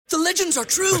The legends are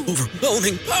true.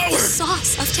 Overwhelming power!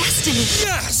 Sauce of destiny.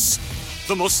 Yes!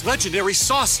 The most legendary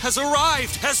sauce has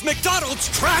arrived as McDonald's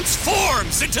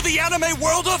transforms into the anime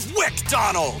world of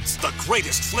WickDonald's. The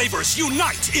greatest flavors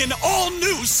unite in all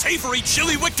new savory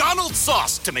chili McDonald's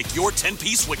sauce to make your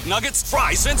 10-piece Wick Nuggets,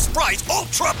 fries, and Sprite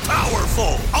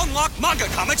ultra-powerful. Unlock manga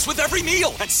comics with every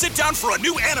meal and sit down for a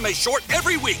new anime short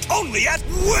every week only at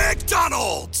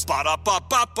WickDonald's.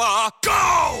 Ba-da-ba-ba-ba,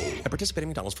 go! At participating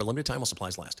McDonald's for a limited time while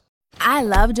supplies last. I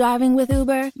love driving with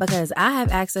Uber because I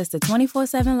have access to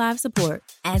 24/7 live support.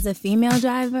 As a female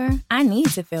driver, I need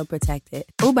to feel protected.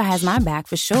 Uber has my back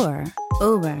for sure.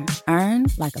 Uber, earn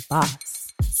like a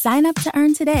boss. Sign up to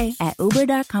earn today at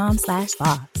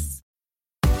uber.com/boss.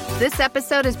 This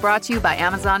episode is brought to you by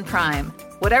Amazon Prime.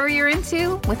 Whatever you're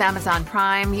into, with Amazon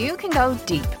Prime, you can go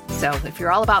deep. So if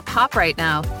you're all about pop right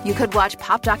now, you could watch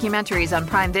pop documentaries on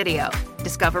Prime Video,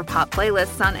 discover pop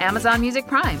playlists on Amazon Music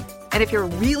Prime. And if you're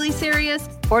really serious,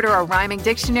 order a rhyming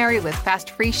dictionary with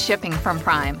fast free shipping from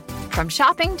Prime. From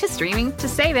shopping to streaming to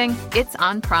saving, it's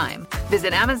on Prime.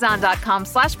 Visit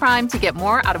Amazon.com/Prime to get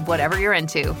more out of whatever you're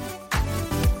into.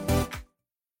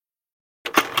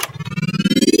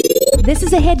 This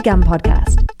is a HeadGum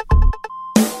podcast.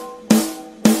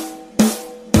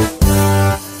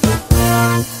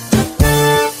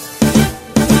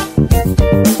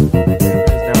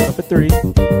 Now number 3.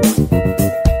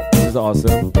 This is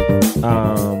awesome.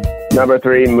 Number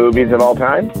 3 movies of all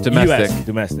time? Domestic,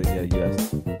 yeah,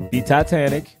 U.S. The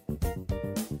Titanic,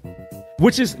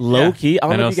 which is low key. I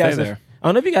don't know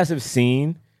if you guys have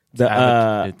seen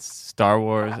the. It's Star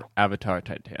Wars, Avatar,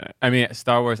 Titanic. I mean,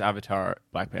 Star Wars, Avatar,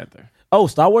 Black Panther. Oh,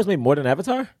 Star Wars made more than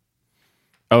Avatar?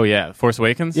 Oh yeah, Force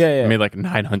Awakens. Yeah. It made like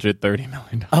 $930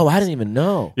 million. Oh, I didn't even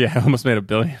know. Yeah, it almost made $1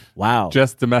 billion. Wow,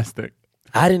 just domestic.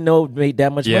 I didn't know it made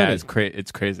that much money. Yeah,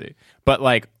 it's crazy.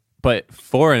 But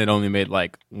foreign, it only made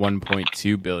like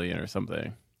 1.2 billion or something.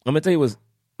 I'm gonna tell you was,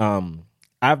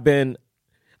 I've been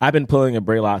pulling a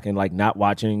Braylock and like not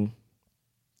watching,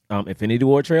 Infinity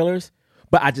War trailers,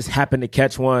 but I just happened to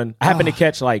catch one. I happened to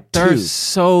catch like 2. They're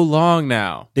so long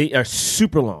now. They are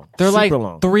super long. They're super like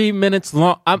long. 3 minutes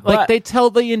long. Like they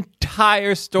tell the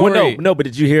entire story. Well, no. But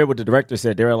did you hear what the director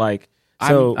said? They were like,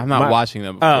 so I'm not watching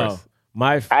them. Of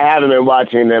course. I haven't been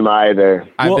watching them either.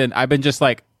 I've been just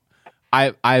like.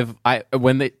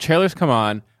 When the trailers come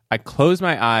on, I close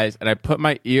my eyes and I put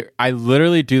my ear. I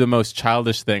literally do the most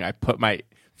childish thing. I put my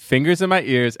fingers in my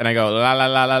ears and I go la la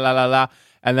la la la la la.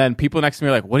 And then people next to me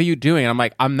are like, "What are you doing?" And I'm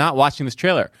like, "I'm not watching this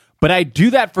trailer." But I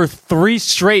do that for 3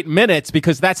 straight minutes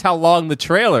because that's how long the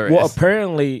trailer is. Well,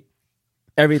 apparently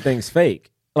everything's fake.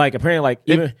 Like apparently, like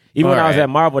even when I was at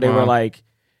Marvel, they were like,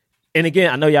 and again,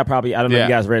 I know y'all probably. I don't know if you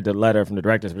guys read the letter from the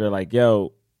directors, but they're like,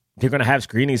 "Yo, they're going to have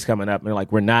screenings coming up." And they're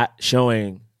like, we're not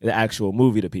showing the actual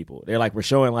movie to people. They're like, we're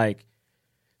showing like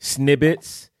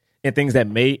snippets and things that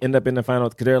may end up in the final.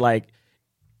 Because they're like,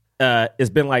 it's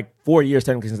been like 4 years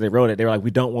technically since they wrote it. They were like,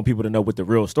 we don't want people to know what the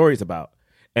real story's about.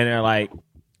 And they're like,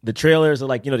 the trailers are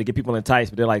like, to get people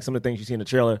enticed. But they're like, some of the things you see in the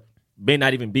trailer may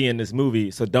not even be in this movie.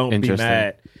 So don't be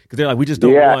mad. Because they're like, we just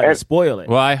don't want to spoil it.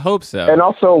 Well, I hope so. And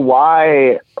also,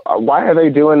 why are they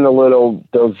doing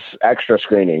those extra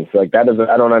screenings? Like that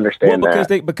I don't understand because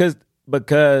that.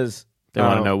 Because they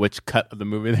want to know which cut of the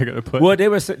movie they're going to put. Well, they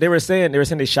were saying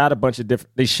they shot a bunch of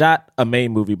different. They shot a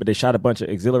main movie, but they shot a bunch of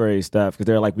auxiliary stuff because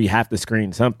they're like, we have to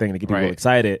screen something to get people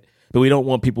excited, but we don't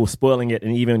want people spoiling it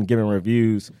and even giving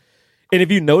reviews. And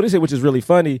if you notice it, which is really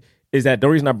funny, is that the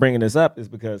reason I'm bringing this up is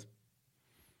because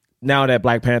now that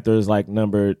Black Panther is like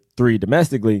number 3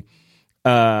 domestically,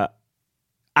 I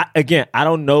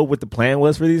don't know what the plan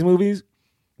was for these movies,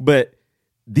 but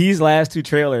these last 2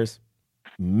 trailers,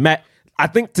 I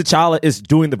think T'Challa is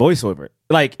doing the voiceover.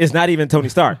 Like, it's not even Tony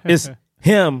Stark. It's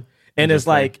him, and it's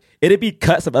like, it'd be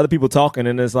cuts of other people talking,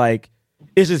 and it's like,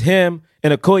 it's just him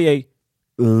and Okoye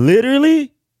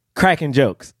literally cracking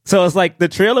jokes. So it's like the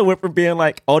trailer went from being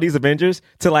like all these Avengers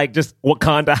to like just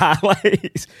Wakanda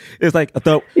highlights. It's like,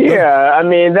 I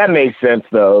mean, that makes sense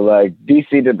though. Like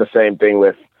DC did the same thing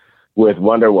with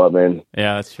Wonder Woman.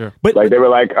 Yeah, that's true. But they were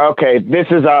like, okay, this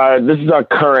is our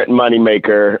current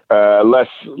moneymaker.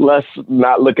 Let's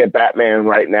not look at Batman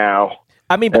right now.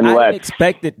 I mean, but I didn't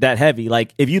expect it that heavy.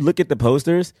 Like if you look at the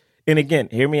posters, and again,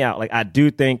 hear me out. Like I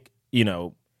do think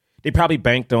they probably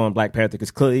banked on Black Panther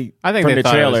because clearly, I think they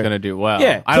thought it was going to do well.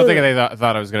 Yeah, I don't think they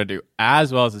thought it was going to do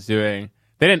as well as it's doing.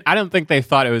 They didn't. I don't think they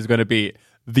thought it was going to be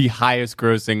the highest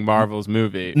grossing Marvel's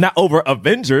movie. Not over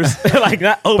Avengers.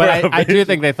 Not over But I do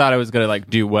think they thought it was going to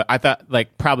do what I thought,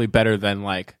 probably better than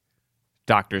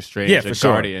Doctor Strange and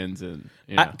Guardians. And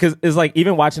because it's like,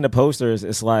 even watching the posters,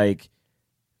 it's like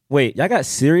wait, y'all got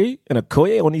Siri and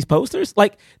Okoye on these posters?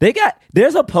 Like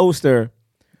there's a poster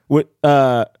with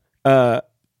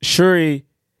Shuri,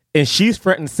 and she's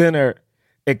front and center,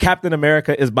 and Captain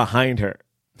America is behind her.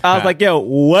 I was like, yo,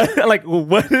 what? Like,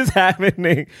 what is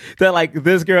happening that like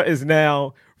this girl is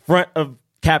now front of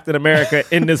Captain America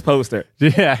in this poster?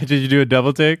 Yeah, did you do a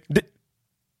double take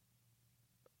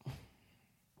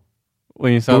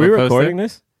when you saw Were the we poster? recording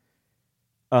this?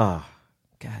 Oh,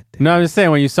 God damn. No, I'm just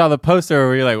saying when you saw the poster,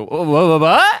 were you like, whoa,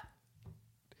 what?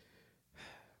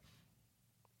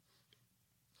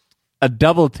 A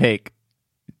double take.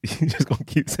 You're just gonna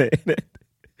keep saying it.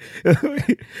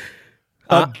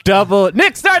 A double.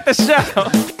 Nick, start the show.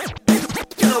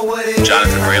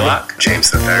 Jonathan Braylock,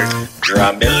 James III,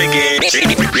 Drum Milligan.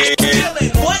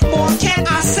 What more can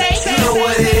I say? You know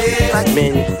what it is. Black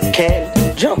men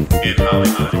can't jump. In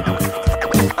Hollywood.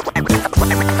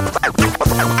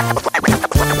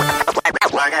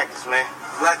 Black actors, man.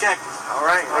 Black actors. All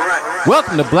right.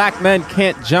 Welcome to Black Men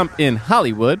Can't Jump in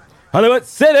Hollywood. Hollywood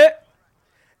City.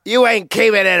 You ain't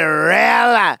keeping it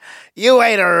real. You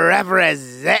ain't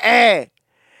representing.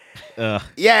 You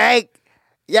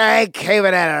ain't keeping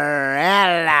it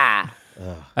real.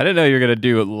 I didn't know you were gonna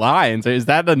do lines. Is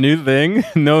that the new thing?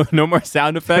 No more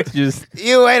sound effects. Just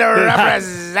You ain't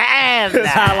represent.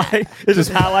 It's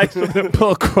just highlights of them.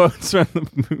 pull quotes from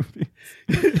the movie.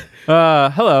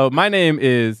 Hello, my name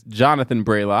is Jonathan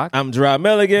Braylock. I'm Drum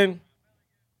Milligan.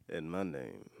 And my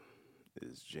name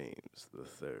is James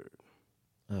III.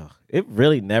 Oh, it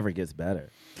really never gets better.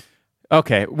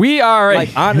 Okay, we are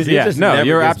like honestly. Yeah, it just no, never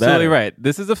you're gets absolutely better. right.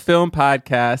 This is a film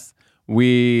podcast.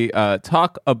 We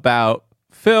talk about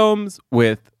films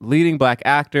with leading black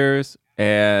actors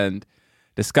and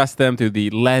discuss them through the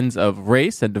lens of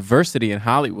race and diversity in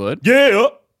Hollywood. Yeah.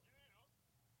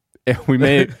 And we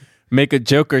may make a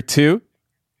joke or two.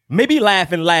 Maybe laugh,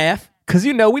 Because,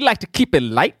 we like to keep it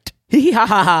light. Hee hee ha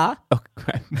ha ha. Oh,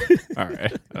 crap. All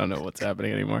right. I don't know what's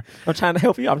happening anymore. I'm trying to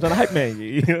help you. I'm trying to hype man you.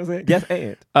 You know what I'm saying? Yes,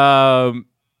 and.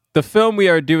 The film we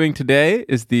are doing today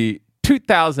is the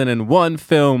 2001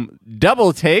 film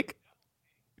Double Take.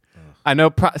 I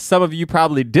know some of you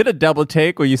probably did a double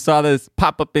take where you saw this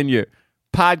pop up in your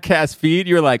podcast feed.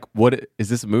 You're like, what? Is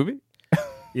this a movie?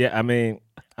 Yeah, I mean,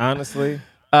 honestly.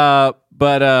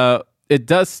 But it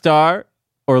does star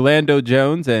Orlando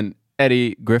Jones and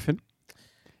Eddie Griffin.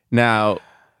 Now,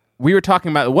 we were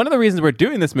talking about one of the reasons we're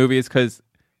doing this movie is because,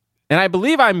 and I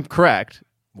believe I'm correct.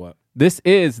 What? This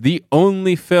is the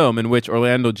only film in which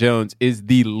Orlando Jones is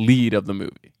the lead of the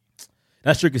movie.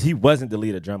 That's true because he wasn't the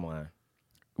lead of Drumline.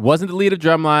 Wasn't the lead of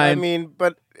Drumline. I mean,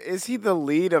 but is he the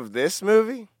lead of this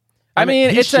movie? I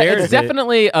mean, it's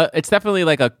definitely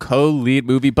like a co-lead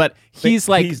movie, but he's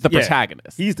the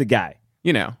protagonist. He's the guy.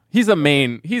 He's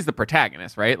the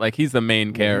protagonist, right? Like he's the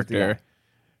main character.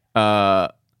 Yeah.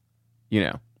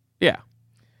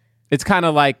 It's kind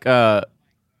of like what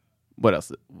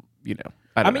else?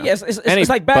 I don't know. Yes, it's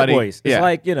like Bad Boys. It's yeah.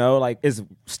 like it's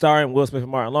starring Will Smith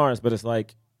and Martin Lawrence, but it's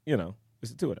like it's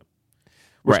the two of them,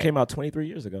 which came out 23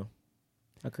 years ago.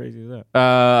 How crazy is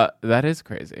that? That is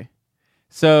crazy.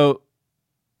 So,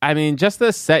 I mean, just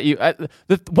to set you,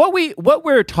 what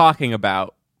we're talking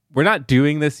about, we're not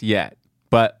doing this yet,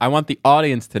 but I want the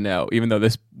audience to know, even though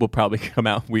this will probably come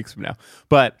out weeks from now,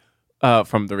 but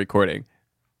from the recording,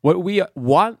 what we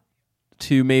want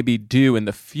to maybe do in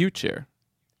the future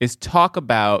is talk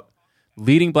about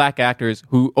leading black actors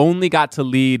who only got to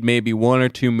lead maybe one or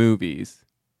two movies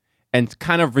and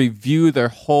kind of review the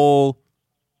whole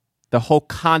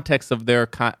context of their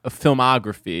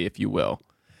filmography, if you will,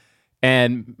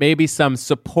 and maybe some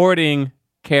supporting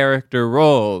character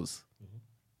roles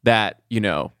that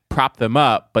prop them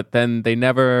up, but then they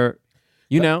never,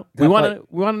 we want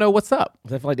to know what's up. I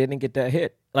feel like they didn't get that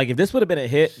hit. Like if this would have been a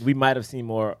hit, we might have seen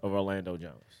more of Orlando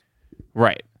Jones.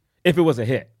 Right. If it was a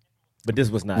hit, but this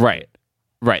was not. Right.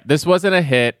 Right. This wasn't a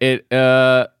hit.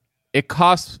 It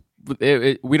cost.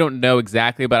 We don't know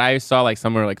exactly, but I saw like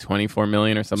somewhere like $24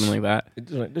 million or something like that.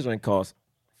 This one cost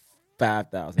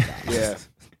 $5,000.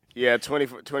 Yeah,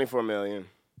 24 million.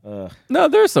 No,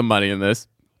 there's some money in this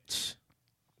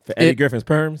for Eddie Griffin's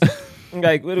perms.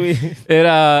 Like, what do we?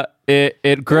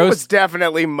 It grossed. There was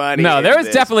definitely money. No, there was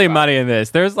this, definitely money in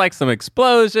this. There's like some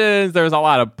explosions. There's a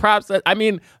lot of props. I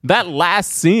mean, that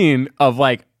last scene of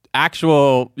like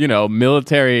actual,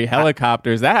 military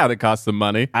helicopters, that had to cost some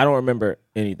money. I don't remember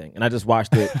anything, and I just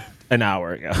watched it an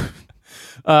hour ago.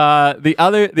 The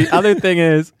other thing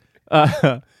is,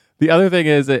 I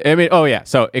mean, oh yeah,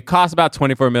 so it cost about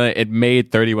 $24 million. It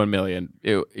made $31 million.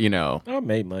 It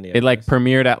made money. It like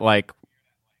premiered at like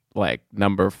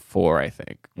number 4, I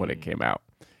think, when it came out.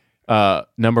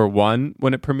 Number one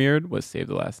when it premiered was Save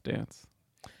the Last Dance.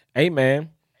 Hey, man.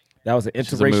 That was an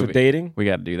interracial dating. We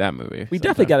got to do that movie. We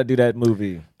definitely got to do that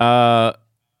movie.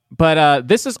 But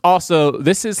this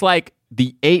is like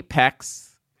the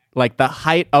apex, like the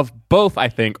height of both, I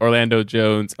think, Orlando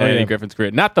Jones and Eddie Griffin's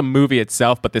career. Not the movie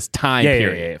itself, but this time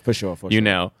period. Yeah, for sure. You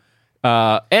know.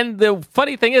 And the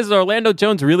funny thing is, Orlando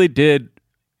Jones really did.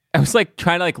 I was like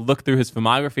trying to like look through his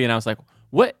filmography, and I was like,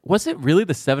 "What was it? Really,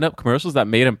 the 7-Up commercials that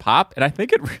made him pop?" And I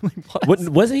think it really was.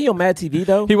 Wasn't he on Mad TV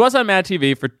though? He was on Mad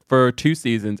TV for 2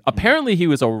 seasons. Apparently, he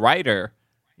was a writer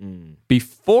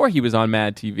before he was on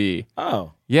Mad TV.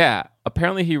 Oh, yeah.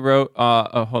 Apparently, he wrote.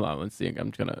 Hold on, let's see. I'm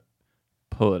gonna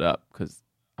pull it up because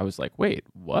I was like, "Wait,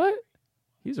 what?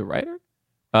 He's a writer?"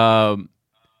 And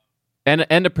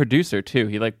a producer too.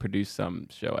 He like produced some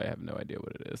show. I have no idea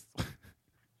what it is.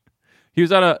 He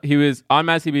was on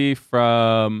Mad TV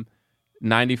from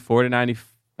 94 to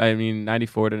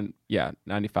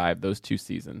 95, those 2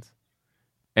 seasons.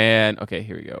 And okay,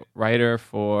 here we go. Writer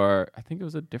for, I think it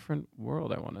was A Different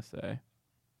World, I want to say.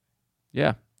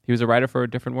 Yeah, he was a writer for A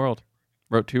Different World.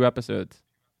 Wrote 2 episodes.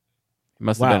 He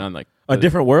must have been on like A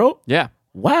Different World? Yeah.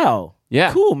 Wow.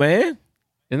 Yeah. Cool, man.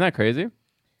 Isn't that crazy?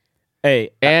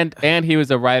 Hey, and he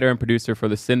was a writer and producer for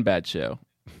the Sinbad show.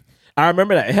 I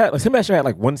remember that. Sinbad show had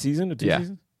like 1 season or 2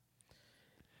 seasons.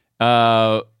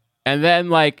 And then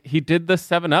like he did the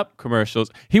 7-Up commercials.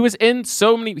 He was in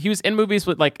he was in movies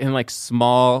with like in like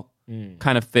small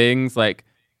kind of things. Like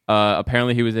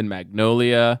apparently he was in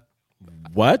Magnolia.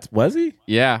 What? Was he?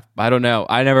 Yeah. I don't know.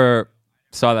 I never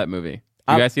saw that movie.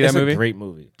 You guys see that movie? It's a great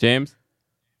movie. James?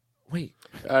 Wait.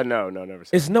 No, never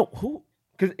seen it.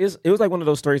 Because it was like one of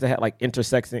those stories that had like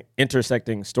intersecting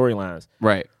storylines.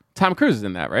 Right. Tom Cruise is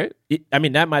in that, right? I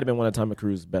mean, that might have been one of Tom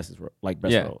Cruise's best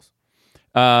roles.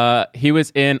 He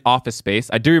was in Office Space.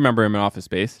 I do remember him in Office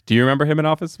Space. Do you remember him in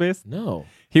Office Space? No.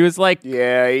 He was like...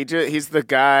 Yeah, he's the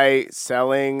guy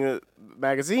selling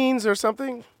magazines or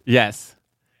something? Yes.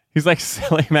 He's like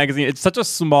selling magazines. It's such a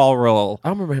small role. I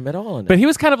don't remember him at all in that. But he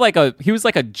was kind of like a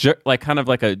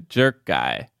jerk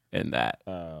guy in that.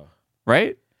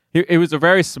 Right? It was a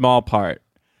very small part.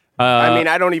 I mean,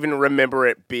 I don't even remember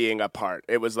it being a part.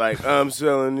 It was like, I'm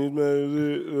selling these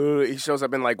magazines. He shows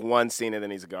up in like 1 scene and then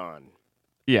he's gone.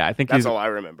 Yeah, I think that's all I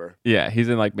remember. Yeah, he's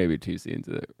in like maybe 2 scenes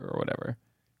or whatever.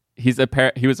 He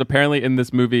was apparently in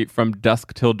this movie From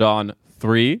Dusk Till Dawn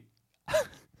 3.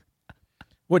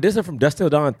 What, this is From Dusk Till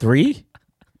Dawn 3?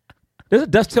 There's a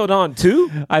Dusk Till Dawn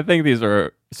 2? I think these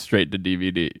are straight to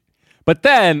DVD. But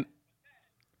then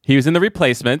he was in The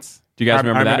Replacements. Do you guys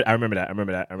remember that? I remember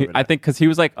that. I think because he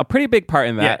was like a pretty big part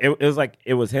in that. Yeah,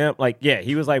 it was him. Like, yeah,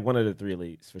 he was like one of the 3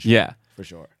 leads for sure. Yeah, for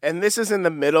sure. And this is in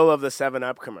the middle of the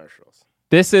 7-Up commercials.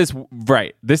 This is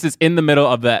right. This is in the middle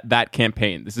of that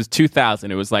campaign. This is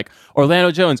 2000. It was like Orlando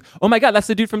Jones. Oh my God, that's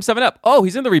the dude from 7-Up. Oh,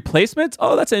 he's in The Replacements.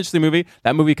 Oh, that's an interesting movie.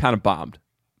 That movie kind of bombed,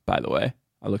 by the way.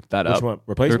 I looked that up. Which one?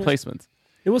 Replacements? The Replacements.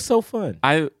 It was so fun.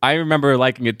 I remember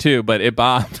liking it too, but it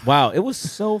bombed. Wow, it was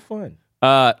so fun.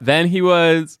 Then he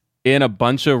was in a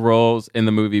bunch of roles in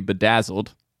the movie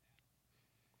Bedazzled.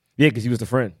 Yeah, because he was the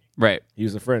friend. Right. He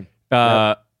was the friend.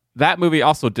 That movie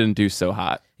also didn't do so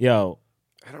hot. Yo,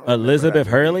 Elizabeth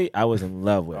Hurley, I was in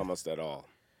love with. Almost at all.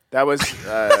 That was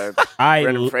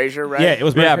Brendan Fraser, right? Yeah, it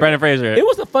was Brendan Fraser. It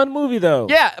was a fun movie, though.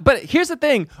 Yeah, but here's the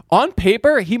thing. On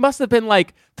paper, he must have been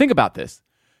like, think about this.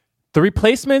 The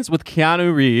Replacements with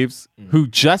Keanu Reeves, who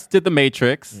just did The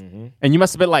Matrix, and you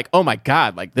must have been like, oh my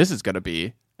God, like this is going to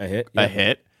be a hit. A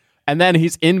hit. And then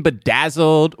he's in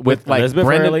Bedazzled with like Elizabeth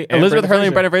Hurley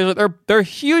and Brendan Fraser. They're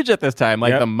huge at this time.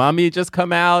 Like The Mummy just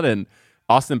come out and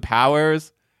Austin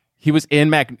Powers. He was in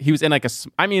like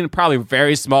probably a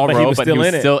very small role, but he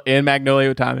was still in Magnolia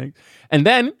with Tom Hanks. And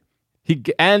then he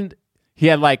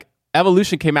had like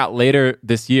Evolution came out later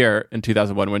this year in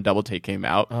 2001 when Double Take came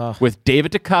out with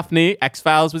David Duchovny.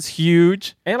 X-Files was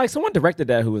huge. And like someone directed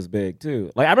that who was big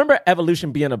too. Like I remember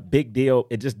Evolution being a big deal.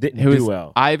 It just didn't do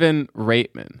well. Ivan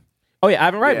Reitman. Oh yeah,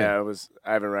 Ivan Reitman. Yeah, it was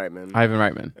Ivan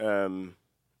Reitman.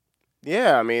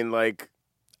 Yeah, I mean like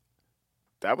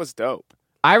that was dope.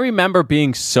 I remember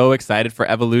being so excited for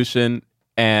Evolution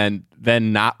and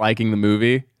then not liking the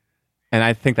movie. And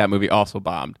I think that movie also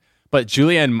bombed. But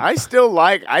Julianne, I still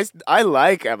like I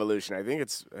like Evolution. I think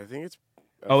it's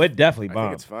it definitely bombed. I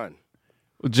think it's fun.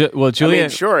 Well, Julianne, I mean,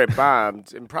 sure it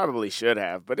bombed and probably should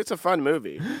have, but it's a fun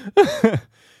movie.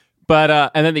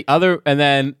 But and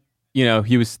then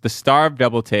he was the star of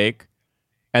Double Take.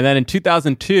 And then in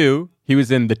 2002, he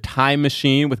was in The Time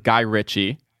Machine with Guy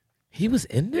Ritchie. He was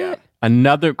in that?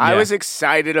 I was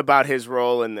excited about his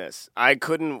role in this. I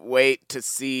couldn't wait to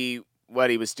see what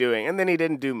he was doing. And then he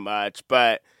didn't do much,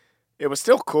 but It was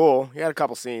still cool. He had a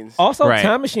couple scenes. Also, Right.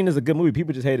 Time Machine is a good movie.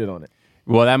 People just hated on it.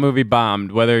 Well, that movie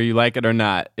bombed, whether you like it or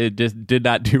not. It just did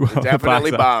not do well.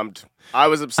 Definitely bombed. I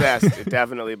was obsessed. It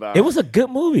definitely bombed. It was a good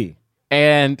movie.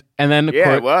 And then of Yeah,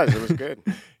 course, it was. It was good.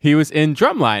 he was in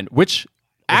Drumline, which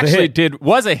actually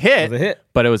was a hit,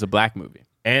 but it was a black movie.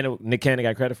 And Nick Cannon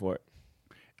got credit for it.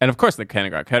 And of course, Nick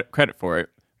Cannon got credit for it.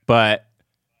 But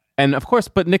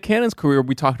Nick Cannon's career,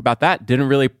 we talked about that, didn't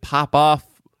really pop off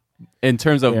in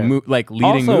terms of leading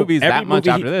Also, movies every that much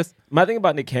movie after this. My thing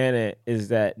about Nick Cannon is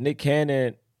that Nick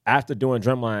Cannon, after doing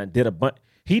Drumline, did a bunch.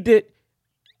 He did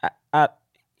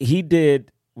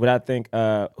what I think,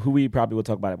 who we probably will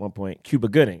talk about at one point, Cuba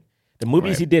Gooding. The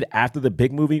movies he did after the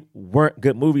big movie weren't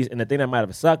good movies, and the thing that might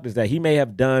have sucked is that he may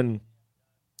have done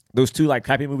those two like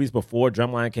crappy movies before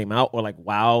Drumline came out, or like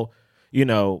wow,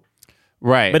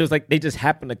 right? But it was like they just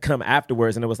happened to come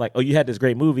afterwards, and it was like, oh, you had this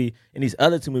great movie, and these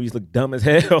other two movies look dumb as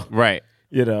hell, right?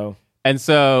 And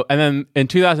then in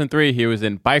 2003 he was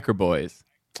in Biker Boys.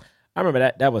 I remember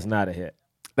that. That was not a hit.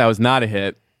 That was not a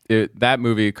hit. That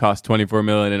movie cost $24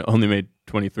 million and only made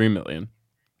 $23 million.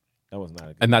 That was not a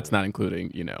good and that's not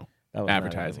including,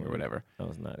 advertising or whatever. That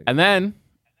was not a good And then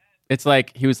it's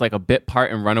like he was like a bit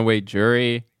part in Runaway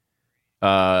Jury.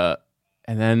 And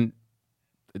then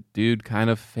the dude kind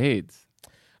of fades.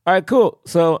 All right, cool.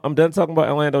 So I'm done talking about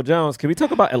Orlando Jones. Can we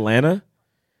talk about Atlanta?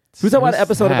 Can we talk about the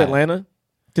episode of Atlanta?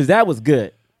 Because that was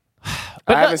good.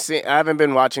 I haven't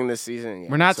been watching this season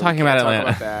yet. We're not so talking we can't about talk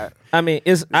Atlanta. About that. I mean,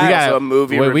 it's also a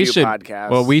movie review podcast.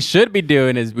 What we should be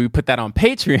doing is we put that on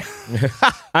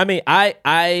Patreon. I mean,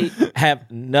 I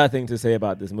have nothing to say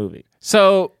about this movie.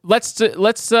 So let's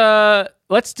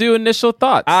do initial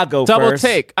thoughts. I'll go Double first.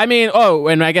 take. I mean,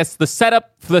 and I guess the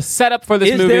setup for this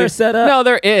movie. Is there a setup? No,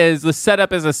 there is. The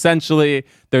setup is essentially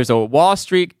there's a Wall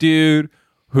Street dude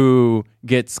who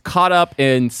gets caught up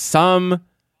in some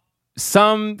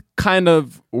kind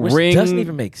of Which ring, doesn't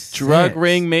even make drug sense.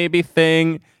 ring maybe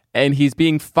thing, and he's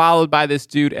being followed by this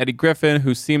dude Eddie Griffin,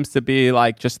 who seems to be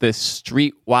like just this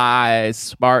streetwise,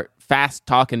 smart, fast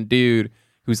talking dude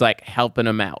who's like helping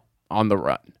him out on the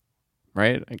run.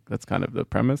 Right? Like, that's kind of the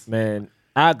premise. Man,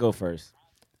 I'll go first.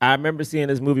 I remember seeing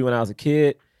this movie when I was a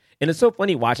kid, and it's so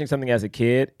funny watching something as a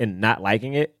kid and not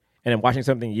liking it, and then watching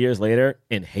something years later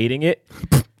and hating it.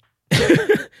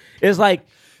 It's like,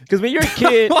 because when you're a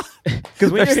kid,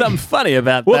 there's something funny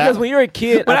about well, that. because when you're a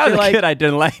kid, when I was feel a kid, I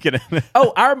didn't like it.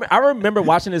 Oh, I remember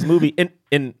watching this movie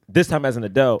in this time as an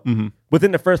adult. Mm-hmm.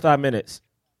 Within the first 5 minutes,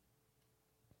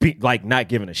 like not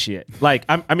giving a shit. Like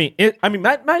not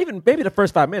even maybe the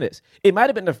first 5 minutes. It might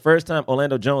have been the first time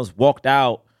Orlando Jones walked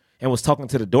out and was talking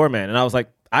to the doorman, and I was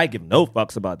like, I give no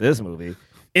fucks about this movie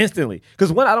instantly. Because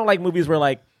I don't like movies where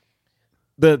like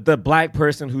the black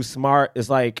person who's smart is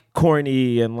like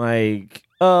corny and like,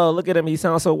 oh, look at him, he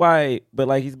sounds so white, but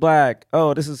like he's black.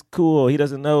 Oh, this is cool. He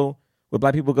doesn't know what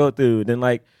black people go through. Then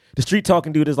like the street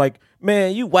talking dude is like,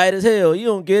 man, you white as hell. You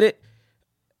don't get it.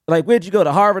 Like, where'd you go,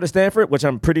 to Harvard or Stanford? Which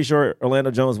I'm pretty sure Orlando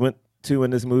Jones went to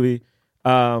in this movie.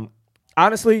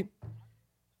 Honestly,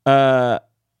 I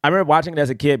remember watching it as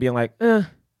a kid being like, I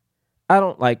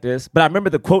don't like this. But I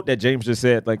remember the quote that James just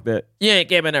said, like that, you ain't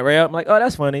giving that rail. I'm like, oh,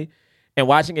 that's funny. And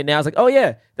watching it now, it's like, oh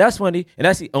yeah, that's funny. And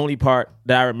that's the only part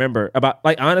that I remember about,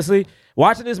 like, honestly,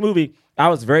 watching this movie, I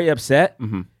was very upset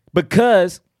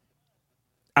because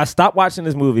I stopped watching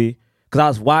this movie because I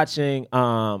was watching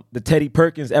the Teddy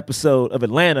Perkins episode of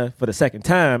Atlanta for the second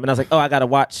time. And I was like, oh, I got to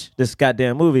watch this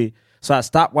goddamn movie. So I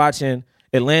stopped watching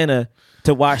Atlanta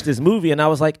to watch this movie. And I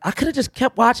was like, I could have just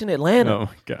kept watching Atlanta. Oh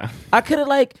my God. I could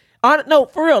have no,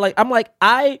 for real. Like, I'm like,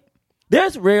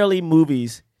 there's rarely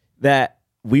movies that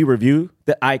we review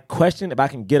that I question if I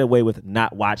can get away with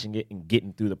not watching it and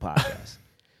getting through the podcast.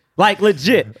 Like,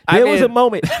 legit. There was a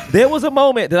moment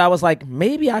that I was like,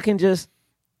 maybe I can just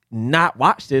not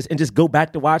watch this and just go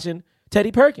back to watching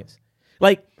Teddy Perkins.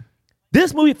 Like,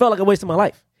 this movie felt like a waste of my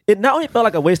life. It not only felt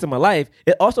like a waste of my life,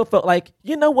 it also felt like,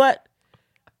 you know what?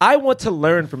 I want to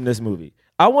learn from this movie.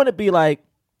 I want to be like,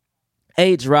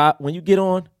 hey, Drop, when you get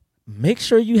on, make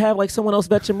sure you have like someone else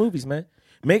vet your movies, man.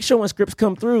 Make sure when scripts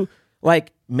come through,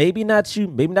 like, maybe not you,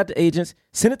 maybe not the agents,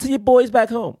 send it to your boys back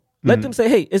home. Let them say,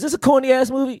 hey, is this a corny-ass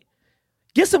movie?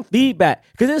 Get some feedback,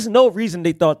 because there's no reason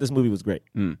they thought this movie was great.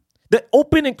 The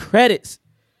opening credits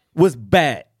was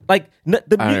bad. Like, I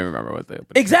don't even remember what they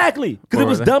opened. Exactly, because it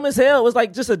was dumb as hell. It was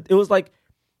like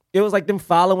it was like them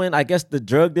following, I guess, the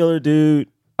drug dealer dude.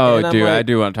 Oh, dude, like, I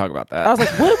do want to talk about that. I was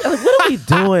like, what are we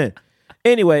doing?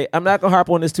 Anyway, I'm not going to harp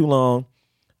on this too long.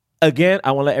 Again,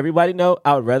 I want to let everybody know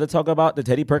I would rather talk about the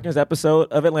Teddy Perkins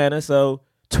episode of Atlanta, so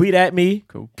tweet at me,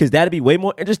 because that'd be way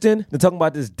more interesting than talking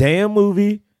about this damn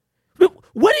movie.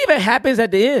 What even happens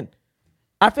at the end?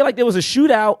 I feel like there was a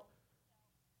shootout.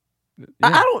 Yeah,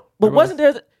 I don't. But wasn't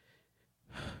there?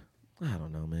 I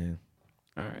don't know, man.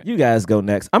 All right, you guys go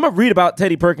next. I'm gonna read about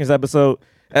Teddy Perkins episode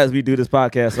as we do this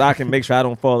podcast, so I can make sure I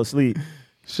don't fall asleep.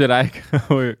 Should I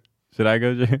go? Should I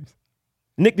go, James?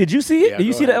 Nick, did you see it? Yeah, Did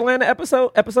you see ahead. the Atlanta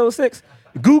episode 6?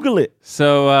 Google it.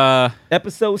 So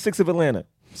episode 6 of Atlanta.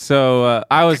 So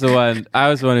I was the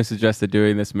one who suggested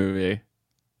doing this movie.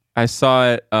 I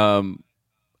saw it.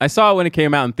 I saw it when it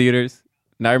came out in theaters,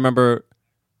 and I remember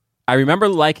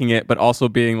liking it, but also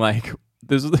being like,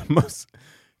 "This is the most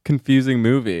confusing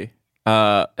movie."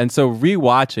 And so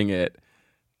rewatching it,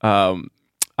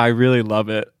 I really love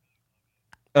it.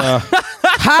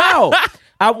 How?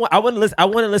 I want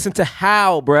to listen to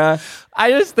how, bruh. I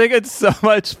just think it's so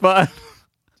much fun.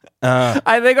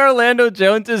 I think Orlando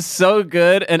Jones is so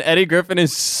good, and Eddie Griffin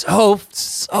is so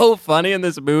funny in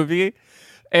this movie,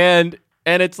 and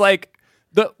it's like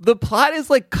the plot is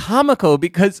like comical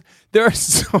because there are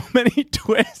so many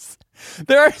twists.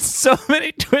 There are so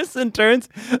many twists and turns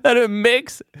that it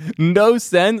makes no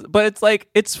sense, but it's like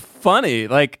it's funny.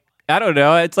 Like, I don't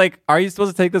know. It's like, are you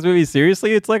supposed to take this movie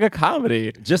seriously? It's like a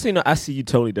comedy. Just so you know, I see you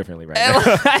totally differently right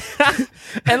now.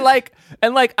 and like,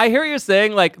 I hear you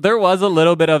saying like there was a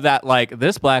little bit of that, like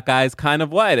this black guy is kind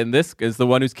of white and this is the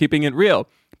one who's keeping it real.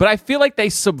 But I feel like they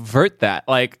subvert that.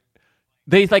 Like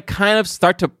they like kind of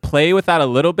start to play with that a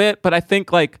little bit. But I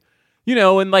think like, you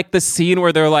know, in like the scene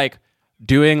where they're like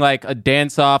doing like a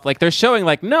dance off, like they're showing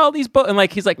like, no, these both, and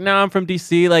like he's like, no, I'm from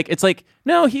DC. Like it's like,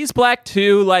 no, he's black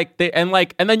too. Like they, and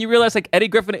then you realize like Eddie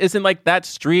Griffin isn't like that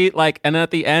street. Like, and then at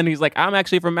the end he's like, I'm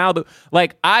actually from Malibu.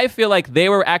 Like I feel like they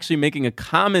were actually making a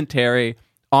commentary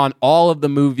on all of the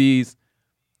movies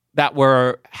that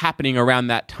were happening around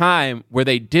that time, where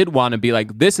they did want to be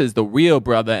like, this is the real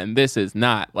brother and this is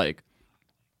not. Like,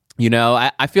 you know,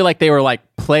 I feel like they were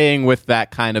like playing with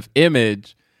that kind of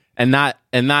image and not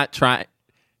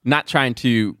trying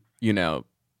to, you know,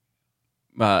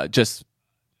 just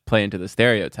play into the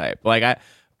stereotype. And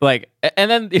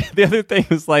then the other thing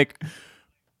is like,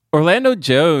 Orlando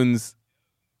Jones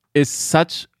is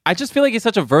I just feel like he's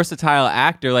such a versatile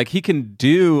actor. Like he can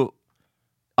do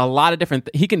a lot of different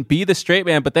he can be the straight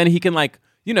man, but then he can like,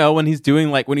 you know, when he's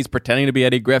doing like, when he's pretending to be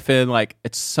Eddie Griffin, like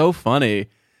it's so funny.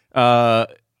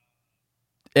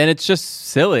 And it's just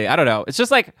silly. I don't know. It's just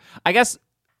like, I guess,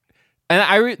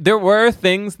 and there were a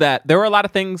lot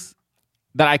of things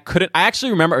that I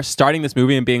actually remember starting this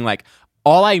movie and being like,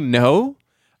 I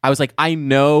was like, I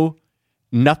know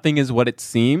nothing is what it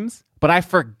seems, but I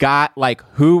forgot like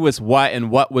who was what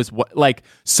and what was what, like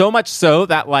so much so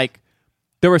that like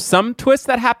there were some twists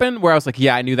that happened where I was like,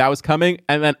 yeah, I knew that was coming.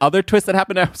 And then other twists that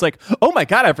happened, I was like, oh my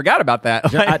God, I forgot about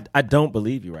that. John, I don't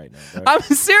believe you right now, bro. I'm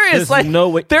serious. There's like, no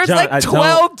way. There's John, like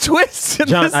 12 twists in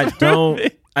John, this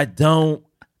movie. I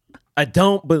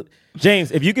don't, but James,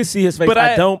 if you can see his face, But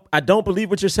I don't believe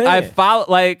what you're saying. I follow,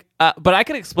 like, but I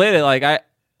can explain it. Like,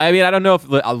 I mean, I don't know if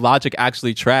the logic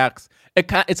actually tracks.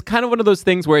 It's kind of one of those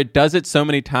things where it does it so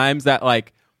many times that,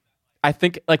 like, I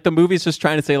think, like, the movie's just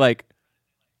trying to say, like,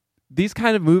 these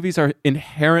kind of movies are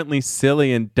inherently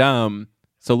silly and dumb,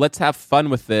 so let's have fun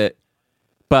with it.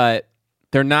 But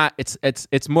they're not.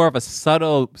 It's more of a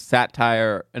subtle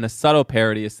satire and a subtle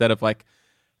parody instead of like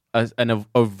an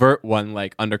overt one,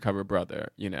 like Undercover Brother.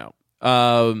 You know,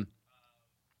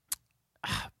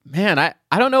 man, I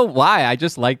don't know why. I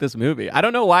just like this movie. I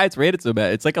don't know why it's rated so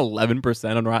bad. It's like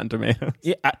 11% on Rotten Tomatoes.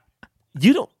 Yeah, I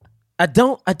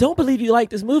don't believe you like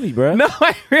this movie, bro. No,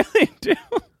 I really do.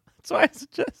 That's why I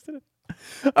suggested it.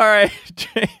 All right,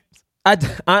 James. I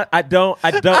don't.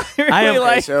 I really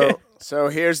like it. So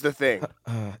here's the thing.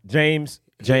 James.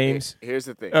 Here's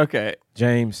the thing. Okay.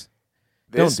 James.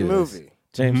 This don't do movie. This.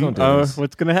 James, don't do this.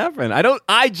 What's gonna happen?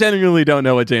 I genuinely don't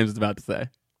know what James is about to say.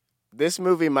 This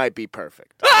movie might be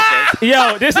perfect. Okay?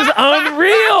 Yo, this is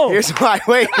unreal. Here's why.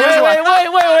 Wait.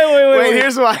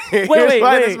 Here's why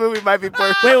this movie might be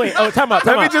perfect. Wait. Oh, time out.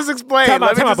 Let me just explain. Time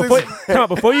out.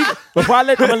 Before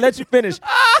I'm gonna let you finish.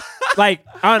 Like,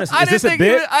 honestly, is this a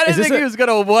bit? I didn't think he was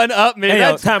gonna one up me. Hey,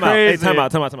 That's time crazy.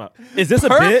 out. Time out. Is this a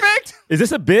perfect? bit? Is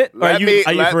this a bit? Or are you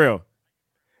for real?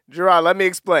 Gerard, let me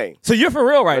explain. So you're for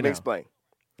real right now? Let me explain.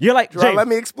 You're like, Gerard, James. let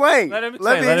me explain. Let me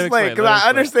explain. Because I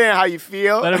understand how you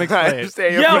feel. Let him explain. I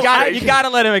understand your you gotta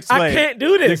let him explain. I can't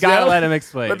do this. You gotta let him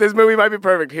explain. But this movie might be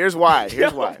perfect. Here's why.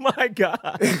 Oh my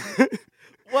God.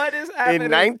 What is happening?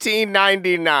 In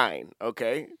 1999,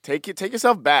 okay? Take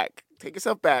yourself back. Take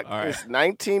yourself back. All right. It's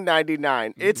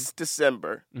 1999. Mm-hmm. It's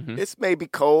December. Mm-hmm. It's maybe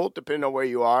cold, depending on where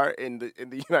you are in the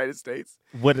United States.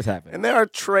 What is happening? And there are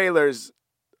trailers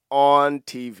on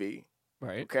TV.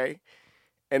 Right. Okay.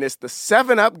 and it's the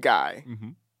 7-Up guy,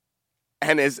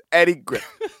 and it's Eddie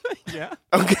Griffin. Yeah.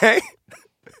 Okay.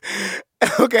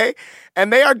 Okay.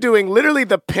 And they are doing literally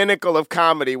the pinnacle of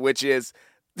comedy, which is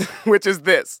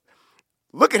this.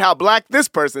 Look at how black this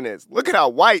person is. Look at how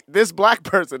white this black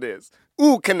person is.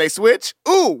 Ooh, can they switch?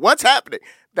 Ooh, what's happening?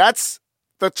 That's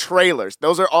the trailers.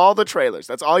 Those are all the trailers.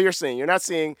 That's all you're seeing. You're not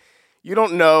seeing, you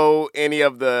don't know any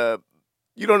of the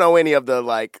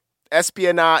like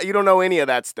espionage. You don't know any of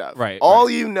that stuff. Right. All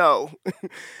you know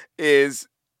is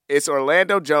it's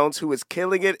Orlando Jones, who is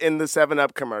killing it in the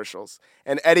 7-Up commercials,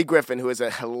 and Eddie Griffin, who is a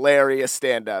hilarious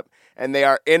stand-up, and they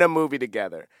are in a movie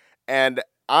together. And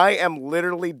I am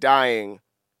literally dying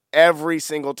every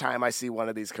single time I see one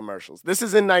of these commercials. This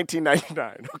is in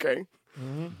 1999, okay?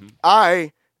 Mm-hmm.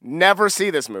 I never see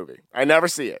this movie. I never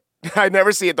see it. I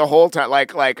never see it the whole time.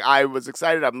 Like I was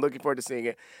excited. I'm looking forward to seeing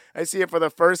it. I see it for the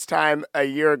first time a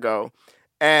year ago.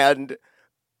 And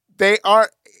the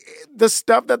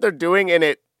stuff that they're doing in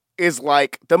it is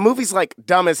like, the movie's like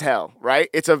dumb as hell, right?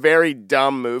 It's a very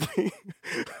dumb movie.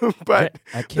 But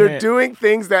they're doing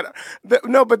things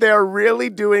but they are really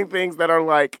doing things that are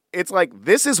like, it's like,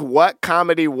 this is what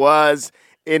comedy was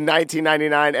in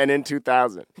 1999 and in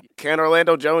 2000. Can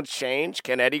Orlando Jones change?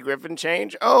 Can Eddie Griffin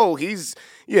change? Oh, he's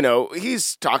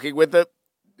talking with a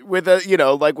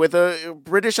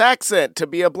British accent to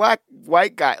be a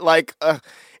white guy.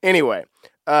 Anyway,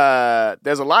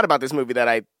 there's a lot about this movie that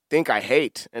I think I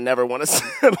hate and never want to see,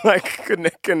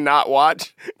 cannot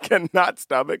watch, cannot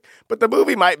stomach. But the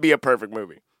movie might be a perfect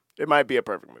movie. It might be a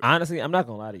perfect movie. Honestly, I'm not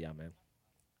gonna lie to y'all, man.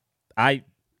 I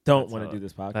don't want to do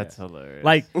this podcast. That's hilarious.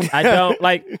 Like, I don't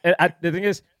the thing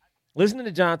is, listening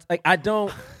to John, like, I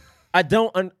want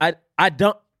to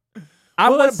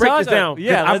break this down.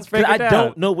 Yeah, let's break it down. I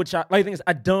don't know what y'all like. The thing is,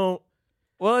 I don't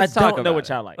know what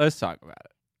y'all like. Let's talk about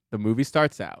it. The movie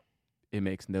starts out. It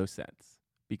makes no sense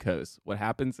because what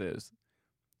happens is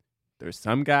there's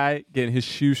some guy getting his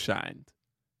shoe shined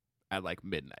at like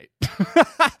midnight.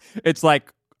 It's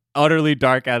like utterly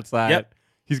dark outside. Yep.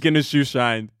 He's getting his shoe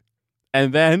shined.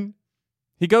 And then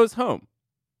he goes home.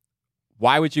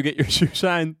 Why would you get your shoe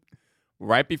shined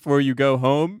right before you go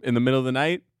home in the middle of the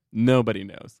night? Nobody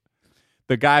knows.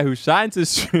 The guy who shines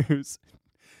his shoes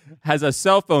has a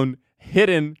cell phone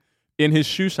hidden in his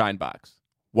shoe shine box.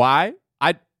 Why?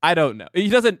 I don't know. He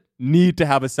doesn't need to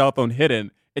have a cell phone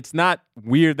hidden. It's not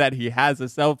weird that he has a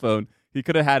cell phone. He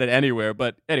could have had it anywhere.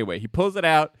 But anyway, he pulls it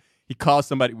out. He calls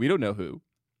somebody. We don't know who.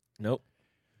 Nope.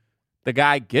 The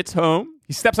guy gets home.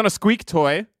 He steps on a squeak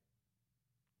toy.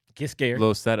 Get scared.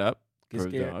 Little setup. Get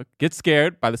scared. Dog. Get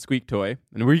scared by the squeak toy.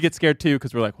 And we get scared too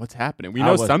because we're like, what's happening? We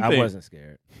know something. I wasn't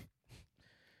scared.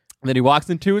 And then he walks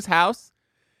into his house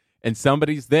and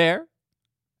somebody's there.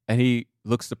 And he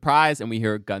looks surprised and we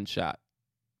hear a gunshot.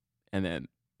 And then,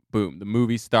 boom, the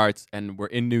movie starts and we're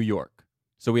in New York.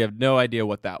 So we have no idea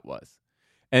what that was.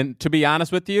 And to be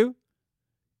honest with you,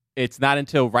 it's not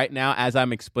until right now as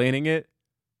I'm explaining it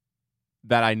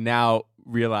that I now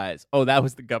realize, oh, that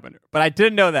was the governor. But I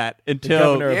didn't know that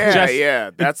until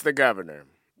that's the governor.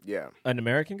 Yeah. An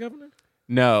American governor?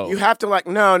 No. You have to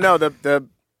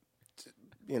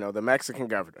the Mexican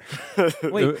governor.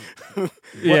 Wait.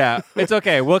 Yeah, it's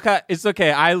okay. It's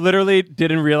okay. I literally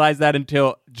didn't realize that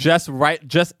until just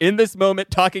in this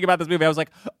moment talking about this movie. I was like,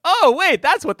 oh, wait,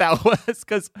 that's what that was.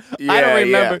 Because I don't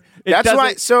remember. Yeah. That's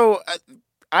why. So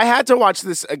I had to watch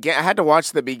this again. I had to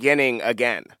watch the beginning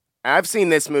again. I've seen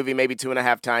this movie maybe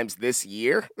 2.5 times this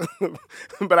year,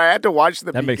 but I had to watch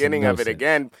the beginning of it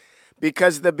again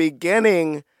because the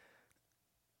beginning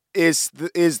is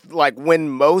like when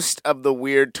most of the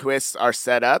weird twists are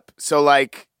set up. So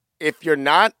like if you're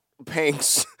not paying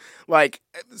like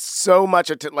so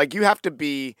much attention, like you have to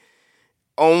be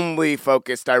only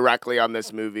focused directly on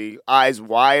this movie, eyes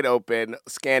wide open,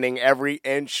 scanning every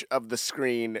inch of the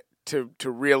screen to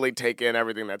really take in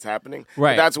everything that's happening.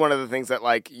 Right. But that's one of the things that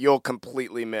like you'll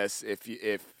completely miss if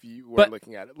you were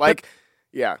looking at it. Like,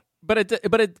 But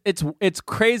it's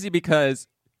crazy because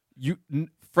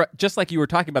just like you were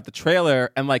talking about the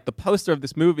trailer and like the poster of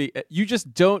this movie, you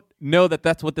just don't know that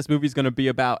that's what this movie's going to be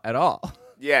about at all.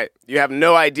 Yeah, you have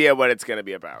no idea what it's going to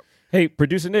be about. Hey,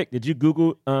 producer Nick, did you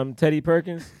Google Teddy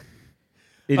Perkins?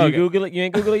 Did you Google it? You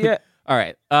ain't Google it yet? All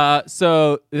right.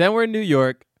 So then we're in New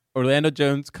York. Orlando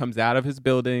Jones comes out of his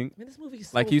building. Man, this movie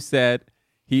is like you said,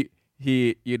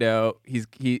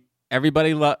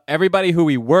 everybody who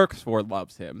he works for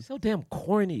loves him. So damn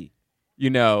corny.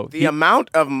 The amount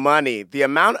of money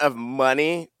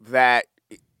that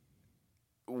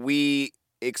we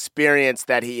experience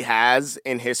that he has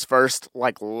in his first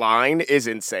like line is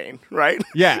insane, right?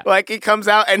 Yeah. Like he comes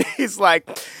out and he's like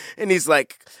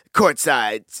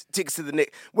courtside, tickets to the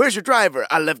Knicks. Where's your driver?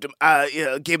 I left him.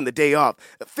 Gave him the day off.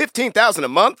 $15,000 a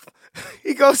month.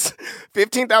 He goes,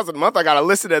 $15,000 a month. I gotta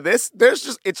listen to this.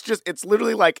 It's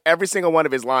literally like every single one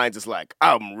of his lines is like,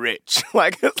 I'm rich.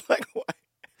 Like it's like why?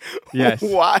 Yes.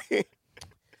 Why?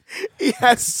 He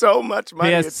has so much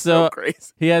money. It's so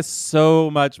crazy. He has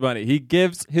so much money. He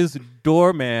gives his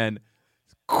doorman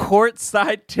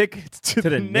courtside tickets to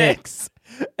the Knicks.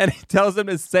 And he tells him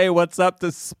to say what's up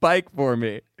to Spike for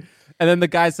me. And then the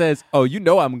guy says, oh, you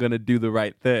know I'm going to do the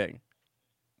right thing,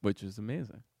 which is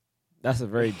amazing. That's a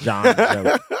very John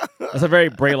joke. That's a very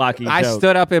Braylock-y joke. I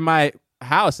stood up in my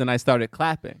house and I started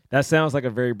clapping. That sounds like a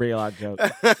very Braylock joke.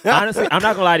 Honestly, I'm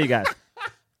not going to lie to you guys.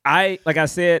 Like I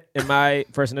said in my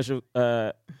first initial,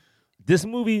 this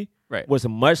movie was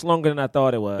much longer than I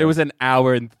thought it was. It was an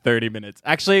hour and 30 minutes.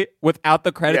 Actually, without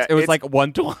the credits, it was like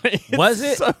 120. Was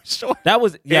it? So short. That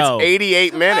was, yo. It's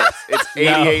 88 minutes. It's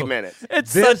 88 minutes.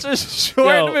 It's such a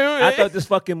short movie. I thought this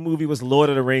fucking movie was Lord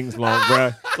of the Rings long,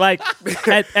 bro. Like,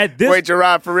 at this. Wait,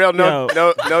 Gerard, for real, no.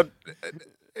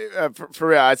 For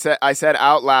real, I said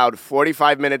out loud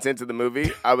 45 minutes into the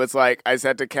movie, I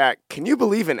said to Kat, can you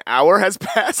believe an hour has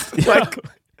passed? No.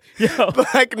 It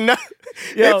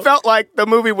felt like the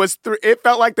movie was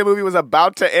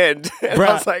about to end. And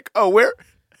I was like, oh, we're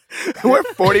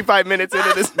 45 minutes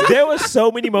into this movie. There were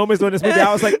so many moments during this movie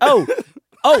I was like, oh,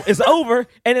 it's over.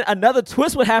 And then another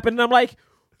twist would happen. And I'm like,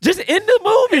 just end the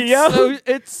movie,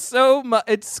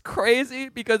 It's crazy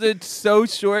because it's so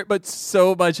short, but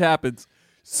so much happens.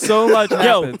 So much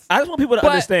happens. I just want people to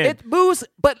understand. It moves,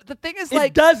 but the thing is,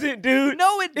 like, it doesn't, dude.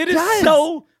 No, it does. It is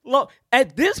so long.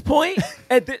 At this point,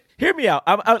 hear me out.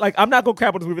 I'm not gonna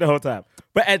crap on this movie the whole time.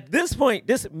 But at this point,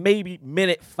 this may be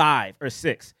minute 5 or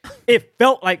 6. It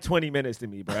felt like 20 minutes to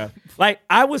me, bro. Like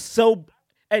I was so.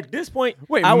 At this point,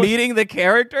 meeting the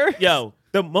character. Yo,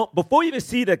 before you even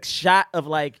see the shot of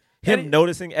like him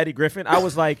noticing Eddie Griffin, I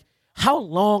was like, how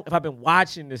long have I been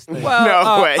watching this thing? Well,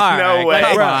 no way.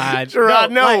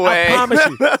 Gerard, no way.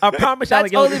 I promise you.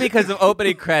 That's only because of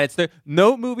opening credits.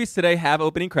 No movies today have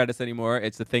opening credits anymore.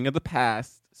 It's a thing of the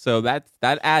past. So that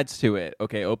adds to it.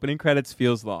 Okay, opening credits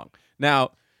feels long.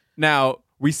 Now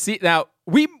we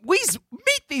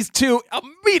meet these two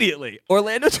immediately.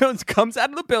 Orlando Jones comes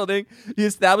out of the building. He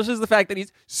establishes the fact that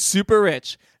he's super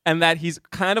rich and that he's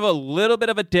kind of a little bit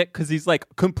of a dick because he's like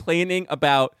complaining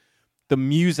about the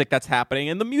music that's happening.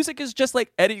 And the music is just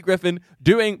like Eddie Griffin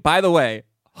doing, by the way,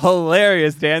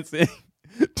 hilarious dancing.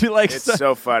 It's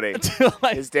so funny.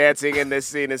 His dancing in this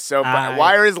scene is so funny.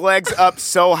 Why are his legs up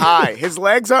so high? His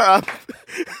legs are up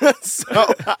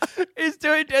so high. He's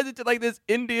doing dancing to like this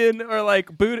Indian or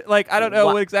like Buddha, like I don't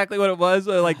know exactly what it was,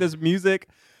 or like this music,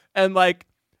 and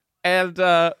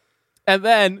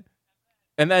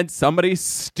then somebody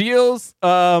steals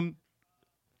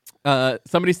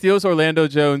Orlando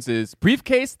Jones's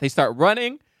briefcase. They start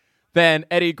running. Then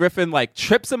Eddie Griffin like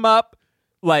trips him up,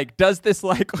 like does this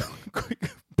like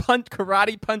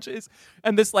karate punches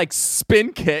and this like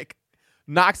spin kick,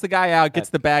 knocks the guy out, gets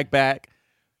the bag back.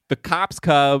 The cops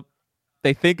come.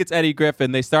 They think it's Eddie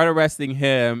Griffin. They start arresting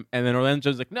him, and then Orlando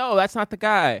Jones is like, "No, that's not the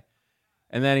guy."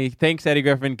 And then he thanks Eddie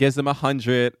Griffin, gives him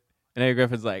 $100, and Eddie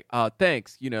Griffin's like, "Oh,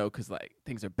 thanks, because like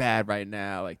things are bad right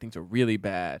now. Like things are really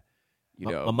bad."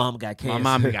 My mom got cancer.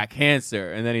 My mom got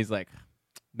cancer. And then he's like,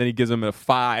 then he gives him a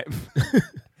 5. And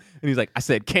he's like, I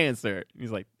said cancer. And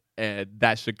he's like, and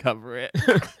that should cover it.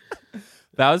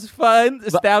 That was fun,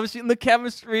 establishing the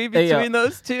chemistry between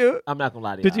those two. I'm not going to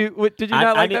lie to you. Did you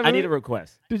not like that movie? I need a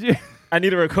request. Did you? I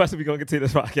need a request if we're going to continue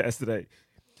this podcast today.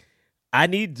 I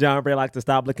need John Braylock to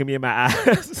stop looking me in my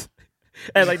eyes.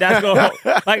 And like that's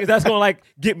gonna like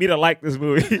get me to like this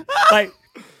movie. Like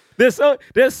there's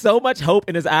so much hope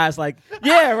in his eyes. Like,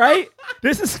 yeah, right.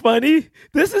 This is funny.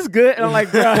 This is good. And I'm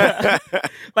like,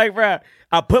 bro,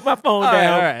 I put my phone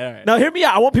down. All right. Now, hear me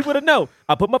out. I want people to know.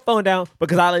 I put my phone down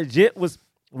because I legit was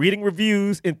reading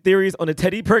reviews and theories on the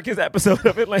Teddy Perkins episode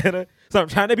of Atlanta. So I'm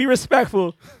trying to be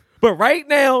respectful. But right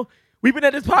now, we've been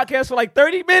at this podcast for like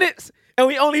 30 minutes, and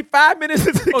we only 5 minutes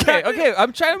into the Okay.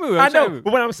 I'm trying to move. I know.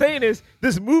 But what I'm saying is,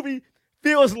 this movie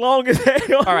feels long as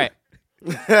hell. All right.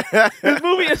 This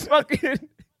movie is fucking.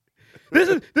 This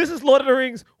is Lord of the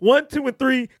Rings 1, 2, and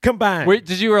 3 combined.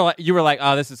 You were like,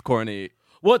 oh, this is corny.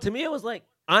 Well, to me, it was like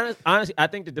honestly, I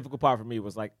think the difficult part for me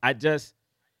was like I just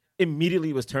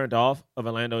immediately was turned off of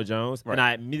Orlando Jones, and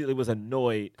I immediately was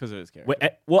annoyed because of his character.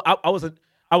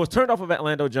 I was turned off of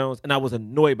Orlando Jones, and I was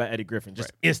annoyed by Eddie Griffin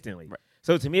just instantly. Right.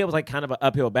 So to me, it was like kind of an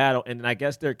uphill battle, and I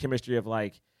guess their chemistry of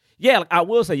like, yeah, like, I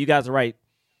will say you guys are right.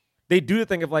 They do the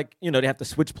thing of like, they have to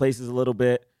switch places a little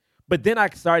bit. But then I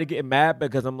started getting mad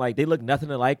because I'm like, they look nothing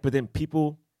alike, but then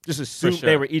people just assume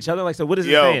they were each other. Like, so what is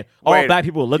it saying? All black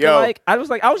people look alike? I was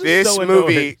just so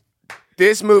annoyed.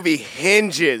 This movie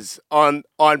hinges on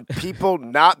people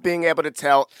not being able to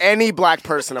tell any black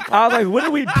person apart. I was like, what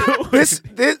are we doing?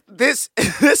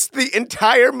 The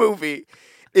entire movie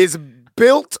is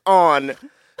built on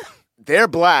they're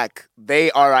black, they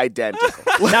are identical.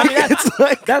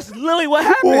 That's literally what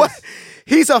happens.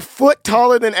 He's a foot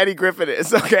taller than Eddie Griffin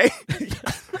is, okay?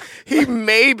 He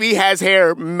maybe has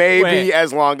hair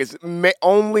as long as,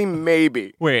 only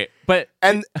maybe. Wait, but...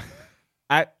 And...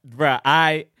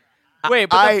 Wait,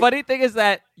 but the funny thing is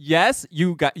that, yes,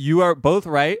 you are both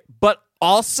right, but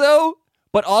also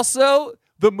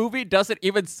the movie doesn't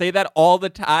even say that all the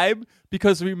time,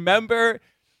 because remember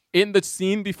in the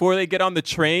scene before they get on the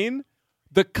train,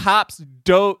 the cops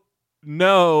don't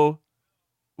know.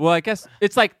 Well, I guess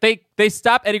it's like they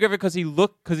stop Eddie Griffin because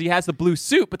he has the blue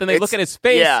suit, but then they look at his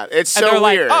face. Yeah, it's and so they're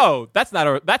weird. Like, oh, that's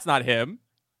not him.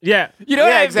 Yeah, you know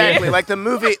what I mean? Exactly. Like the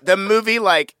movie,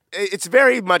 like it's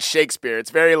very much Shakespeare.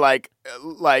 It's very like,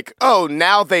 oh,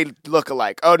 now they look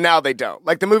alike. Oh, now they don't.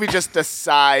 Like the movie just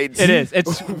decides. It is.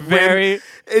 It's very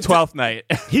Twelfth Night.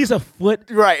 He's a foot.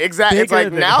 Right. Exactly. It's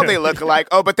like now they look alike.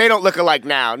 Oh, but they don't look alike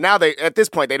now. Now at this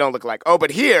point they don't look alike. Oh,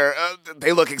 but here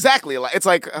they look exactly alike. It's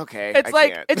like okay. It's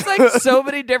like so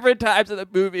many different times in the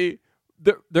movie.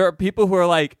 There are people who are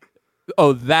like,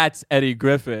 oh, that's Eddie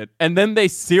Griffin. And then they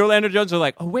see Orlando Jones and are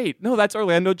like, oh, wait, no, that's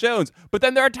Orlando Jones. But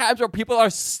then there are times where people are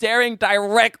staring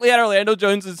directly at Orlando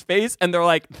Jones's face and they're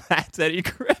like, that's Eddie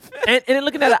Griffin. And they're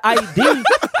looking at an ID.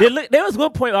 There was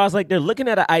one point where I was like, they're looking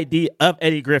at an ID of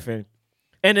Eddie Griffin.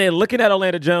 And they're looking at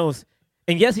Orlando Jones.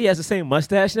 And yes, he has the same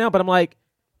mustache now, but I'm like,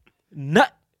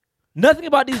 nothing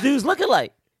about these dudes look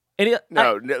alike.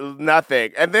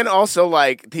 Nothing. And then also,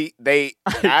 like, they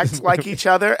act like each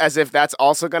other as if that's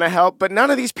also going to help, but none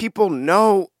of these people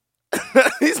know.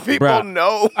 These people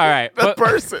know the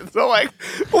person. So, like,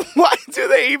 why do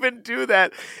they even do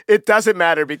that? It doesn't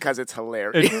matter because it's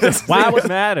hilarious. Why was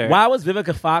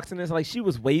Vivica Fox in this? Like, she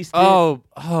was wasted.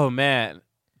 Oh, man.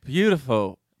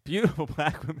 Beautiful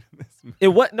black women in this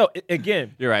movie.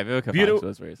 Again. You're right. Vivica Fox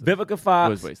was racist. Vivica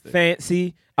Fox,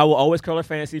 Fancy. I will always call her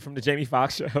Fancy from the Jamie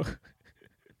Foxx show.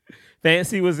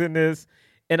 Fancy was in this.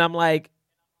 And I'm like,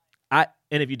 and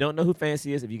if you don't know who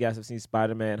Fancy is, if you guys have seen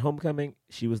Spider-Man Homecoming,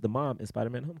 she was the mom in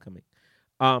Spider-Man Homecoming.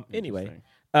 Anyway,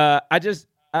 I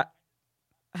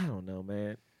don't know,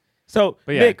 man. So,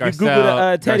 but yeah, Nick, Garcelle, you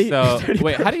Googled Teddy. Garcelle.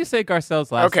 Wait, how do you say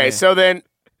Garcelle's last name? Okay, so then,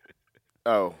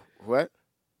 what?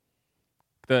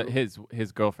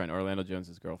 His girlfriend, Orlando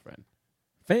Jones' girlfriend.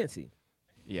 Fancy.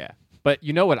 Yeah. But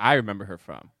you know what I remember her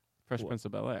from? Fresh Prince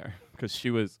of Bel-Air. Because she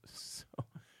was so...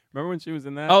 Remember when she was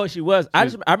in that? Oh, she was. I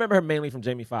remember her mainly from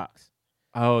Jamie Foxx.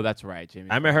 Oh, that's right. Jamie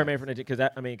I remember her mainly from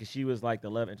because she was like the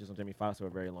love interest on Jamie Foxx for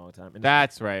a very long time. And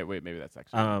that's right. Wait, maybe that's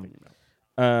actually what I'm thinking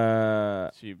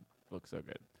about. She looks so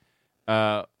good.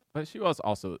 But she was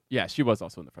also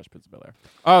in the Fresh Prince of Bel-Air.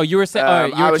 Oh, you were saying...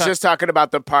 I was just talking about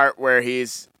the part where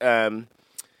he's...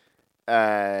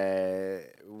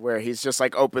 where he's just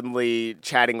like openly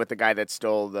chatting with the guy that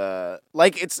stole the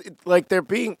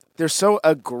they're so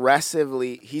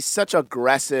aggressively he's such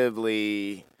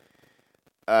aggressively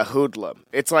hoodlum.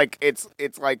 It's like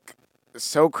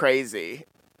so crazy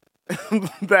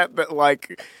that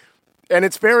like, and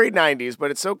it's very 90s,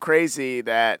 but it's so crazy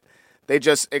that they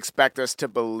just expect us to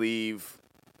believe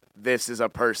this is a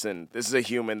person, this is a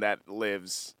human that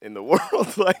lives in the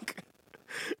world. Like,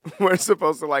 we're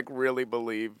supposed to like really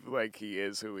believe like he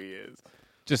is who he is.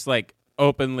 Just like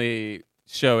openly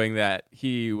showing that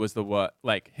he was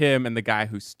like him and the guy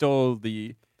who stole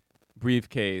the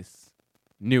briefcase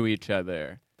knew each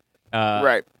other.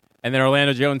 Right. And then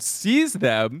Orlando Jones sees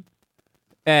them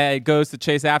and goes to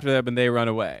chase after them and they run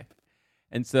away.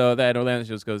 And so then Orlando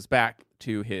Jones goes back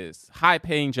to his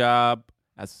high-paying job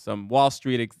as some Wall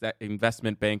Street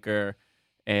investment banker,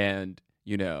 and,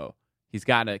 you know, he's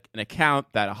got an account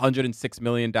that $106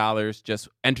 million just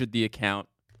entered the account,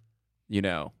 you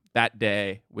know, that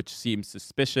day, which seems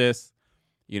suspicious.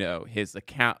 You know, his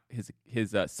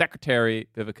secretary,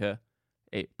 Vivica,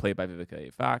 played by Vivica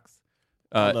A. Fox.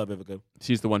 I love Vivica.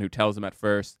 She's the one who tells him at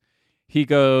first. He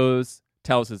goes,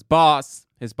 tells his boss.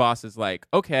 His boss is like,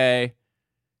 okay,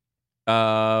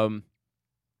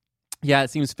 yeah,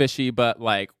 it seems fishy, but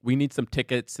like we need some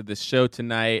tickets to this show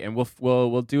tonight, and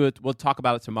we'll do it. We'll talk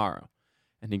about it tomorrow.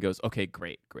 And he goes, okay,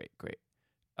 great.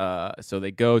 So they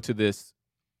go to this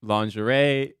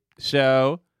lingerie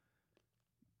show.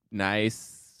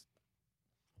 Nice.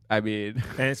 I mean,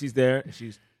 Fancy's there.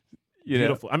 She's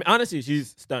Beautiful. I mean, honestly,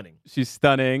 she's stunning. She's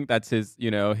stunning. That's his,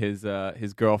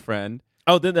 his girlfriend.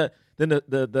 Oh, then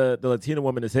the Latina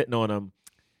woman is hitting on him,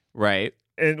 right?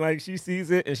 And like she sees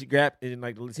it, and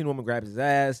the Latina woman grabs his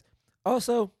ass.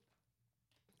 Also,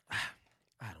 I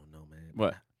don't know, man.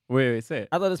 What? Wait, say it.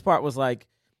 I thought this part was like,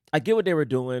 I get what they were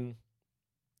doing,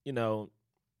 showing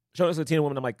this Latina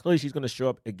woman. I'm like, clearly she's going to show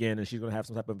up again, and she's going to have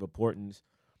some type of importance.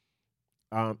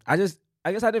 I guess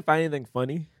I didn't find anything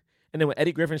funny. And then when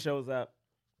Eddie Griffin shows up,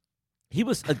 he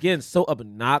was again so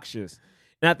obnoxious.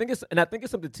 And I think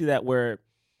it's something to that where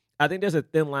I think there's a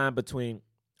thin line between.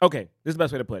 Okay, this is the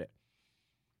best way to put it.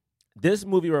 This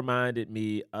movie reminded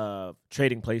me of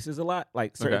Trading Places a lot,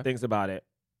 like certain things about it.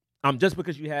 Just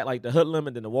because you had like the hoodlum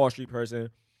and then the Wall Street person.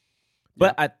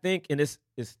 But I think, and this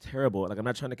is terrible, like I'm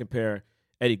not trying to compare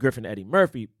Eddie Griffin to Eddie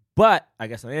Murphy, but I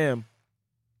guess I am.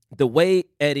 The way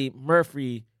Eddie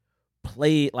Murphy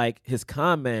played like his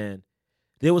con man,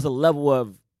 there was a level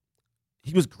of,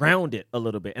 he was grounded a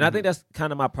little bit. And I think that's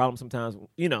kind of my problem sometimes,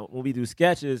 when we do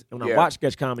sketches and when I watch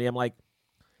sketch comedy, I'm like,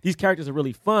 these characters are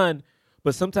really fun,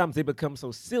 but sometimes they become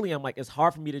so silly. I'm like, it's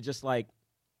hard for me to just like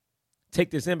take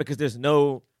this in because there's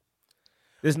no.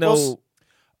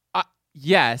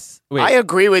 Yes. Wait. I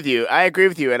agree with you.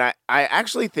 And I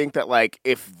actually think that like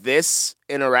if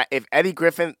Eddie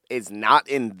Griffin is not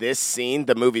in this scene,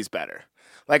 the movie's better.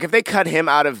 Like if they cut him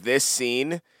out of this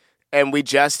scene and we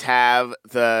just have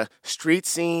the street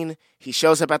scene, he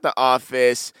shows up at the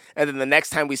office, and then the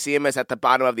next time we see him is at the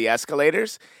bottom of the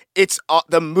escalators,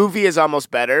 the movie is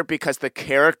almost better because the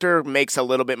character makes a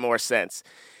little bit more sense.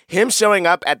 Him showing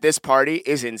up at this party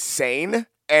is insane,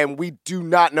 and we do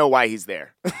not know why he's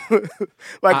there.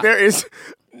 There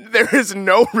is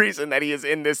no reason that he is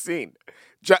in this scene.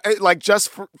 Just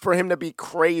for him to be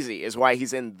crazy is why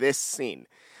he's in this scene.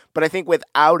 But I think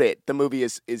without it, the movie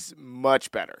is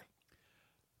much better.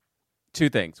 Two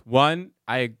things. One,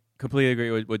 I completely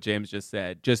agree with what James just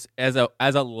said. Just as a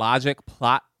logic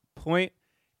plot point,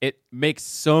 it makes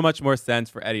so much more sense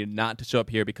for Eddie not to show up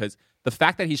here because the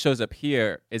fact that he shows up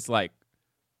here is like,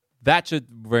 that should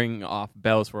ring off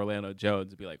bells for Orlando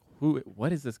Jones and be like,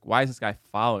 what is this? Why is this guy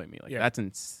following me? Like, that's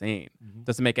insane.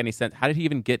 Doesn't make any sense. How did he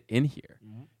even get in here?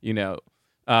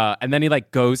 And then he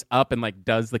like goes up and like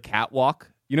does the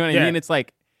catwalk. You know what I mean? It's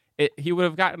like, he would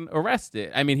have gotten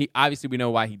arrested. I mean, we know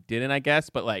why he didn't, I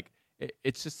guess, but like,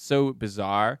 it's just so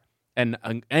bizarre and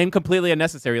completely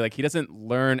unnecessary. Like, he doesn't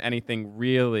learn anything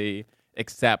really,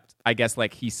 except I guess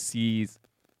like he sees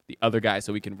the other guy,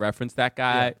 so we can reference that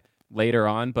guy later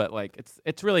on. But like,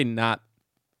 it's really not.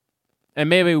 And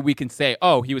maybe we can say,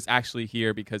 oh, he was actually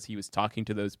here because he was talking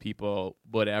to those people,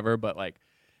 whatever. But like,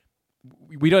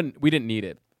 we didn't need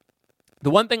it. The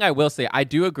one thing I will say, I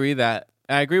do agree that,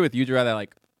 and I agree with you, Gerard, that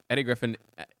like Eddie Griffin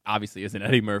obviously isn't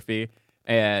Eddie Murphy,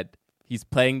 and he's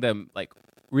playing them like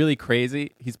really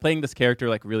crazy. He's playing this character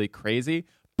like really crazy,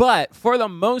 but for the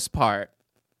most part,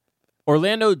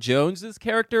 Orlando Jones's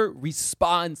character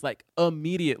responds like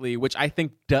immediately, which I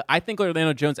think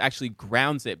Orlando Jones actually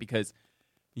grounds it, because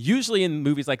usually in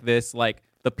movies like this, like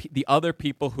the other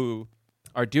people who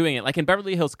are doing it, like in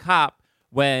Beverly Hills Cop,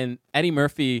 when Eddie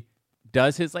Murphy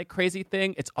does his like crazy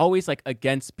thing, it's always like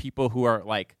against people who are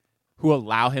like, who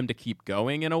allow him to keep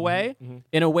going in a way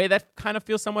that kind of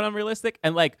feels somewhat unrealistic.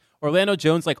 And like Orlando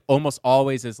Jones, like almost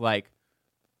always is like,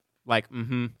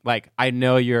 I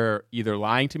know you're either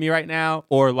lying to me right now,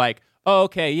 or like, oh,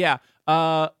 okay, yeah.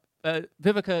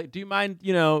 Vivica, do you mind,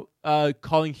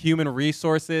 calling human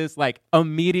resources? Like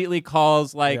immediately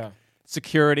calls like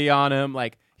security on him.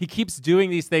 Like he keeps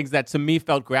doing these things that to me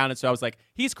felt grounded. So I was like,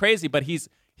 he's crazy, but he's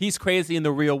crazy in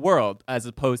the real world, as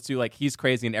opposed to like he's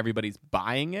crazy and everybody's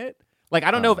buying it. Like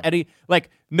I don't know if Eddie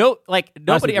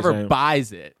nobody ever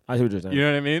buys it. I see what you're saying. You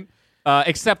know what I mean?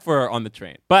 Except for on the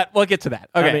train, but we'll get to that.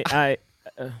 Okay.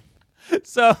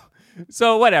 So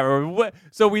whatever.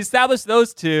 So we established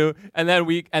those two, and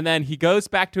then he goes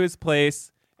back to his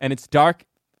place, and it's dark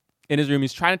in his room.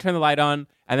 He's trying to turn the light on,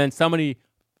 and then somebody,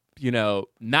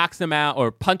 knocks him out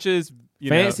or punches.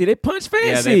 Fancy. They punch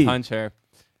Fancy. Yeah, they punch her.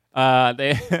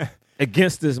 They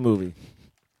against this movie.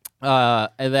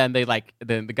 And then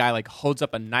then the guy like holds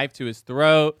up a knife to his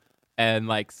throat and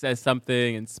like says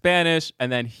something in Spanish,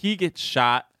 and then he gets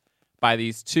shot by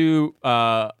these two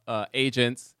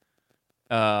agents.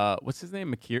 What's his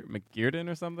name? McGearden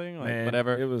or something? Like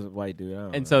whatever. It was a white dude. I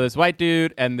don't know. So this white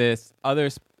dude and this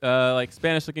other like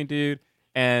Spanish looking dude,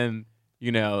 and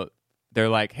they're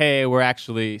like, hey, we're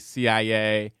actually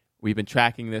CIA. We've been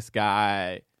tracking this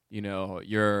guy.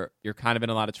 You're kind of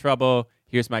in a lot of trouble.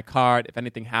 Here's my card. If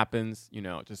anything happens,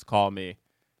 just call me.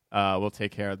 We'll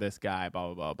take care of this guy,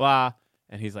 blah, blah, blah, blah.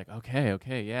 And he's like,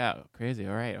 okay, yeah, crazy,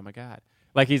 all right, oh my God.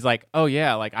 Like, he's like, oh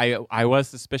yeah, like I was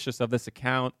suspicious of this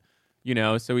account,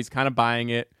 so he's kind of buying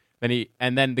it.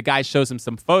 And then the guy shows him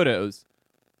some photos,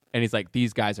 and he's like,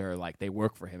 these guys are like, they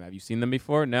work for him. Have you seen them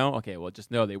before? No? Okay, well,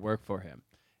 just know they work for him.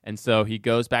 And so he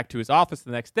goes back to his office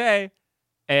the next day,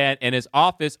 and in his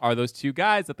office are those two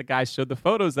guys that the guy showed the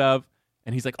photos of,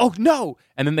 and he's like, oh no!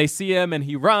 And then they see him, and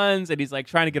he runs, and he's like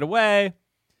trying to get away.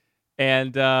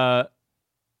 And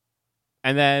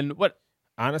then what?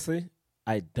 Honestly,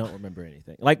 I don't remember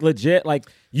anything. Like, legit, like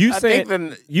you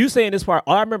saying this part,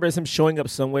 all I remember is him showing up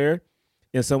somewhere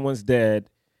and someone's dead,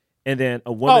 and then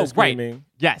a woman screaming. Right.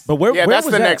 Yes. But where that's was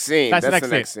the that? next scene. That's the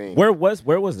next scene. Where was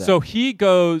that? So he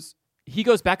goes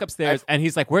back upstairs and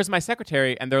he's like, where's my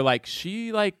secretary? And they're like,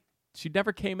 she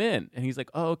never came in. And he's like,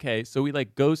 oh, okay. So he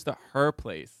like goes to her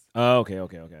place. Oh, okay.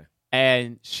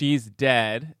 And she's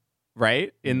dead,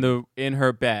 right? In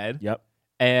her bed. Yep.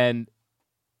 And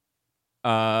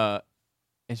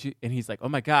he's like, oh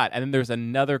my God. And then there's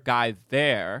another guy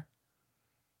there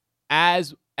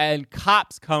and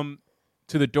cops come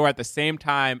to the door at the same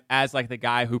time as like the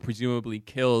guy who presumably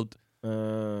killed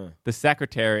the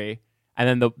secretary.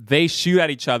 And then they shoot at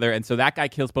each other. And so that guy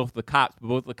kills both of the cops, but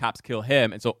both of the cops kill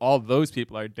him. And so all those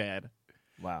people are dead.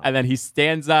 Wow. And then he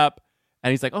stands up and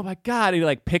he's like, oh my God. And he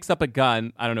like picks up a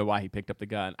gun. I don't know why he picked up the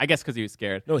gun. I guess because he was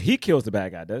scared. No, he kills the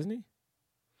bad guy, doesn't he?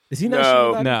 Is he not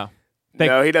shooting? No.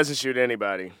 No, he doesn't shoot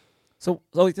anybody. So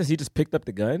he just picked up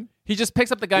the gun? He just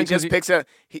picks up the gun. He just picks up.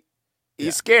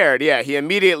 He's scared. Yeah, he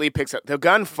immediately picks up the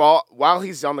gun. While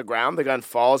he's on the ground, the gun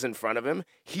falls in front of him.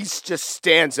 He just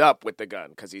stands up with the gun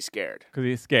because he's scared.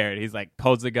 He's like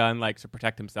pulls the gun like to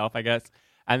protect himself, I guess.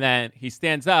 And then he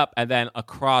stands up, and then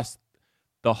across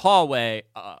the hallway,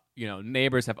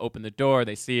 neighbors have opened the door.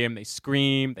 They see him. They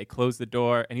scream. They close the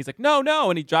door, and he's like, no, no.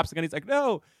 And he drops the gun. He's like,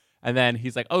 no. And then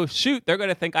he's like, oh shoot, they're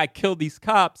gonna think I killed these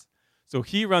cops. So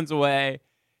he runs away.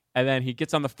 And then he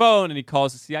gets on the phone and he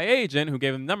calls the CIA agent who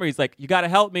gave him the number. He's like, you got to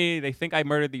help me. They think I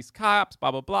murdered these cops,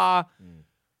 blah, blah, blah.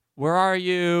 Where are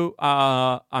you?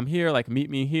 I'm here. Like, meet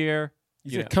me here.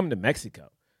 He said, come to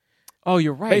Mexico. Oh,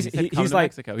 you're right. He said, come to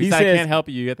Mexico. He said, I can't help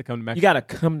you. You have to come to Mexico. You got to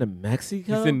come to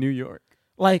Mexico? He's in New York.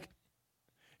 Like,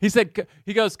 he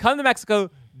goes, come to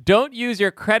Mexico. Don't use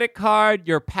your credit card,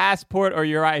 your passport, or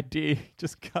your ID.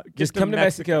 Just come to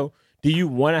Mexico. Do you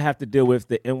want to have to deal with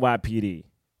the NYPD?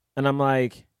 And I'm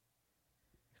like...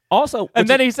 Also, and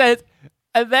then he says,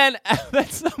 and then at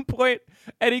some point,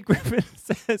 Eddie Griffin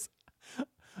says,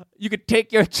 you could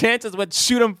take your chances but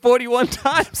shoot him 41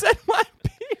 times at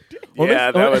NYPD.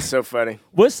 Yeah, that was so funny.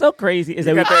 What's so crazy is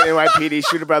that we got the NYPD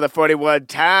shoot a brother 41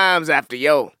 times after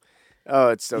yo.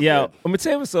 Oh, it's so good. I'm going to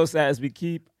tell you what's so sad is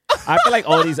I feel like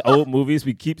all these old movies,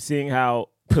 we keep seeing how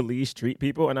police treat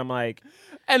people, and I'm like.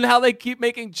 And how they keep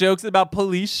making jokes about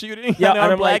police shooting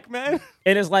on black men.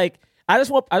 And it's like. I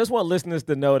just want listeners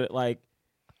to know that like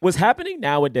what's happening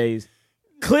nowadays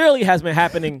clearly has been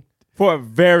happening for a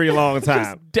very long time.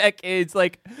 Just decades.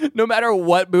 Like no matter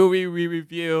what movie we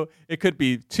review, it could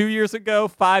be 2 years ago,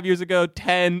 5 years ago,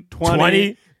 10,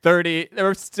 20, 30. They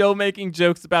were still making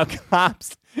jokes about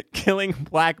cops killing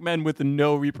black men with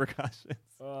no repercussions.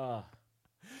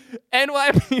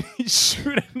 NYPD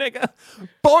shoot a nigga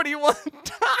 41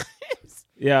 times.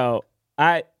 Yo,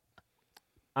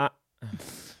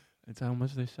 That's how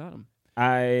much they shot him.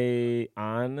 I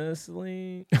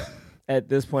honestly, at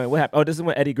this point, what happened? Oh, this is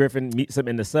when Eddie Griffin meets him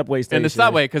in the subway station. In the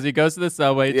subway, because he goes to the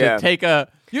subway to take a,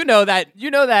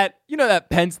 that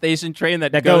Penn Station train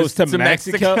that goes to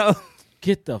Mexico.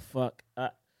 Get the fuck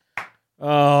up.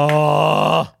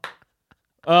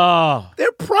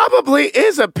 There probably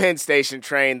is a Penn Station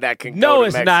train that can go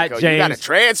to Mexico. No, it's not, James. You got to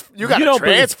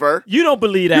transfer. You don't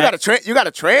believe that. You got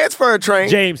to transfer a train.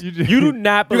 James, you do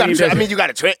not believe that. You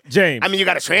got to James. you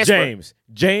got to transfer.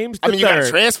 James you got to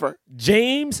transfer.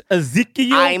 James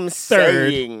Ezekiel I'm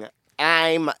saying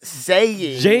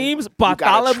James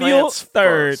Bartholomew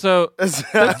III. So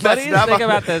the funniest thing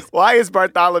about this. Why is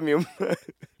Bartholomew?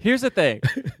 Here's the thing.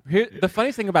 The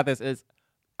funniest thing about this is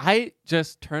I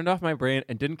just turned off my brain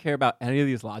and didn't care about any of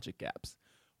these logic gaps.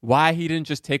 Why he didn't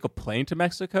just take a plane to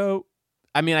Mexico?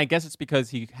 I mean, I guess it's because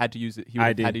he had to use it. He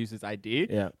had to use his ID.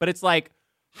 Yeah. But it's like,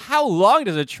 how long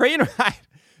does a train ride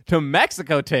to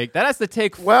Mexico take? That has to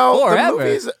take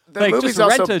forever. The movie's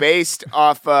also based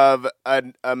off of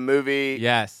a movie.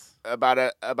 Yes.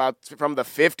 About from the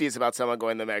 50s about someone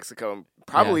going to Mexico and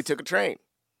probably took a train.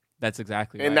 That's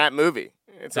exactly right. In that movie.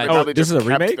 So they probably this just is a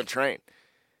kept remake? the train.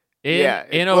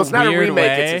 In a it's not weird a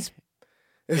remake.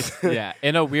 Way, yeah,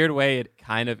 in a weird way, it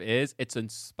kind of is. It's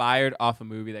inspired off a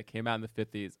movie that came out in the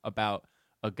 50s about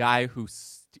a guy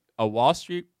a Wall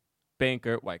Street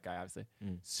banker, white guy obviously,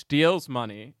 steals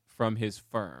money from his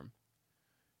firm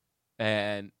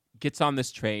and gets on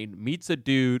this train, meets a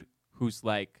dude who's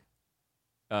like,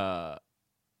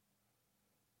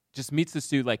 just meets this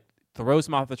dude, like throws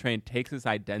him off the train, takes his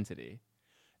identity.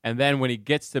 And then when he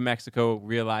gets to Mexico,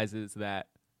 realizes that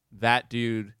that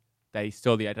dude that he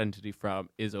stole the identity from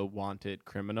is a wanted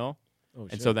criminal. Oh,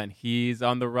 and so then he's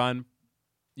on the run,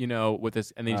 with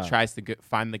this, and then he tries to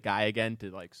find the guy again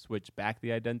to like switch back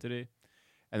the identity.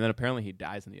 And then apparently he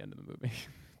dies in the end of the movie.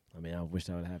 I mean, I wish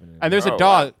that would happen. And there's a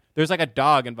dog. Wow. There's like a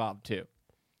dog involved too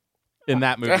in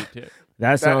that movie too.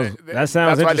 That sounds That's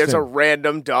interesting. why there's a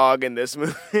random dog in this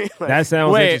movie. That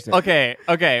sounds interesting.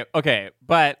 Okay.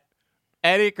 But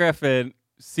Eddie Griffin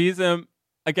sees him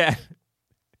again.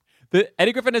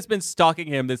 Eddie Griffin has been stalking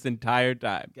him this entire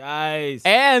time. Guys.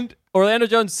 And Orlando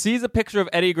Jones sees a picture of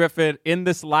Eddie Griffin in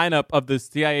this lineup of the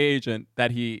CIA agent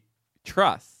that he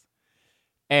trusts.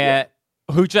 And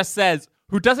who doesn't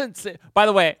say, by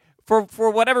the way,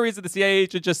 for whatever reason, the CIA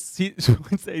agent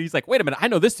he's like, wait a minute, I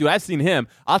know this dude. I've seen him.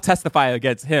 I'll testify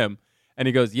against him. And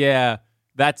he goes, yeah,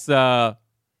 that's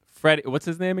Freddie. What's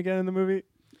his name again in the movie?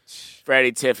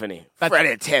 Freddie Tiffany.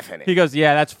 Freddie Tiffany. He goes,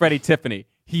 yeah, that's Freddie Tiffany.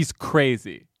 He's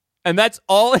crazy. And that's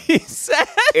all he said.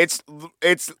 It's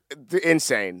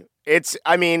insane.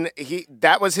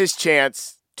 That was his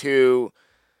chance to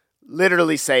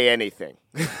literally say anything.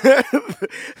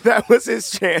 That was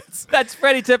his chance. That's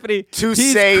Freddie Tiffany.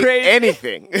 He's say crazy.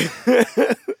 Anything.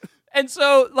 And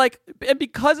so, and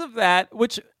because of that,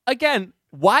 which, again,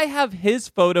 why have his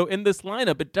photo in this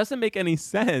lineup? It doesn't make any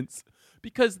sense.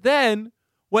 Because then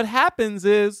what happens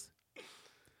is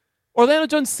Orlando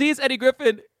Jones sees Eddie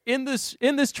Griffin in this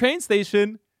train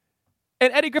station,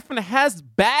 and Eddie Griffin has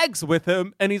bags with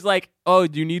him, and he's like, oh,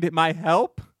 do you need my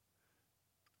help?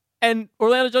 And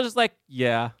Orlando Jones is like,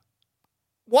 yeah.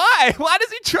 Why? Why does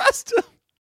he trust him?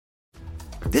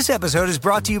 This episode is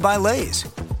brought to you by Lay's.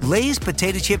 Lay's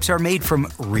potato chips are made from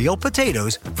real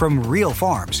potatoes from real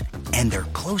farms, and they're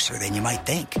closer than you might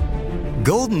think.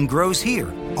 Golden grows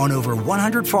here on over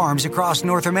 100 farms across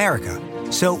North America.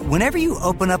 So whenever you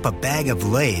open up a bag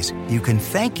of Lay's, you can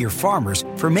thank your farmers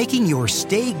for making your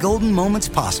Stay Golden moments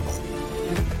possible.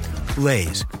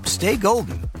 Lay's, stay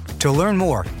golden. To learn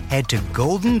more, head to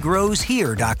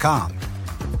goldengrowshere.com.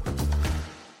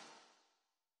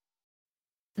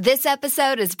 This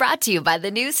episode is brought to you by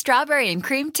the new Strawberry and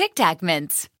Cream Tic Tac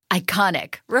Mints.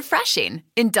 Iconic, refreshing,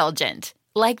 indulgent.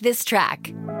 Like this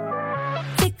track.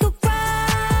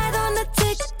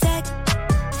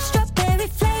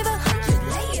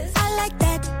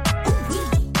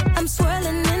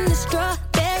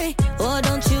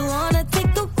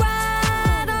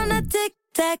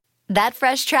 That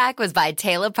fresh track was by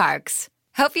Taylor Parks.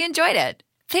 Hope you enjoyed it.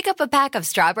 Pick up a pack of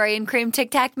Strawberry and Cream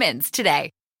Tic Tac Mints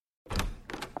today.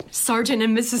 Sergeant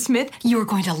and Mrs. Smith, you're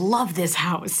going to love this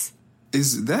house.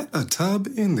 Is that a tub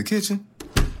in the kitchen?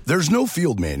 There's no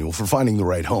field manual for finding the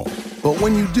right home. But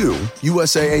when you do,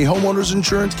 USAA Homeowners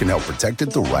Insurance can help protect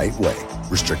it the right way.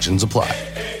 Restrictions apply.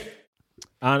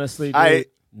 Honestly, dude,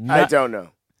 I don't know.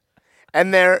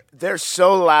 And they're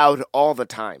so loud all the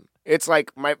time. It's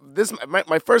like my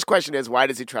first question is, why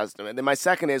does he trust him? And then my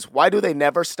second is, why do they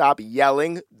never stop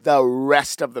yelling the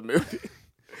rest of the movie?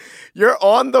 You're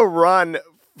on the run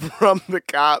from the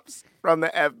cops, from the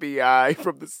FBI,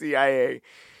 from the CIA,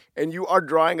 and you are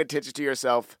drawing attention to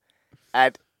yourself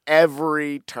at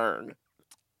every turn.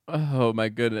 Oh, my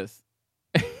goodness.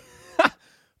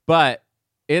 But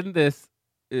in this,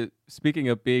 speaking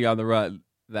of being on the run,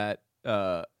 that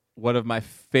one of my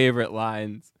favorite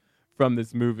lines from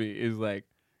this movie is like,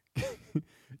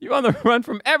 you on the run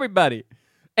from everybody.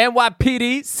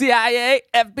 NYPD, CIA,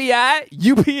 FBI,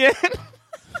 UPN.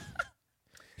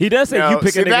 He does say you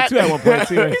pick a nigga too at one point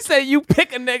too. He said you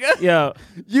pick a nigga. Yo.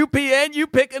 UPN, you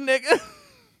pick a nigga.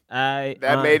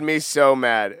 That made me so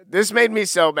mad. This made me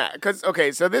so mad. Because,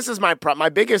 okay, so this is my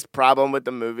biggest problem with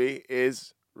the movie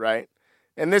is, right?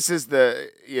 And this is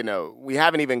we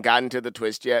haven't even gotten to the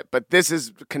twist yet, but this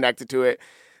is connected to it.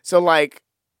 So, like,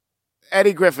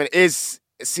 Eddie Griffin is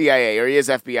CIA or he is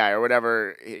FBI or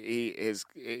whatever he is.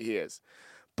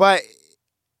 But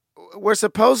we're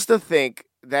supposed to think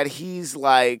that he's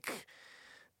like,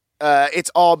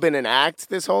 it's all been an act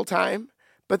this whole time.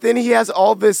 But then he has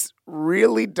all this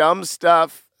really dumb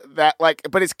stuff that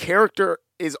but his character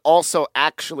is also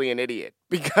actually an idiot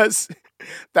because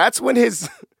that's when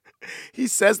he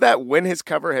says that when his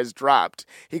cover has dropped.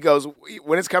 He goes,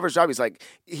 when his cover's dropped, he's like,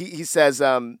 he says,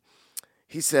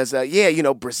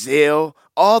 yeah, Brazil,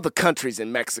 all the countries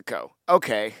in Mexico.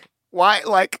 Okay.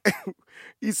 Why?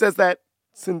 He says that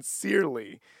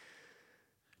sincerely.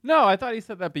 No, I thought he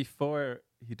said that before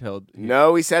he told.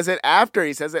 No, he says it after.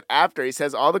 He says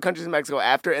all the countries in Mexico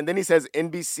after, and then he says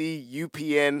NBC,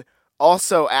 UPN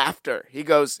also after. He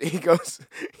goes,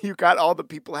 you got all the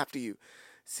people after you.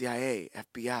 CIA,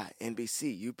 FBI,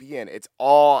 NBC, UPN. It's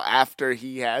all after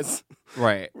he has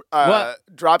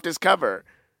dropped his cover.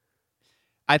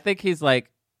 I think he's like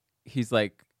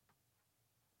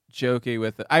joking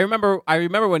with it. I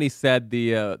remember when he said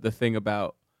the thing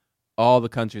about all the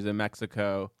countries in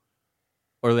Mexico.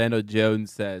 Orlando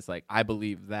Jones says, like, I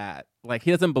believe that. Like, he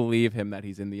doesn't believe him that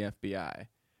he's in the FBI.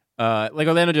 Like,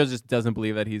 Orlando Jones just doesn't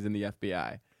believe that he's in the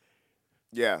FBI.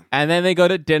 Yeah. And then they go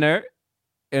to dinner.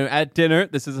 And at dinner,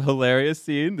 this is a hilarious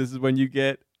scene. This is when you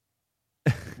get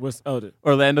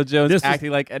Orlando Jones acting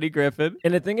like Eddie Griffin.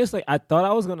 And the thing is, like, I thought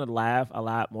I was going to laugh a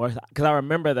lot more because I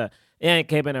remember it ain't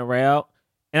Cabin and Rail.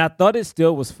 And I thought it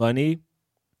still was funny.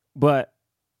 But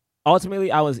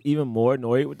ultimately, I was even more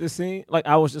annoyed with this scene. Like,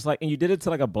 I was just like, and you did it to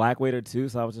like a black waiter too.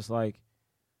 So I was just like,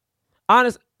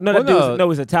 he's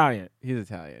Italian. He's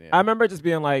Italian. Yeah. I remember just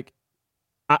being like,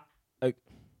 I'm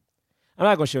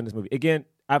not gonna show in this movie again.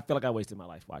 I feel like I wasted my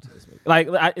life watching this movie.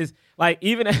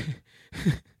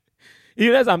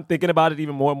 Even as I'm thinking about it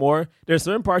even more and more, there's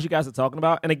certain parts you guys are talking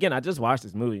about. And again, I just watched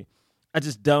this movie. I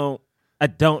don't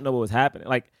know what was happening.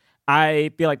 Like,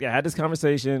 I feel like they had this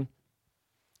conversation.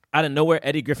 Out of nowhere,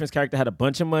 Eddie Griffin's character had a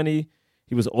bunch of money.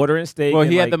 He was ordering steak. Well,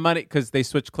 he had the money because they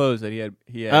switched clothes, and he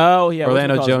had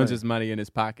Orlando Jones's money in his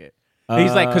pocket.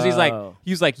 He's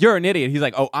like, you're an idiot. He's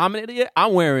like, oh, I'm an idiot.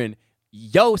 I'm wearing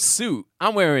yo suit.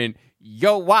 I'm wearing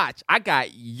yo watch. I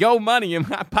got yo money in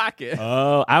my pocket.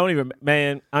 Oh, I don't even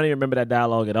remember that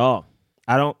dialogue at all.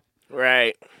 I don't.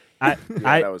 Right. That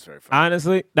was very funny.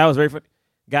 Honestly, that was very funny,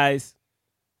 guys.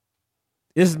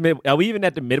 This is are we even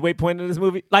at the midway point of this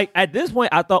movie? Like, at this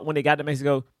point, I thought when they got to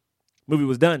Mexico, movie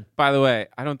was done. By the way,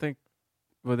 I don't think.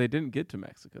 Well, they didn't get to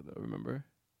Mexico though. Remember?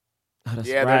 Oh, that's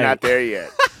yeah, right. They're not there yet.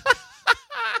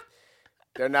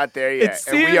 They're not there yet,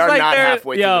 and we are like not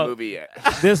halfway through the movie yet.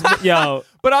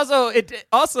 But also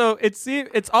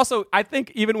I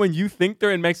think even when you think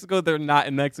they're in Mexico, they're not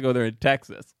in Mexico. They're in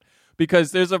Texas,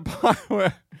 because there's a part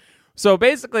where, so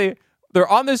basically they're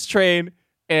on this train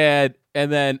and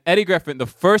then Eddie Griffin. The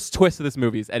first twist of this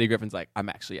movie is Eddie Griffin's like, I'm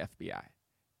actually FBI,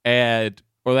 and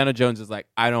Orlando Jones is like,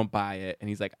 I don't buy it, and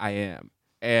he's like, I am,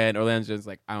 and Orlando Jones is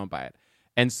like, I don't buy it,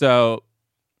 and so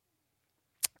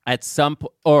at some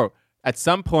point,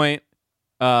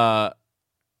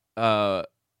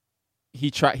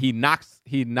 he knocks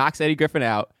Eddie Griffin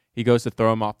out. He goes to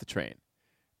throw him off the train.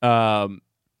 I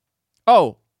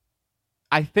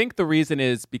think the reason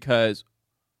is because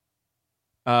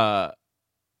Eddie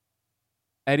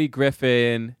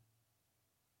Griffin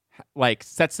like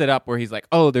sets it up where he's like,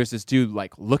 oh, there's this dude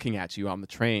like looking at you on the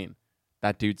train.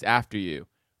 That dude's after you,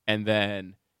 and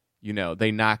then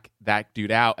they knock that dude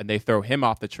out and they throw him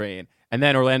off the train. And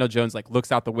then Orlando Jones like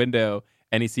looks out the window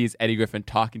and he sees Eddie Griffin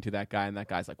talking to that guy, and that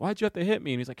guy's like, "Why'd you have to hit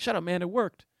me?" And he's like, "Shut up, man, it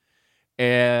worked."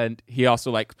 And he also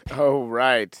like, oh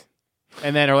right.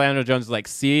 And then Orlando Jones is like,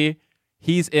 "See,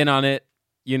 he's in on it.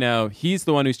 He's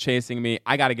the one who's chasing me.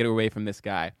 I got to get away from this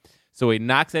guy." So he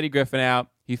knocks Eddie Griffin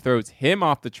out. He throws him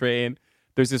off the train.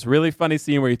 There's this really funny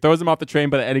scene where he throws him off the train,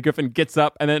 but Eddie Griffin gets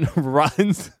up and then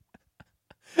runs,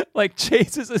 like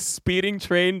chases a speeding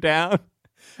train down.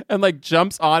 And like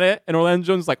jumps on it, and Orlando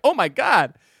Jones is like, "Oh my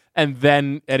god!" And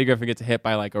then Eddie Griffin gets hit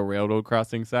by like a railroad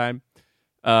crossing sign.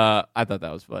 I thought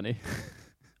that was funny,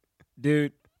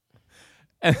 dude.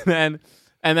 And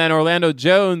then Orlando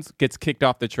Jones gets kicked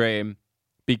off the train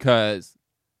because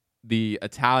the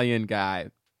Italian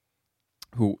guy,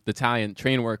 the Italian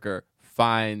train worker,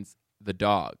 finds the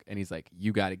dog, and he's like,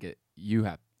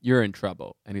 "You're in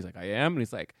trouble." And he's like, "I am," and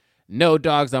he's like, "No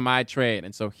dogs on my train,"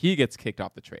 and so he gets kicked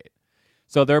off the train.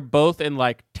 So they're both in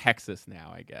like Texas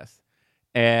now, I guess.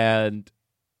 And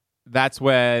that's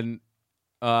when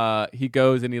he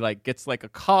goes and he like gets like a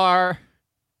car.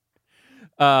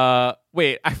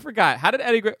 Wait, I forgot. How did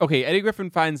Eddie Griffin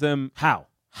finds him. How?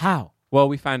 Well,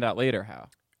 we find out later how.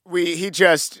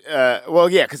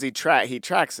 Because he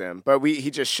tracks him, but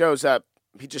he just shows up.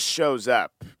 He just shows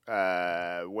up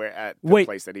where at the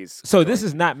place that he's So going. This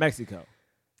is not Mexico.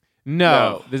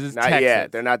 No, this is not Texas.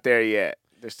 Yet. They're not there yet.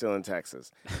 They're still in Texas.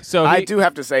 So I do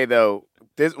have to say, though,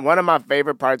 one of my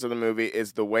favorite parts of the movie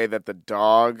is the way that the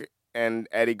dog and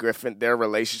Eddie Griffin, their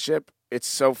relationship, it's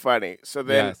so funny. So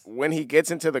then when he gets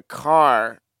into the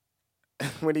car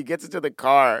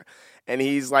and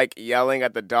he's like yelling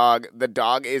at the dog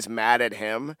is mad at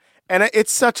him. And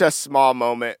it's such a small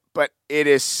moment, but it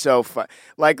is so fun.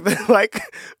 Like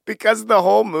because the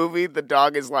whole movie, the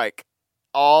dog is like,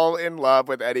 all in love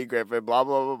with Eddie Griffin, blah,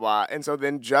 blah, blah, blah. And so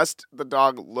then just the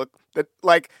dog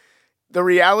the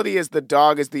reality is the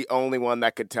dog is the only one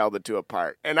that could tell the two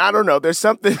apart. And I don't know, there's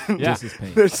something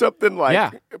there's something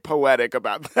poetic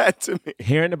about that to me.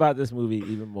 Hearing about this movie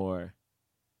even more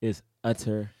is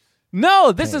utter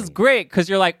No, this is great because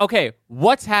you're like, okay,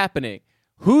 what's happening?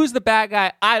 Who's the bad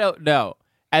guy? I don't know.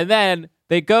 And then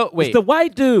they go, wait. It's the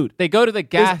white dude. They go to the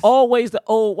gas. It's always the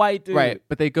old white dude. Right,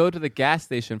 but they go to the gas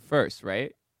station first,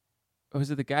 right? Or is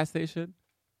it the gas station?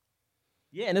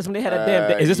 Yeah, and this when they had a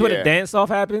damn. Is this where the dance off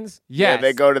happens? Yes. Yeah,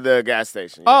 they go to the gas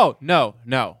station. Yeah. Oh, no.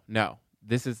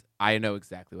 I know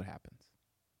exactly what happens.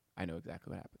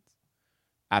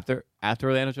 After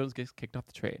Orlando Jones gets kicked off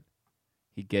the train,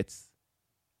 he gets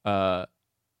a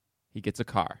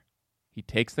car. He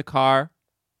takes the car.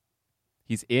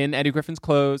 He's in Eddie Griffin's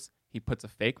clothes. He puts a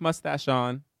fake mustache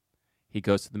on. He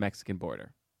goes to the Mexican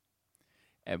border.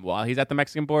 And while he's at the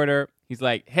Mexican border, he's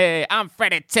like, hey, I'm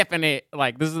Freddie Tiffany.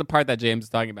 Like, this is the part that James is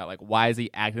talking about. Like, why is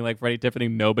he acting like Freddie Tiffany?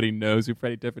 Nobody knows who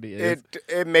Freddie Tiffany is.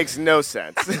 It makes no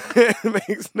sense. It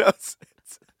makes no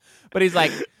sense. But he's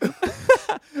like,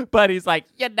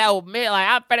 you know me,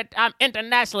 like, I'm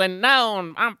internationally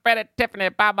known. I'm Freddie Tiffany,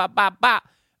 ba, ba, ba, ba.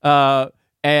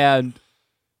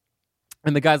 And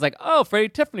the guy's like, oh, Freddie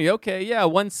Tiffany, okay, yeah,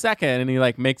 1 second. And he,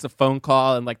 like, makes a phone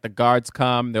call, and, like, the guards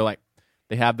come. They're like,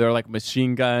 they have their, like,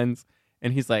 machine guns.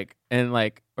 And he's like,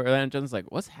 Orlando Jones is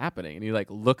like, what's happening? And he,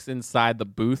 like, looks inside the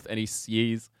booth, and he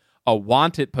sees a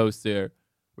wanted poster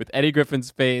with Eddie Griffin's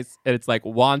face, and it's like,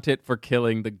 wanted for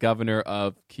killing the governor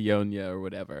of Keonia or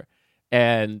whatever.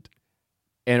 And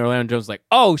Orlando Jones is like,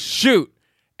 oh, shoot.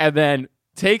 And then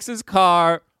takes his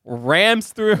car,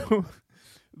 rams through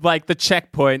like the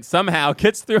checkpoint somehow,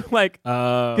 gets through gets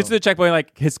to the checkpoint,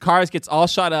 like his car gets all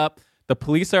shot up.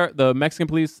 The Mexican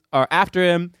police are after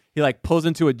him. He like pulls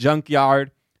into a junkyard.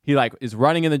 He like is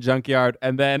running in the junkyard,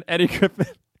 and then Eddie Griffin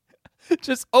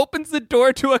just opens the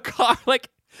door to a car. Like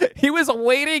he was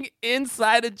waiting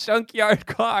inside a junkyard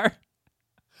car.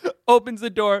 Opens the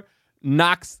door,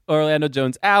 knocks Orlando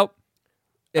Jones out.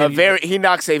 He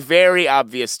knocks a very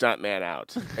obvious stuntman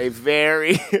out.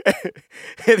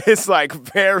 It is like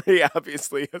very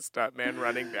obviously a stuntman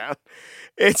running down.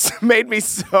 It's made me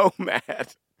so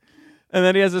mad. And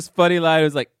then he has this funny line.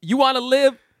 It's like, you want to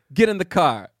live? Get in the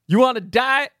car. You want to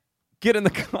die? Get in the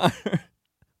car.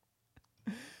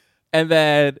 And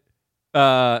then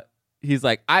he's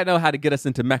like, I know how to get us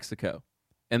into Mexico.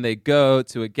 And they go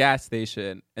to a gas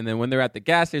station. And then when they're at the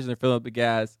gas station, they're filling up the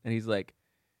gas. And he's like,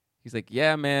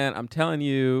 yeah, man, I'm telling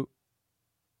you.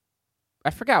 I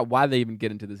forgot why they even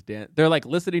get into this dance. They're like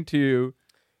listening to.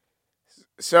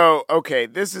 So, okay,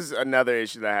 this is another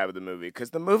issue that I have with the movie, because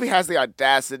the movie has the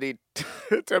audacity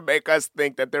to make us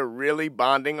think that they're really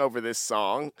bonding over this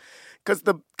song, because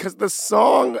the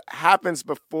song happens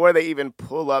before they even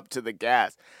pull up to the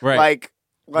gas. Right. Like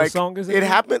what song is it? It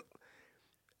happened.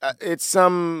 It's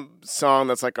some song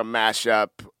that's like a mashup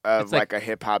of it's like a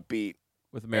hip hop beat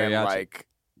with mariachi. Like,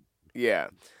 yeah,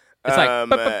 it's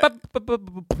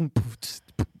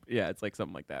yeah, it's like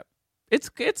something like that.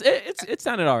 It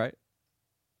sounded all right.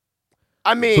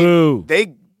 I mean, Boo.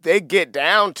 they get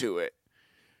down to it.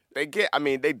 They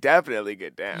definitely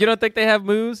get down. You don't think they have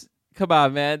moves? Come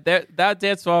on, man. That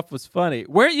dance off was funny.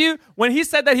 Weren't you, when he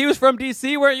said that he was from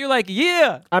DC, weren't you like,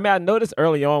 yeah? I mean, I noticed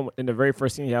early on in the very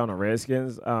first scene he had on a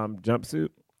Redskins jumpsuit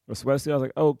or sweatsuit. I was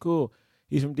like, oh, cool.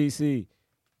 He's from DC.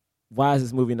 Why is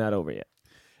this movie not over yet?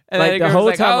 And like, the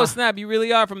whole time, oh, snap, you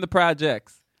really are from the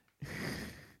projects.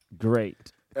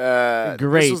 Great. Great.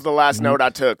 This was the last note I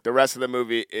took. The rest of the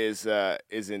movie is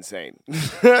insane.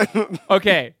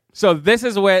 Okay, so this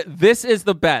is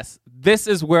the best. This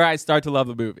is where I start to love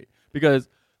the movie, because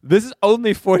this is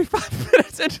only 45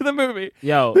 minutes into the movie.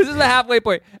 Yo, this is the halfway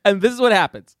point, and this is what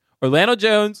happens. Orlando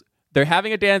Jones, they're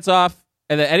having a dance off,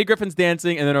 and then Eddie Griffin's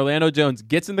dancing, and then Orlando Jones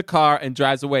gets in the car and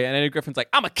drives away, and Eddie Griffin's like,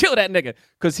 "I'm gonna kill that nigga,"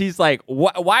 because he's like,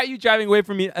 "Why are you driving away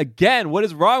from me again? What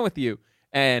is wrong with you?"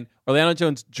 And Orlando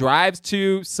Jones drives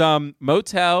to some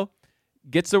motel,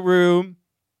 gets a room.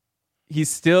 He's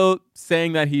still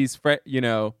saying that he's, no,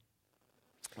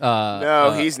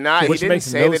 he's not. He didn't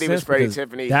say that he was Freddie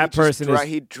Tiffany.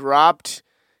 He dropped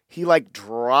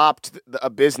a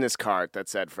business card that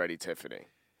said Freddie Tiffany.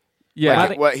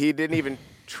 Yeah. He didn't even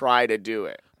try to do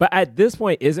it. But at this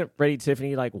point, isn't Freddie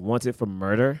Tiffany like wanted for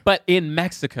murder? But in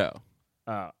Mexico.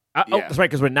 Oh, that's right,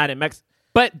 because we're not in Mexico.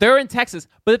 But they're in Texas.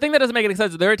 But the thing that doesn't make any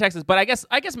sense is they're in Texas. But I guess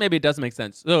maybe it does make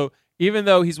sense. So even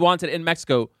though he's wanted in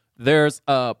Mexico, there's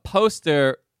a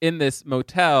poster in this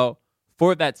motel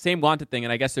for that same wanted thing.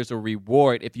 And I guess there's a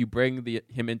reward if you bring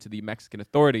him into the Mexican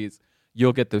authorities.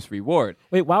 you'll get this reward.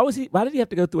 Wait, why did he have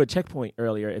to go through a checkpoint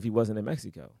earlier if he wasn't in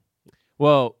Mexico?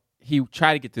 Well, he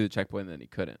tried to get through the checkpoint and then he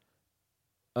couldn't.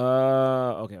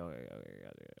 Okay.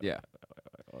 Yeah.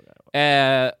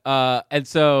 And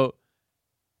so,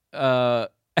 and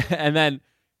then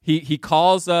he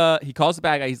calls the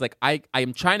bad guy. He's like, I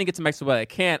am trying to get to Mexico, but I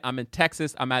can't. I'm in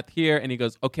Texas. I'm at here. And he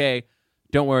goes, okay,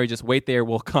 don't worry. Just wait there.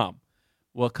 We'll come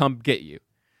get you.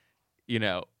 You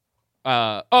know,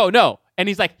 oh no. And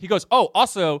he goes, oh,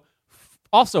 also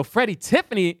Freddie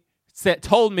Tiffany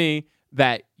told me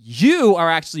that you are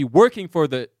actually working for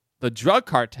the drug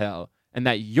cartel and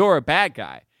that you're a bad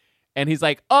guy. And he's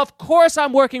like, of course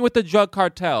I'm working with the drug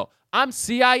cartel. I'm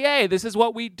CIA. This is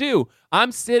what we do.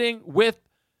 I'm standing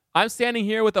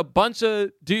here with a bunch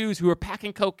of dudes who are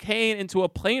packing cocaine into a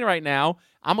plane right now.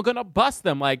 I'm going to bust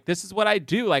them. Like, this is what I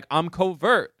do. Like, I'm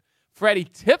covert. Freddie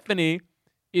Tiffany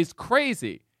is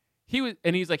crazy. He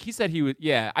said he was,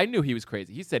 yeah, I knew he was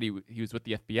crazy. He said he was with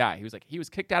the FBI. He was like, he was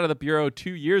kicked out of the bureau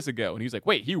 2 years ago. And he was like,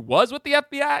 wait, he was with the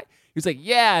FBI? He was like,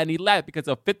 yeah, and he left because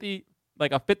of a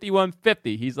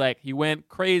 5150. He's like, he went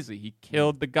crazy. He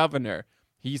killed the governor.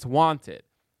 He's wanted,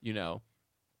 you know?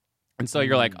 And so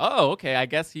you're like, oh, okay, I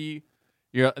guess then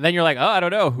you're like, oh, I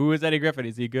don't know. Who is Eddie Griffin?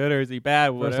 Is he good or is he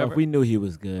bad? Whatever. First off, we knew he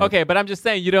was good. Okay, but I'm just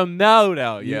saying, you don't know,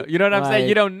 though. You know what I'm saying?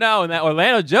 You don't know. And that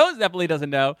Orlando Jones definitely doesn't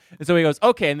know. And so he goes,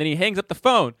 okay. And then he hangs up the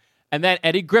phone. And then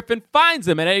Eddie Griffin finds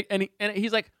him. And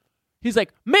he's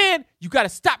like, man, you got to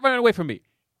stop running away from me.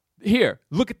 Here,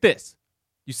 look at this.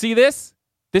 You see this?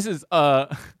 This is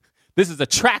a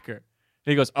tracker.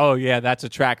 And he goes, oh, yeah, that's a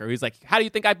tracker. He's like, how do you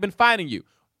think I've been finding you?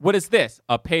 What is this?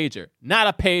 A pager. Not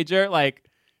a pager. Like,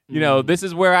 you know, this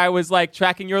is where I was like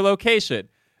tracking your location.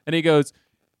 And he goes,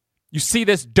 you see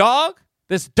this dog?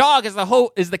 This dog is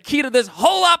the key to this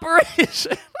whole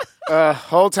operation.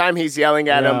 Whole time he's yelling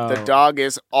at him, the dog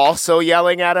is also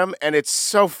yelling at him, and it's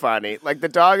so funny. Like, the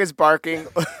dog is barking,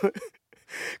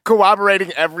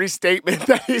 corroborating every statement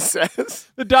that he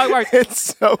says. The dog barks. It's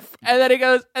so funny.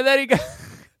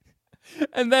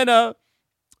 And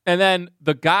then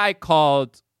the guy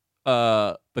called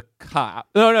the cop.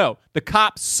 No. The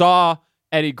cop saw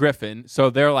Eddie Griffin. So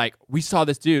they're like, we saw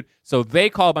this dude. So they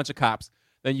call a bunch of cops.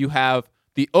 Then you have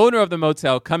the owner of the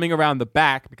motel coming around the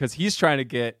back because he's trying to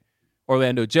get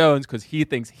Orlando Jones because he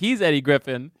thinks he's Eddie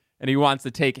Griffin and he wants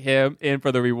to take him in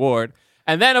for the reward.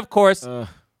 And then, of course, a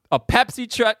Pepsi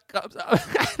truck comes up.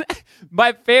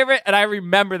 My favorite, and I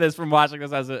remember this from watching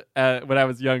this when I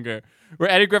was younger, where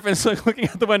Eddie Griffin's looking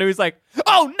out the window. He's like,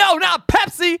 oh, no, not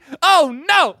Pepsi. Oh,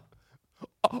 no.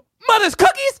 Mother's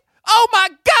cookies? Oh, my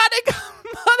God. They got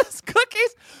Mother's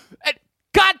cookies and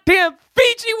goddamn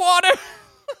Fiji water.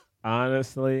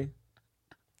 Honestly,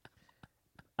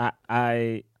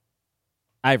 I've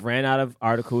ran out of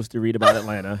articles to read about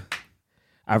Atlanta.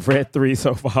 I've read 3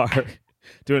 so far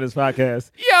doing this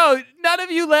podcast. Yo, none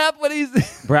of you laugh when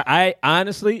he's... Bro, I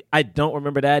don't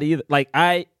remember that either. Like,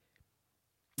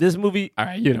 this movie... All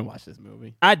right, you didn't watch this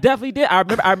movie. I definitely did. I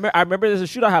remember there's a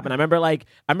shootout happened. I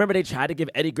remember they tried to give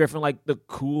Eddie Griffin, like, the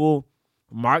cool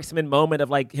marksman moment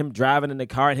of, like, him driving in the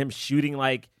car and him shooting,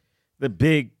 like, the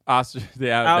big... Ostrich.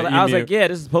 Yeah, I was like, yeah,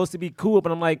 this is supposed to be cool.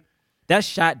 But I'm like, that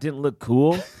shot didn't look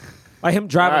cool. Like, him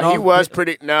driving off... He was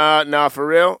pretty... Nah, for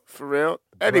real.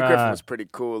 Eddie Griffin was pretty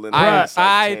cool in the last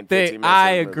 10, 15 minutes. I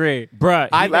agree.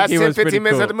 Bruh. Last 10, 15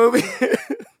 minutes of the movie.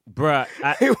 Bruh.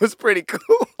 He was pretty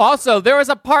cool. Also, there was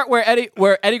a part where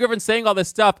Eddie Griffin's saying all this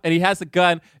stuff and he has a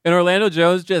gun and Orlando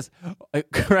Jones just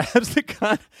grabs the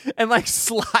gun and like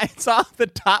slides off the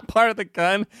top part of the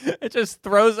gun and just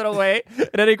throws it away.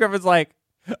 And Eddie Griffin's like,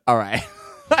 all right.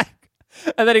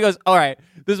 And then he goes, all right,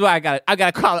 this is what I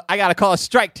gotta call a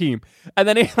strike team. And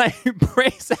then he like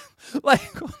breaks out like...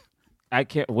 I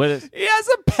can't. What is? He has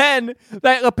a pen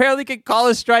that apparently can call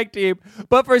a strike team,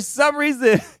 but for some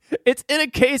reason, it's in a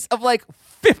case of like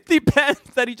 50 pens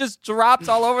that he just drops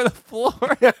all over the floor.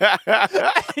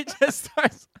 He just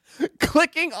starts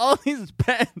clicking all these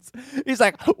pens. He's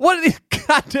like, "What are these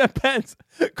goddamn pens?"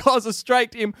 Calls a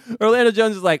strike team. Orlando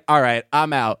Jones is like, "All right,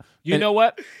 I'm out." You know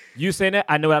what? You saying that?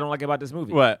 I know what I don't like about this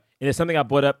movie. What? And it's something I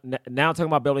brought up. Now I'm talking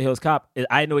about Beverly Hills Cop.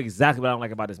 I know exactly what I don't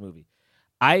like about this movie.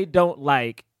 I don't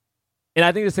like. And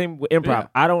I think the same with improv. Yeah.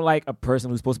 I don't like a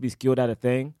person who's supposed to be skilled at a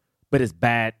thing, but is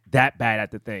bad at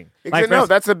the thing. Like, no,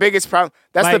 that's the biggest problem.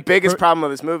 That's like, the biggest problem of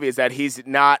this movie is that he's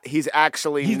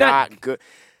actually not good.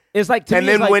 It's like, and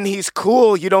then when he's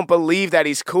cool, you don't believe that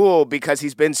he's cool because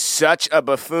he's been such a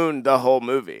buffoon the whole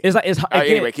movie.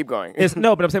 Anyway, keep going. But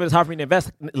I'm saying it's hard for me to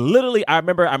invest. Literally, I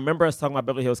remember us talking about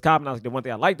Beverly Hills Cop, and I was like, the one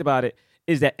thing I liked about it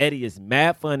is that Eddie is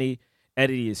mad funny.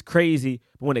 Eddie is crazy,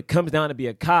 but when it comes down to be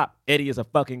a cop, Eddie is a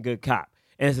fucking good cop.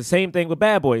 And it's the same thing with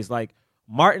Bad Boys. Like,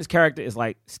 Martin's character is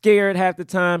like scared half the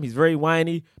time. He's very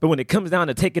whiny. But when it comes down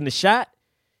to taking the shot,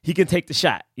 he can take the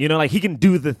shot. You know, like he can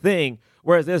do the thing.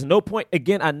 Whereas there's no point.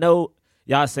 Again, I know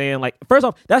y'all saying like, first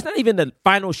off, that's not even the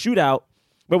final shootout.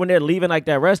 But when they're leaving like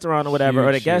that restaurant or whatever,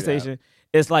 or the gas station,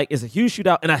 it's like, it's a huge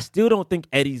shootout. And I still don't think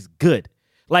Eddie's good.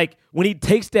 Like when he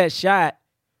takes that shot,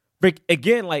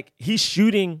 again, like he's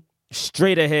shooting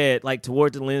straight ahead, like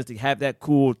towards the lens to have that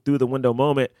cool through the window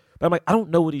moment. But I'm like, I don't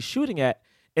know what he's shooting at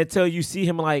until you see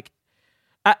him like,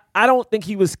 I don't think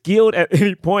he was skilled at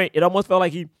any point. It almost felt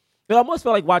like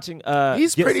watching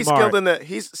he's Get pretty Smart.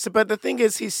 skilled but the thing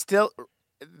is he's still,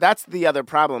 that's the other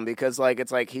problem because like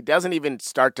it's like he doesn't even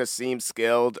start to seem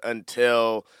skilled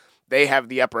until they have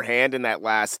the upper hand in that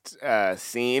last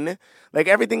scene. Like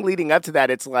everything leading up to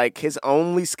that, it's like his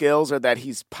only skills are that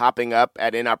he's popping up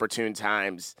at inopportune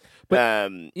times. But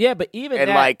but even and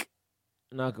that, like,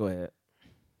 no, go ahead.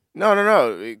 No.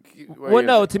 Well,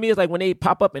 no, to me it's like when they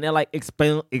pop up and they're like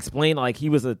explain like he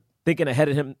was thinking ahead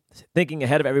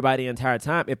of everybody the entire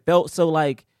time. It felt so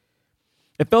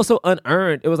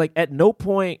unearned. It was like at no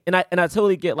point, and I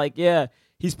totally get like, yeah,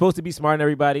 he's supposed to be smart than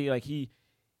everybody. Like he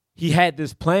had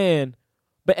this plan,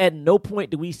 but at no point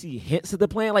do we see hints of the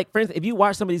plan. Like for instance, if you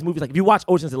watch some of these movies, like if you watch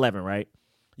Ocean's 11, right?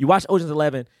 You watch Ocean's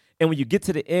 11, and when you get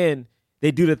to the end,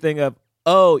 they do the thing of,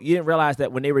 oh, you didn't realize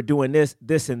that when they were doing this,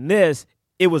 and this,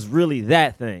 it was really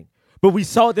that thing. But we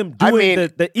saw them doing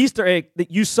the Easter egg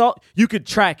that you could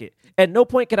track it. At no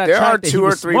point could I track that he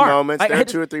was smart. There are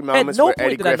two or three moments no where point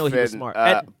Eddie did I know he was Griffin smart.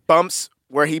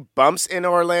 bumps into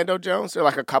Orlando Jones. There are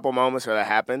like a couple moments where that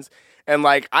happens. And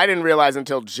like I didn't realize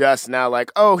until just now,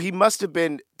 like, oh, he must have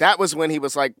been, that was when he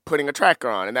was like putting a tracker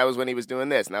on, and that was when he was doing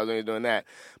this, and that was when he was doing that.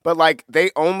 But like they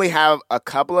only have a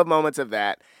couple of moments of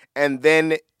that, and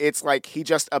then it's like he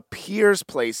just appears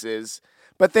places.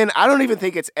 But then I don't even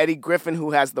think it's Eddie Griffin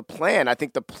who has the plan. I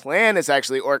think the plan is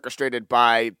actually orchestrated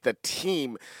by the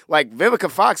team. Like Vivica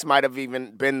Fox might have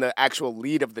even been the actual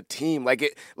lead of the team.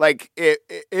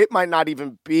 It might not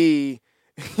even be,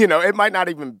 it might not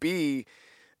even be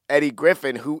Eddie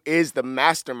Griffin who is the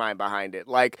mastermind behind it.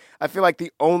 Like I feel like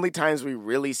the only times we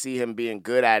really see him being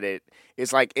good at it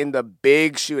is like in the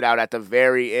big shootout at the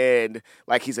very end.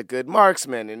 Like he's a good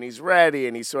marksman and he's ready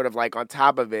and he's sort of like on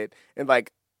top of it, and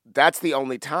like that's the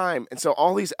only time. And so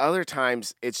all these other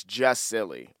times, it's just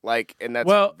silly. Like, and that's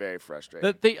very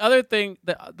frustrating. The other thing,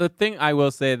 the thing I will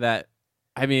say that,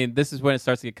 I mean, this is when it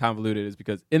starts to get convoluted, is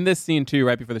because in this scene too,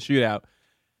 right before the shootout,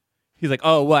 he's like,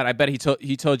 oh, what? I bet he told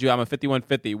you I'm a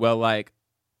 5150. Well, like,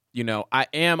 I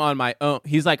am on my own.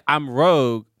 He's like, I'm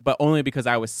rogue, but only because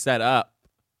I was set up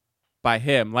by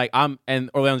him. Like, and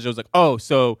Orlando Jones like, oh,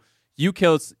 so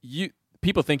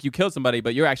people think you killed somebody,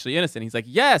 but you're actually innocent. He's like,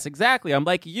 yes, exactly. I'm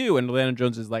like you. And Orlando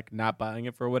Jones is like not buying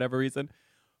it for whatever reason.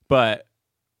 But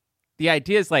the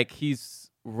idea is like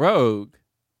he's rogue.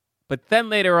 But then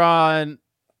later on,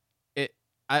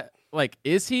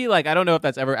 is he? Like, I don't know if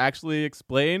that's ever actually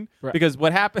explained. Right. Because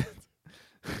what happens...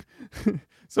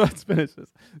 So let's finish this.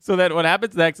 So then what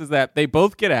happens next is that they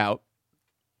both get out.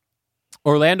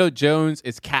 Orlando Jones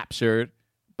is captured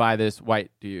by this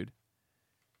white dude.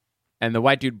 And the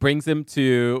white dude brings him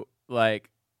to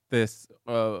like this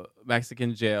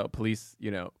Mexican jail, police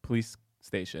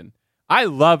station. I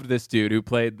loved this dude who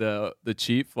played the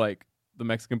chief, like the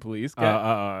Mexican police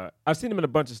guy. I've seen him in a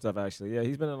bunch of stuff actually. Yeah,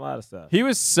 he's been in a lot of stuff. He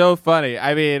was so funny.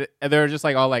 I mean, and they're just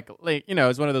like all like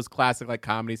it's one of those classic like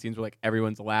comedy scenes where like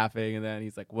everyone's laughing, and then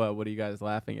he's like, "What are you guys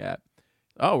laughing at?"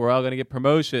 Oh, we're all gonna get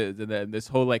promotions, and then this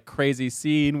whole like crazy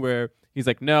scene where he's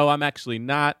like, "No, I'm actually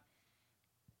not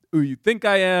who you think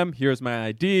I am. Here's my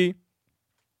ID."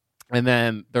 And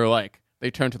then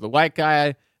they turn to the white guy,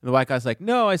 and the white guy's like,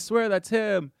 "No, I swear that's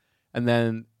him." And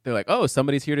then they're like, "Oh,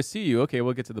 somebody's here to see you. Okay,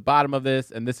 we'll get to the bottom of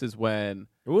this." And this is when...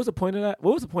 What was the point of that?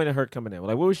 What was the point of her coming in?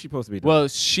 Like, what was she supposed to be doing? Well,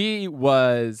 she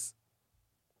was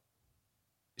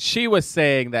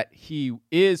saying that he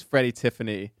is Freddie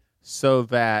Tiffany so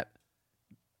that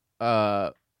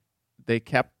they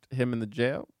kept him in the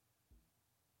jail.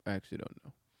 I actually don't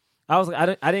know. I was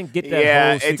like, I didn't get that.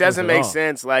 Yeah, whole it doesn't make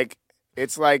sense. Like,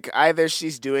 it's like either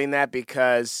she's doing that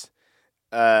because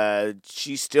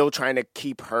she's still trying to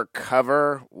keep her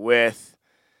cover with,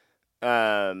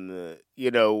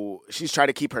 she's trying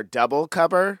to keep her double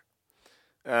cover.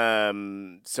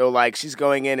 So like she's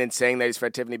going in and saying that he's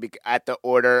Fred Tiffany at the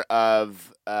order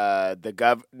of not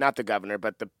the governor,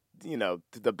 but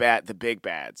the big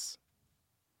bads.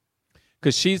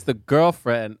 Because she's the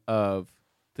girlfriend of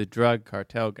the drug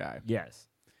cartel guy. Yes.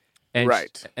 And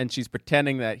right. And she's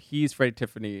pretending that he's Freddie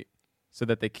Tiffany so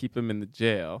that they keep him in the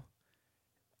jail.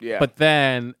 Yeah. But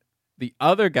then the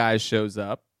other guy shows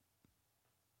up,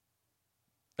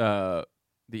 the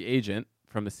agent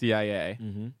from the CIA.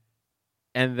 Mm-hmm.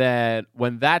 And then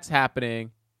when that's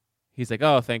happening, he's like,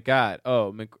 oh, thank God.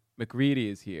 Oh, McReady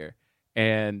is here.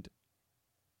 And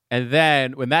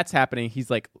then when that's happening, he's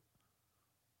like,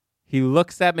 he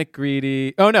looks at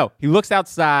McReady. Oh, no, he looks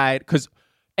outside because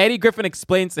Eddie Griffin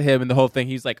explains to him in the whole thing.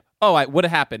 He's like, oh, what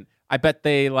happened? I bet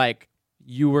they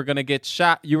you were going to get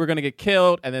shot. You were going to get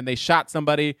killed. And then they shot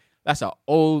somebody. That's an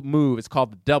old move. It's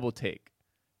called the double take.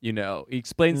 He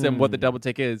explains to him what the double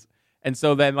take is. And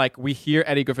so then, we hear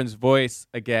Eddie Griffin's voice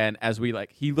again as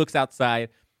he looks outside.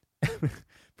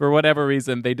 For whatever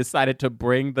reason, they decided to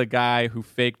bring the guy who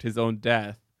faked his own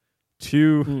death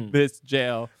to this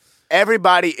jail.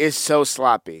 Everybody is so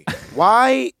sloppy.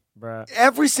 Why? Bruh.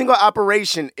 Every single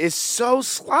operation is so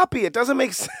sloppy. It doesn't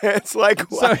make sense.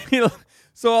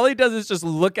 So all he does is just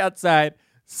look outside,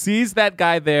 sees that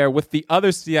guy there with the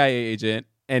other CIA agent,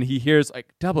 and he hears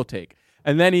double take.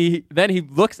 And then he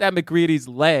looks at McReady's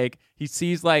leg. He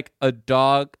sees a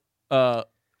dog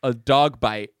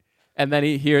bite, and then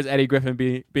he hears Eddie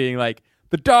Griffin being like,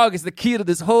 "The dog is the key to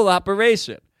this whole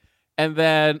operation." And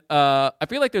then I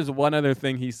feel like there's one other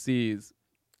thing he sees,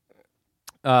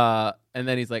 and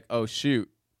then he's like, "Oh shoot,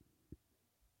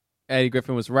 Eddie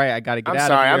Griffin was right. I got to get out of here."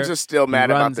 I'm sorry, I'm just still mad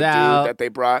about the dude that they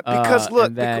brought because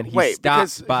look, hear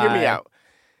me out.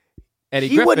 Eddie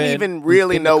Griffin wouldn't even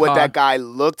really know what that guy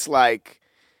looked like.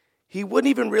 He wouldn't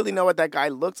even really know what that guy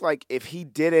looked like if he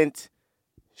didn't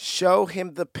show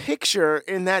him the picture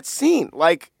in that scene.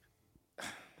 Okay,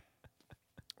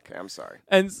 I'm sorry.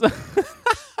 And so,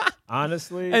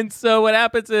 honestly, and so what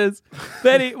happens is,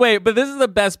 but this is the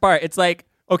best part. It's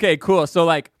okay, cool.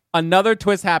 So another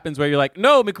twist happens where you're like,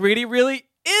 no, McReady really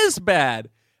is bad,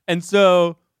 and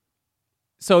so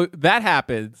that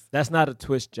happens. That's not a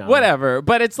twist, John. Whatever,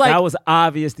 but it's that was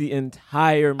obvious the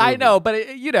entire movie. I know, but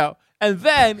and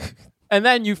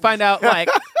then you find out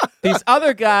these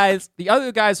other guys,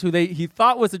 who he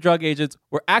thought was the drug agents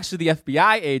were actually the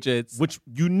FBI agents, which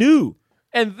you knew.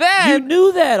 And then you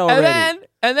knew that already.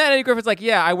 And then Eddie Griffin's like,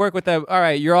 yeah, I work with them. All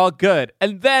right, you're all good.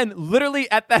 And then literally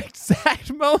at that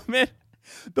exact moment,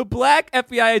 the black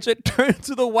FBI agent turns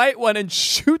to the white one and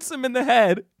shoots him in the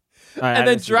head. Right, and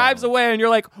then drives away, and you're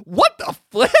like, what the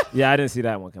flip? Yeah, I didn't see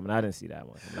that one coming. I admit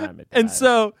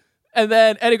that. And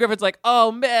then Eddie Griffin's like,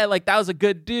 oh man, that was a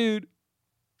good dude.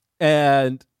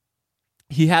 And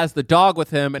he has the dog with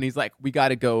him, and he's like, we got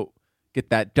to go get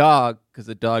that dog because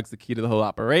the dog's the key to the whole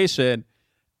operation.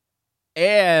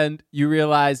 And you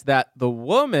realize that the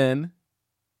woman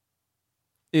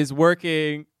is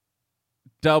working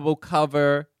double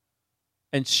cover,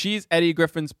 and she's Eddie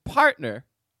Griffin's partner.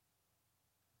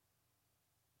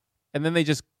 And then they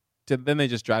just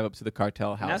drive up to the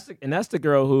cartel house. And that's the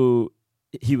girl who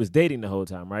he was dating the whole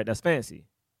time, right? That's Fancy.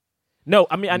 No,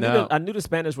 I mean I knew the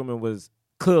Spanish woman was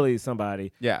clearly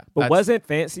somebody. Yeah, but wasn't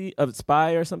Fancy a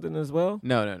spy or something as well?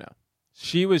 No.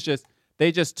 She was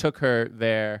they just took her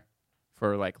there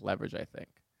for leverage. I think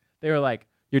they were like,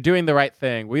 "You're doing the right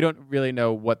thing." We don't really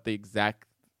know what the exact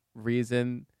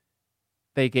reason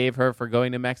they gave her for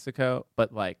going to Mexico,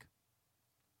 but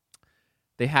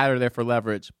they had her there for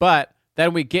leverage. But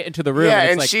then we get into the room. Yeah,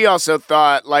 and she also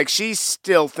thought, she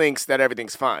still thinks that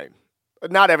everything's fine.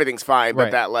 Not everything's fine,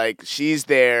 but that, she's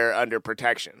there under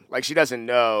protection. She doesn't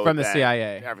know from the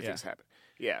CIA. Everything's happening.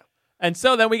 Yeah. And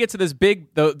so then we get to this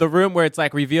big, the room where it's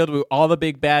revealed who all the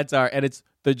big bads are. And it's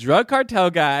the drug cartel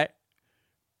guy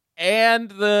and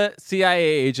the CIA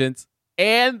agents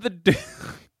and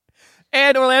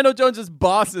and Orlando Jones's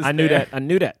bosses. I knew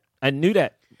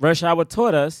that. Rush Hour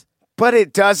taught us. But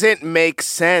it doesn't make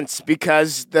sense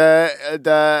because the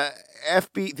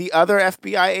other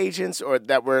FBI agents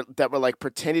that were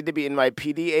pretending to be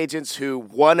NYPD agents, who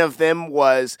one of them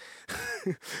was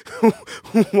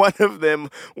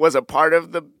a part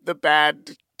of the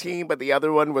bad team, but the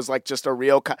other one was just a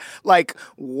real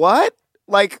what?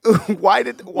 Why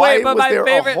was there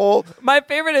a whole? My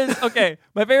favorite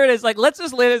is let's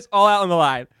just lay this all out on the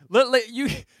line.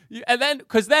 And then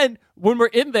because then when we're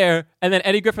in there and then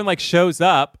Eddie Griffin shows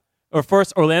up, or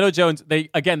first Orlando Jones, they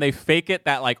fake it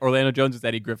that Orlando Jones is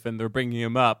Eddie Griffin. They're bringing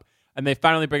him up, and they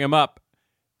finally bring him up,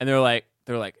 and they're like,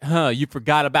 huh, you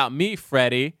forgot about me,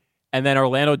 Freddie. And then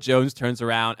Orlando Jones turns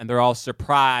around, and they're all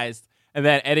surprised. And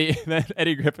then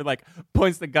Eddie Griffin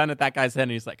points the gun at that guy's head,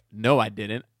 and he's like, no, I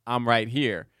didn't. I'm right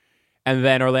here. And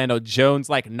then Orlando Jones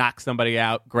knocks somebody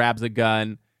out, grabs a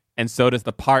gun, and so does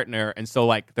the partner. And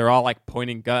so they're all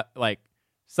pointing gun,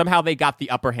 somehow they got the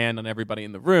upper hand on everybody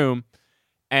in the room.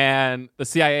 And the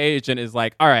CIA agent is all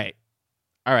right,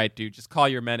 all right, dude, just call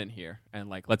your men in here and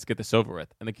like, let's get this over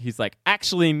with. And he's like,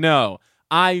 actually, no.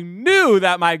 I knew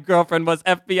that my girlfriend was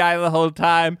FBI the whole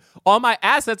time. All my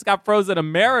assets got frozen in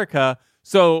America.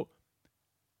 So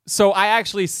I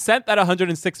actually sent that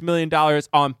 $106 million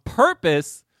on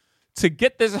purpose to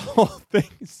get this whole thing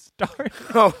started.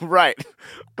 Oh, right.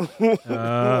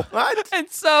 What? And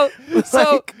so here's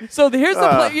all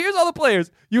the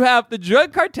players. You have the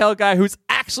drug cartel guy who's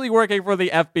actually working for the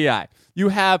FBI. You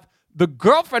have the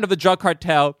girlfriend of the drug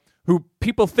cartel who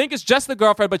people think is just the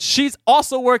girlfriend, but she's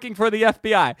also working for the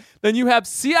FBI. Then you have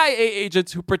CIA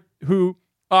agents who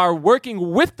are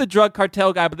working with the drug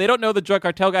cartel guy, but they don't know the drug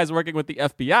cartel guy is working with the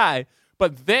FBI,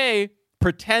 but they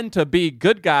pretend to be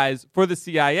good guys for the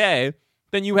CIA.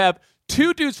 Then you have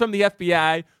two dudes from the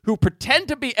FBI who pretend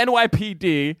to be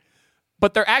NYPD,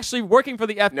 but they're actually working for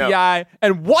the FBI,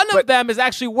 and one of them is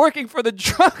actually working for the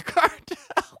drug cartel.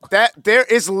 That there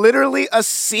is literally a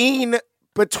scene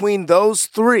between those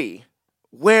three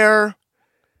where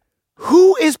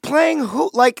who is playing who?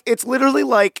 Like, it's literally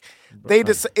like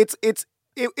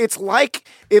it's like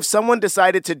if someone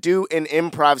decided to do an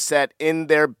improv set in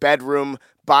their bedroom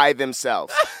by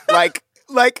themselves. like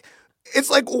it's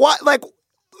like what? Like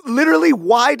literally,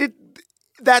 why did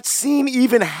that scene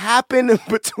even happen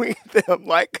between them?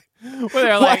 Like,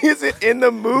 why is it in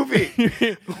the movie?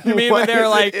 You mean when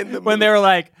they were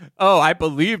like, "Oh, I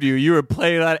believed you. You were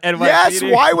playing that NYPD." Yes.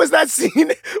 Why was that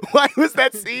scene? Why was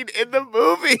that scene in the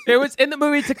movie? It was in the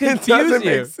movie to confuse you.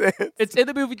 Make sense. It's in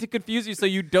the movie to confuse you, so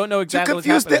you don't know exactly what's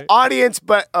happening. To confuse the audience,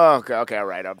 but okay, all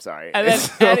right. I'm sorry. And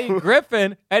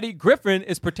then Eddie Griffin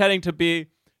is pretending to be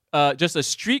just a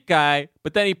street guy,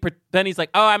 but then he's like,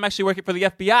 "Oh, I'm actually working for the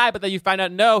FBI." But then you find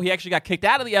out, no, he actually got kicked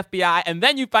out of the FBI, and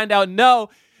then you find out,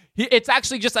 no. It's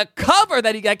actually just a cover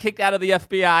that he got kicked out of the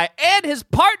FBI, and his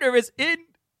partner is in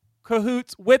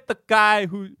cahoots with the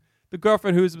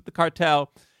girlfriend who's with the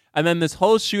cartel. And then this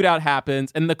whole shootout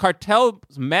happens, and the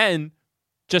cartel's men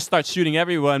just start shooting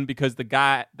everyone because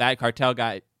that cartel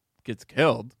guy gets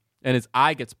killed, and his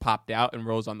eye gets popped out and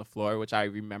rolls on the floor, which I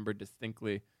remember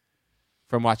distinctly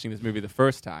from watching this movie the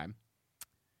first time.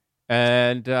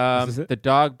 And the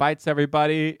dog bites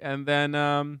everybody, and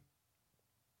then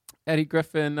Eddie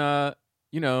Griffin,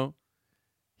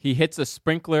 he hits a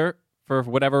sprinkler for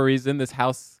whatever reason.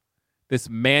 This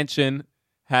mansion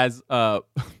has the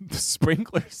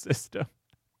sprinkler system.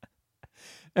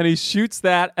 And he shoots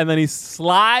that, and then he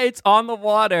slides on the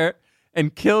water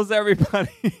and kills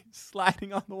everybody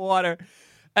sliding on the water.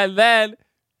 And then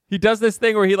he does this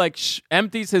thing where he like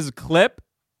empties his clip.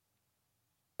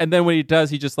 And then when he does,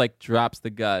 he just like drops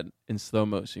the gun in slow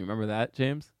motion. You remember that,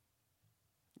 James?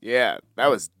 Yeah, that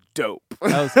was dope.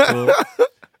 That was cool.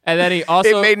 And then he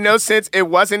also... It made no sense. It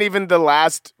wasn't even the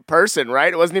last person,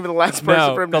 right? It wasn't even the last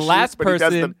person for him to shoot. The last person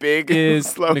but he does the big is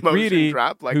slow McReady, motion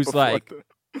drop. Like who's like...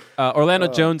 Orlando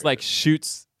Jones like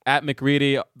shoots at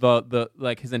McReady the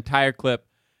like his entire clip,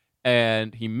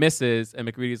 and he misses, and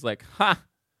McReady's like, "Ha,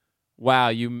 wow,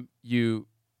 you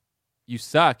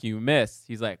suck, you missed."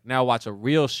 He's like, "Now watch a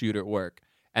real shooter work."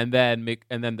 And then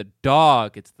the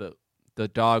dog, the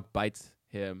dog bites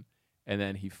him. And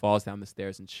then he falls down the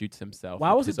stairs and shoots himself.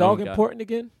 Why was the dog important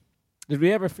again? Did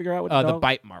we ever figure out what the dog? The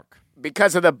bite mark.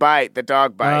 Because of the bite, the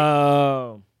dog bite.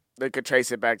 Oh. They could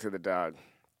trace it back to the dog.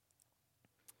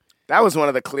 That was one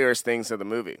of the clearest things of the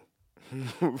movie.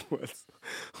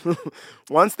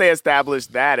 Once they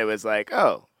established that, it was like,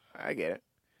 oh, I get it.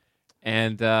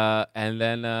 And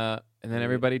then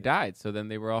everybody died. So then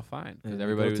they were all fine because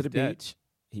everybody was to the dead. beach.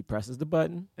 He presses the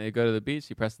button. And they go to the beach.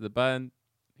 He presses the button.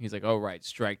 He's like, "Oh, right,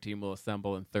 strike team will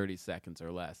assemble in 30 seconds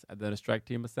or less." And then a strike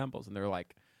team assembles, and they're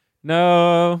like,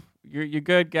 "No, you're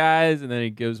good, guys." And then he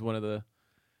gives one of the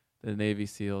Navy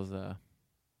SEALs a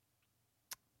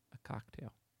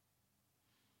cocktail.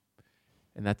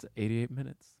 And that's 88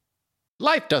 minutes.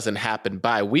 Life doesn't happen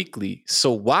bi-weekly,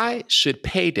 so why should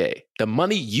payday? The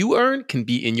money you earn can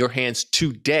be in your hands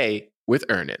today with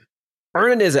Earnin.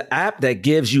 Earnin is an app that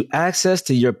gives you access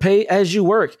to your pay as you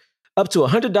work. Up to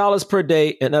 $100 per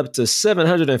day and up to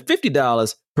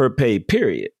 $750 per pay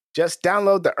period. Just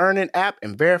download the Earnin app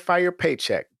and verify your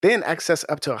paycheck. Then access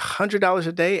up to $100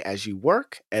 a day as you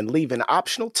work and leave an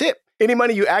optional tip. Any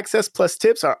money you access plus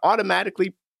tips are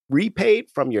automatically repaid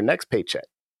from your next paycheck.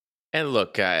 And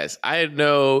look, guys, I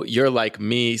know you're like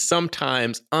me.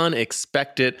 Sometimes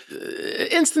unexpected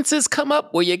instances come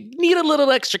up where you need a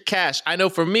little extra cash. I know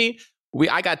for me,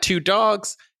 I got 2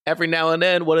 dogs. every now and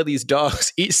then, one of these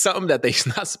dogs eats something that they're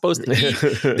not supposed to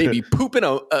eat. They be pooping,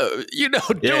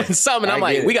 doing something. And I'm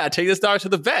like, we got to take this dog to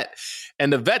the vet.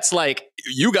 And the vet's like,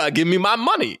 you got to give me my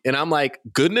money. And I'm like,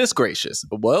 goodness gracious.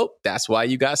 Well, that's why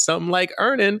you got something like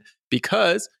Earnin,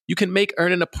 because you can make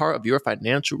Earnin a part of your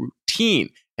financial routine.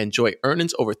 Enjoy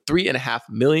Earnin's over 3.5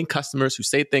 million customers who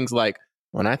say things like,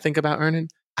 when I think about Earnin,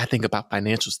 I think about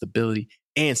financial stability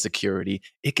and security.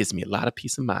 It gives me a lot of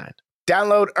peace of mind.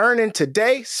 Download Earnin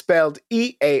today, spelled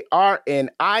EARNIN,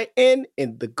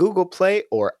 in the Google Play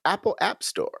or Apple App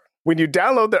Store. When you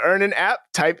download the Earnin app,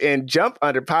 type in Jump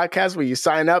Under Podcast when you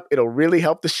sign up. It'll really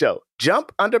help the show.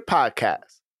 Jump Under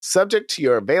Podcast. Subject to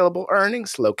your available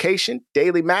earnings, location,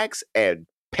 daily max, and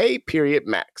pay period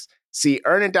max. See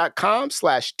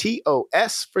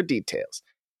earnin.com/TOS for details.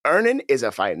 Earnin is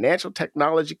a financial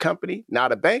technology company,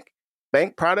 not a bank.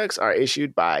 Bank products are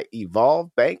issued by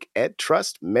Evolve Bank and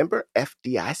Trust, member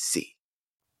FDIC.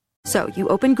 So you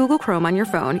open Google Chrome on your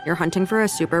phone, you're hunting for a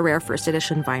super rare first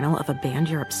edition vinyl of a band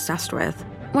you're obsessed with,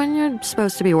 when you're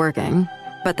supposed to be working.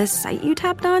 But this site you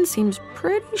tapped on seems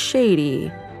pretty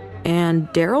shady. And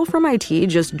Daryl from IT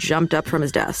just jumped up from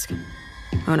his desk.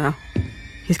 Oh no,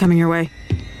 he's coming your way.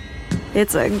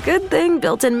 It's a good thing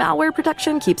built-in malware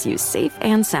protection keeps you safe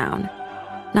and sound.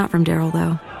 Not from Daryl,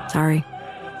 though. Sorry.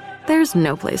 There's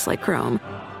no place like Chrome.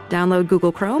 Download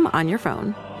Google Chrome on your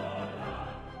phone.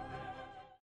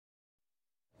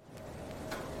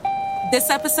 This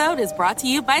episode is brought to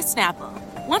you by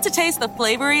Snapple. Want to taste the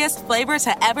flavoriest flavor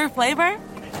to ever flavor?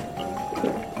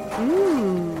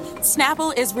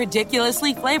 Snapple is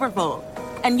ridiculously flavorful.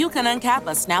 And you can uncap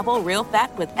a Snapple real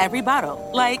fact with every bottle.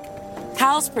 Like,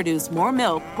 cows produce more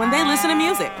milk when they listen to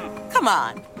music. Come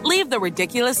on, leave the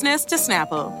ridiculousness to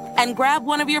Snapple and grab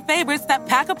one of your favorites that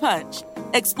pack a punch.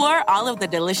 Explore all of the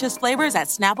delicious flavors at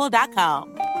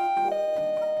Snapple.com.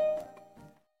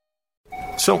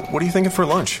 So, what are you thinking for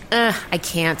lunch? I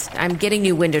can't. I'm getting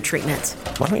new window treatments.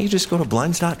 Why don't you just go to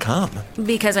Blinds.com?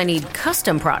 Because I need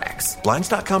custom products.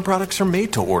 Blinds.com products are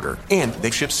made to order, and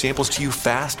they ship samples to you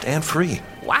fast and free.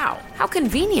 Wow, how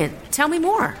convenient. Tell me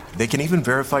more. They can even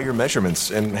verify your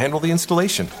measurements and handle the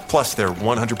installation. Plus, their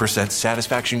 100%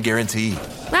 satisfaction guarantee.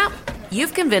 Well,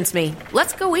 you've convinced me.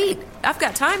 Let's go eat. I've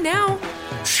got time now.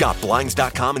 Shop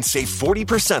Blinds.com and save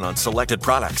 40% on selected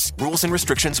products. Rules and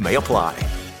restrictions may apply.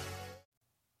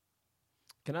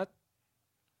 Can I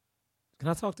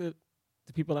talk to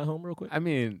people at home real quick? I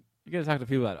mean, you gotta talk to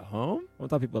people at home? I want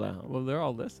to talk to people at home. Well, they're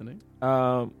all listening.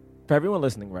 For everyone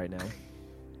listening right now,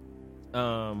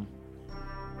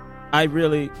 I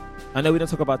know we don't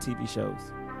talk about TV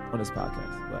shows on this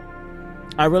podcast, but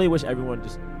I really wish everyone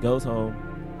just goes home.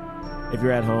 If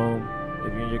you're at home,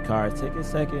 if you're in your car, take a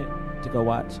second to go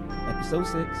watch episode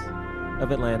 6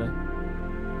 of Atlanta,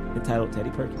 entitled Teddy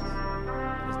Perkins.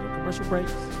 There's no commercial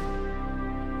breaks.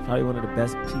 Probably one of the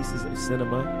best pieces of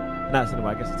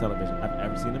television I've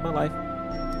ever seen in my life.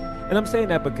 And I'm saying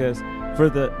that because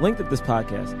for the length of this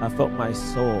podcast, I felt my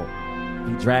soul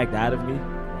be dragged out of me.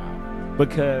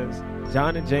 Because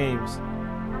John and James,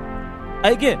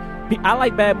 again, I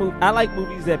like bad movies. I like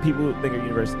movies that people think are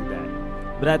universally bad.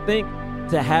 But I think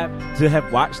to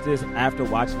have watched this after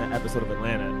watching that episode of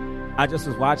Atlanta, I just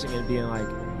was watching it and being like,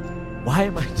 why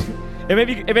am I doing it?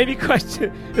 Made me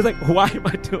question. It's like, why am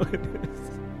I doing this?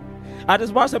 I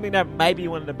just watched something that might be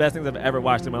one of the best things I've ever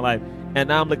watched in my life, and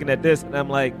now I'm looking at this and I'm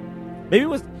like, maybe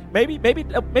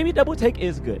Double Take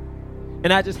is good,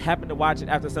 and I just happened to watch it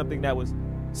after something that was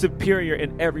superior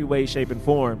in every way, shape, and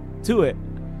form to it,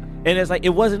 and it's like it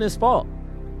wasn't his fault.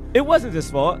 It wasn't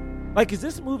his fault. Like, is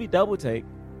this movie Double Take?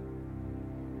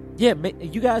 Yeah,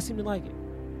 you guys seem to like it.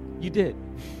 You did.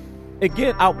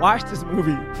 Again, I watched this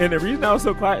movie, and the reason I was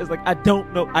so quiet is like I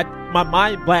don't know. My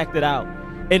mind blacked it out.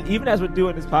 And even as we're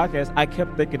doing this podcast, I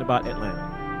kept thinking about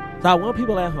Atlanta. So I want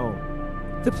people at home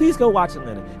to please go watch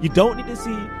Atlanta. You don't need to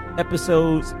see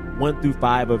episodes 1 through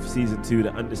 5 of season 2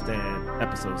 to understand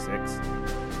episode 6.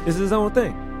 This is his own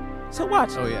thing. So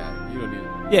watch it. Oh, yeah. You don't need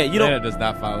it. Yeah, you don't. Atlanta does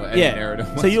not follow any narrative.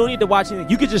 So you don't need to watch anything.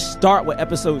 You could just start with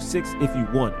episode 6 if you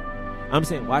want it. I'm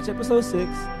saying watch episode 6,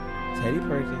 Teddy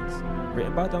Perkins,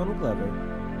 written by Donald Glover.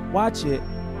 Watch it.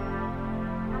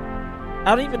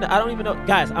 I don't even know.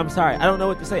 Guys, I'm sorry. I don't know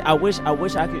what to say. I wish I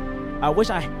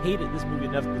hated this movie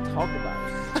enough to talk about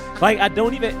it. Like,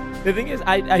 the thing is,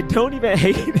 I don't even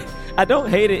hate it. I don't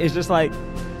hate it. It's just like,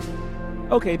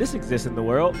 okay, this exists in the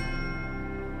world.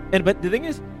 But the thing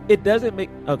is, it doesn't make,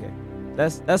 okay.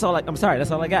 That's all. I'm sorry. That's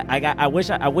all I got. I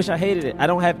wish I hated it. I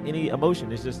don't have any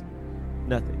emotion. It's just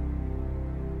nothing.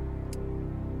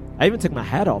 I even took my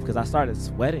hat off because I started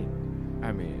sweating.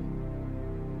 I mean,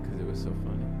 because it was so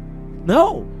funny.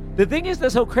 No, The thing is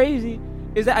that's so crazy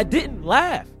is that I didn't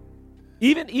laugh.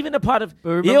 Even the part of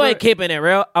you ain't keeping it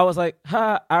real. I was like,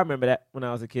 I remember that when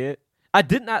I was a kid. I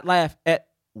did not laugh at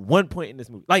one point in this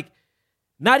movie. Like,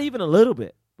 not even a little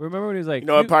bit. Remember when he was like, you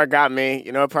know what part got me?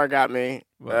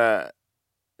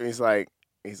 He's like,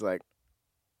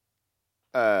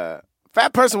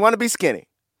 fat person want to be skinny.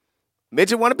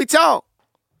 Midget want to be tall.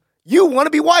 You want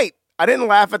to be white. I didn't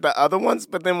laugh at the other ones,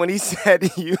 but then when he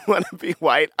said you want to be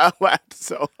white, I laughed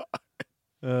so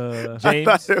hard. James?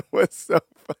 I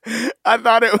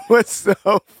thought it was so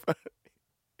funny.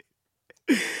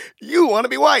 You want to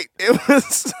be white. It was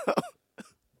so...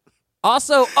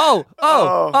 Also,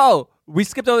 we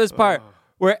skipped over this part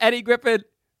where Eddie Griffin's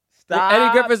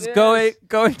going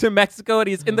to Mexico and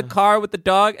he's in the car with the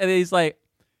dog and he's like,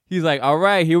 all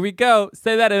right, here we go.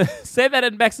 Say that in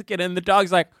Mexican, and the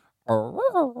dog's like,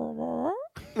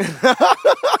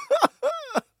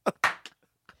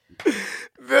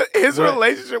 his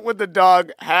relationship with the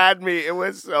dog had me. It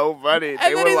was so funny.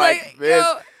 They were like this.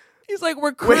 He's like,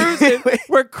 we're cruising,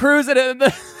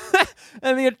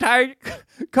 and the entire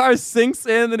car sinks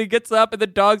in. And he gets up, and the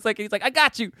dog's like, he's like, I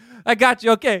got you.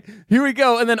 Okay, here we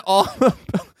go. And then all the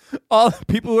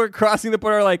people who are crossing the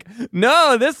border are like,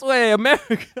 no, this way,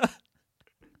 America.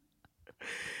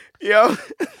 Yo,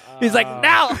 he's like,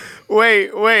 no.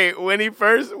 Wait. When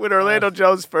Orlando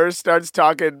Jones first starts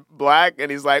talking black, and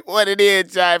he's like, "What it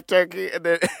is, jive turkey," and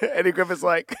then Eddie Griffin's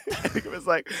like,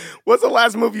 "What's the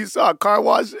last movie you saw? Car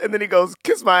Wash?" And then he goes,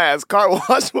 "Kiss my ass." Car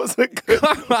Wash was a good.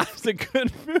 Car Wash was a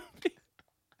good movie.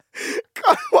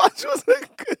 Car Wash was a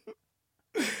good.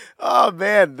 Oh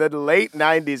man, the late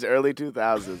 '90s, early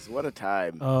 2000s. What a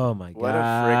time! Oh my god, what a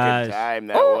freaking time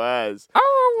that was!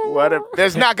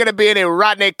 There's not going to be any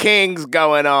Rodney Kings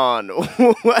going on.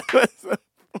 What was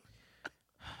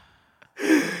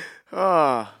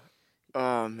oh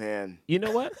man! You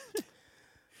know what?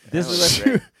 This is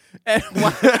great.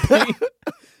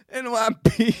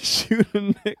 NYP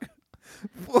shooting nigga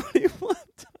 41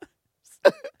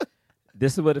 times.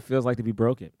 This is what it feels like to be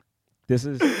broken. This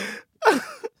is.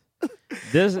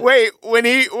 Stop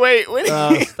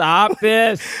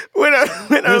this. When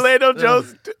Orlando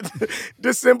Jones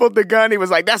disassembled the gun, he was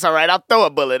like, "That's all right. I'll throw a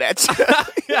bullet at you."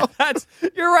 Yeah,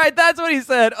 you're right. That's what he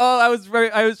said. Oh, I was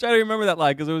trying to remember that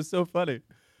line because it was so funny.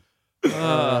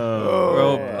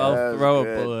 I'll throw a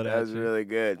bullet at you. That was really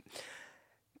good.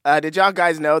 Did y'all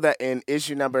guys know that in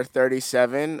issue number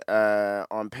 37,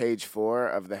 on page 4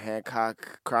 of the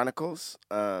Hancock Chronicles,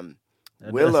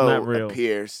 Willow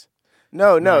appears.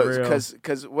 No,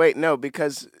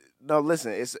 because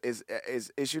listen, it's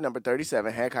issue number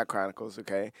 37, Hancock Chronicles,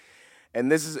 okay?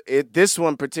 And this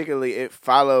one particularly, it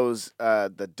follows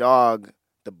the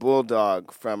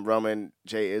bulldog from Roman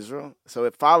J. Israel. So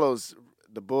it follows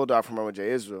the bulldog from Roman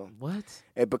J. Israel. What?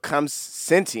 It becomes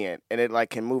sentient and it like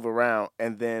can move around.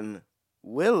 And then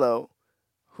Willow,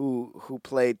 who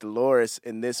played Dolores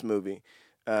in this movie,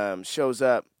 shows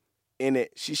up in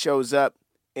it. She shows up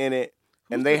in it.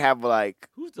 And they have like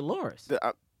who's Dolores?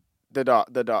 The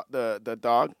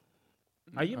dog.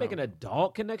 Are you making a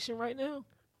dog connection right now?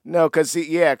 No, because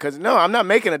I'm not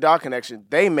making a dog connection.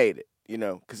 They made it,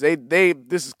 because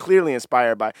this is clearly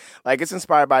inspired by it's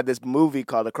inspired by this movie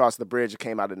called Across the Bridge. It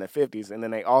came out in the 50s, and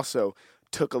then they also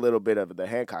took a little bit of the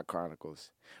Hancock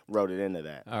Chronicles, wrote it into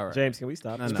that. All right, James, can we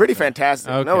stop? It's pretty fantastic.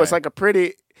 Okay. No, it's like a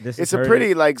pretty. It's a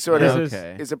pretty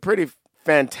It's a pretty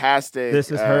fantastic.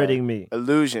 This is hurting me.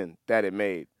 Illusion that it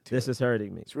made. This is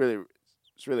hurting me. It's really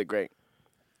great.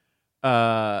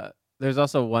 There's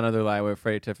also one other line where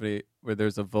Freddie Tiffany, where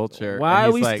there's a vulture. Why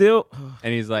are we still?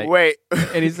 And he's like, wait.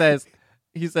 And he says,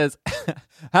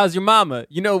 "How's your mama?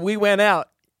 We went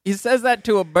out." He says that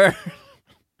to a bird.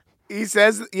 He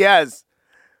says yes.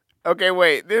 Okay,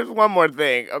 wait. There's one more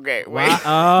thing. Okay, wait.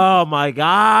 Oh my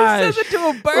gosh. He says it to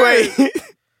a bird. Wait.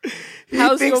 He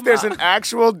thinks there's an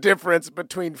actual difference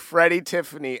between Freddie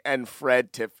Tiffany and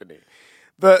Fred Tiffany.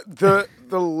 The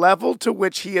level to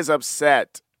which he is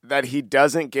upset that he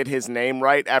doesn't get his name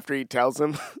right after he tells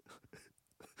him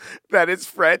that it's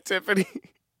Fred Tiffany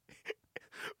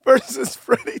versus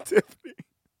Freddie Tiffany.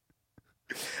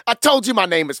 I told you my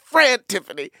name is Fred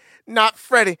Tiffany, not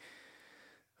Freddie.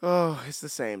 Oh, it's the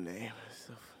same name.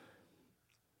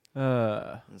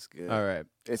 That's good. All right.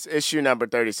 It's issue number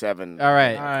 37. All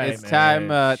right. It's time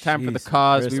for the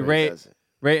cause. We rate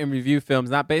and review films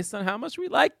not based on how much we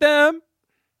like them.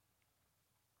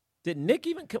 Did Nick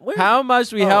even how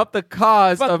much we help the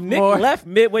cause of Nick more? Left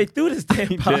midway through this damn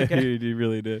podcast. He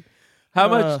really did. How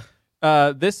much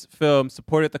this film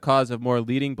supported the cause of more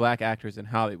leading black actors in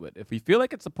Hollywood. If we feel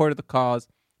like it supported the cause,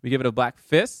 we give it a black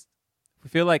fist. If we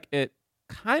feel like it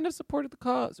kind of supported the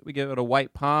cause, we give it a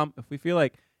white palm. If we feel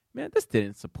like, man, this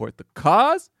didn't support the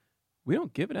cause, we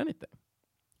don't give it anything.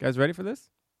 You guys ready for this?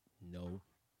 No.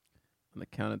 On the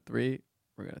count of 3,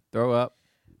 we're going to throw up.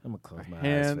 I'm going to close my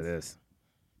eyes for this.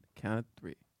 Count of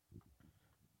 3.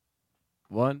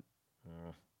 1,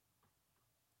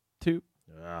 2,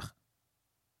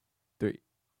 3.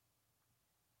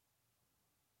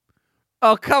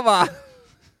 Oh, come on.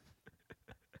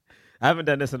 I haven't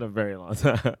done this in a very long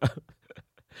time.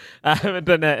 I haven't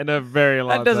done that in a very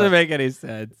long time. That doesn't make any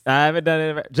sense. I haven't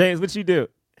done it. James, what you do?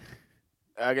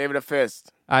 I gave it a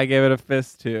fist. I gave it a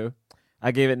fist, too.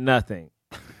 I gave it nothing.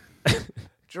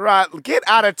 Gerard, get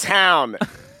out of town.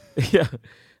 Yeah,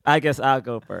 I guess I'll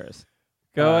go first.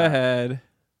 Go ahead.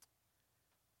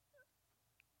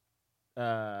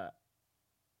 I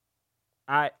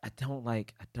don't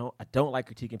like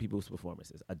critiquing people's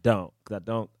performances. I don't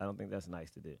think that's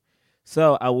nice to do.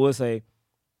 So I will say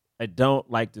I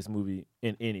don't like this movie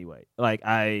in any way. Like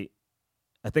I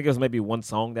think it was maybe one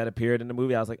song that appeared in the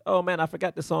movie. I was like, oh man, I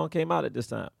forgot the song came out at this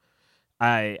time.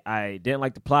 I didn't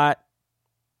like the plot.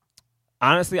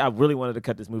 Honestly, I really wanted to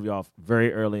cut this movie off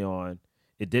very early on.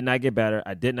 It did not get better.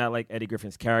 I did not like Eddie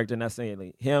Griffin's character, not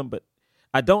saying him, but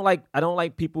I don't like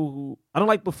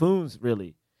buffoons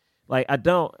really. Like I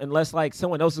don't, unless like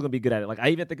someone else is gonna be good at it. Like I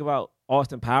even think about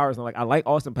Austin Powers, and I like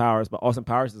Austin Powers, but Austin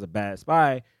Powers is a bad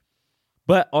spy.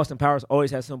 But Austin Powers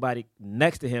always has somebody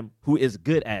next to him who is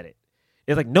good at it.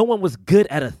 It's like no one was good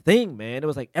at a thing, man. It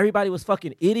was like everybody was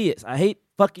fucking idiots. I hate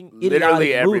fucking idiotic Literally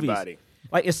movies. everybody.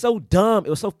 Like, it's so dumb. It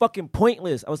was so fucking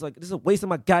pointless. I was like, this is a waste of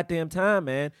my goddamn time,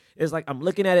 man. It's like, I'm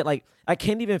looking at it like, I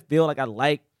can't even feel like I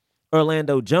like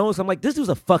Orlando Jones. I'm like, this dude's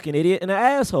a fucking idiot and an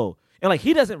asshole. And, like,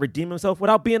 he doesn't redeem himself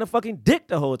without being a fucking dick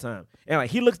the whole time. And, like,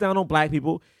 he looks down on black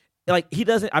people. And, like, he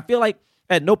doesn't, I feel like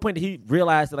at no point did he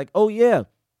realize that, like, oh, yeah.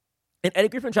 And Eddie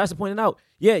Griffin tries to point it out.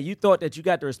 Yeah, you thought that you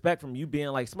got the respect from you being,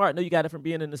 like, smart. No, you got it from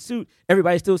being in the suit.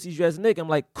 Everybody still sees you as a nigga. I'm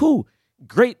like, cool.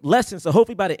 Great lesson. So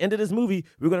hopefully by the end of this movie,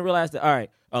 we're going to realize that, all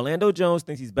right, Orlando Jones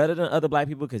thinks he's better than other black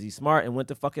people because he's smart and went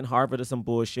to fucking Harvard or some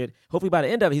bullshit. Hopefully by the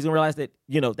end of it, he's going to realize that,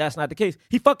 you know, that's not the case.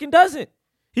 He fucking doesn't.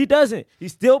 He doesn't. He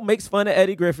still makes fun of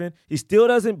Eddie Griffin. He still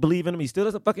doesn't believe in him. He still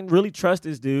doesn't fucking really trust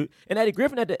this dude. And Eddie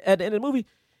Griffin at the end of the movie,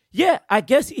 yeah, I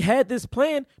guess he had this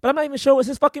plan, but I'm not even sure it was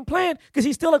his fucking plan because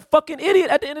he's still a fucking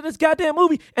idiot at the end of this goddamn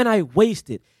movie. And I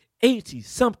wasted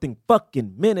 80-something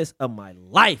fucking minutes of my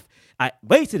life. I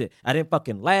wasted it. I didn't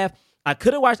fucking laugh. I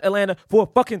could have watched Atlanta for a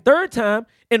fucking third time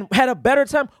and had a better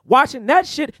time watching that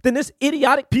shit than this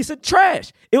idiotic piece of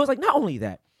trash. It was like, not only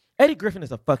that, Eddie Griffin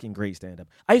is a fucking great stand-up.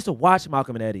 I used to watch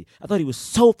Malcolm and Eddie. I thought he was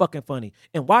so fucking funny.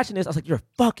 And watching this, I was like, you're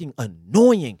fucking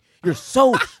annoying. You're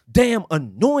so damn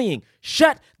annoying.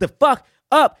 Shut the fuck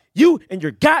up. You and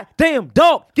your goddamn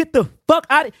dog. Get the fuck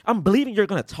out of here. I'm believing you're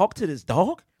going to talk to this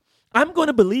dog. I'm going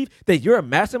to believe that you're a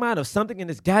mastermind of something in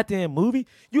this goddamn movie.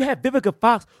 You have Vivica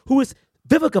Fox, who is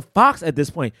Vivica Fox at this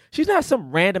point. She's not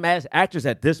some random ass actress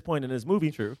at this point in this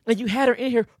movie. True. And you had her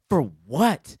in here for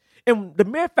what? And the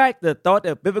mere fact, the thought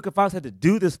that Vivica Fox had to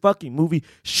do this fucking movie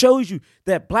shows you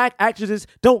that black actresses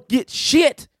don't get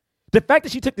shit. The fact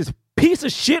that she took this piece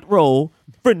of shit role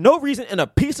for no reason in a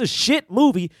piece of shit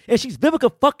movie, and she's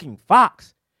Vivica fucking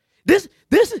Fox. This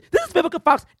is Vivica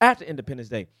Fox after Independence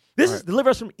Day. This is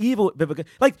Deliver Us from Evil Vivica.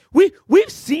 Like, we've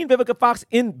seen Vivica Fox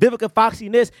in Vivica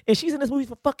Foxiness, and she's in this movie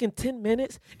for fucking 10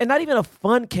 minutes, and not even a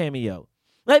fun cameo.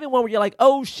 Not even one where you're like,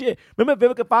 oh shit, remember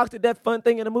Vivica Fox did that fun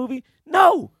thing in the movie?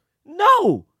 No.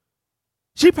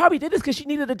 She probably did this because she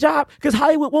needed a job, because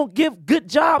Hollywood won't give good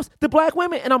jobs to black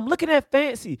women. And I'm looking at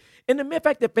Fancy, and the mere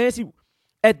fact that Fancy,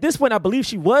 at this point, I believe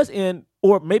she was in,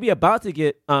 or maybe about to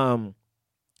get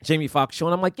Jamie Foxx show,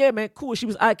 and I'm like, yeah, man, cool. She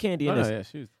was eye candy in this.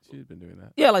 Yeah, she's been doing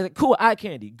that. Yeah, like cool eye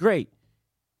candy, great,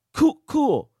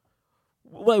 cool.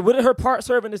 Like, what did her part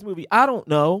serve in this movie? I don't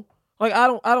know. Like, I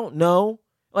don't know.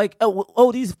 Like,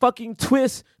 oh, these fucking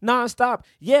twists nonstop.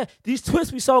 Yeah, these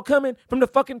twists we saw coming from the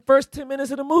fucking first 10 minutes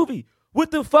of the movie.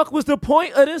 What the fuck was the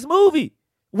point of this movie?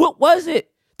 What was it?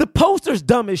 The poster's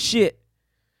dumb as shit.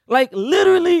 Like,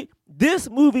 literally, this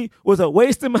movie was a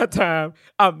waste of my time.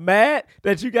 I'm mad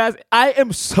that I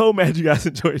am so mad you guys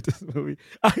enjoyed this movie.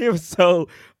 I am so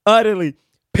utterly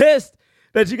pissed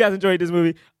that you guys enjoyed this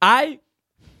movie. I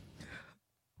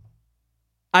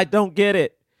don't get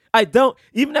it. I don't,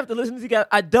 even after listening to you guys,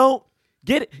 I don't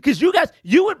get it. Because you guys,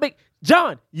 you would make,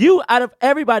 John, you out of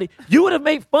everybody, you would have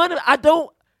made fun of it.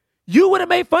 You would have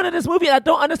made fun of this movie, and I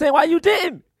don't understand why you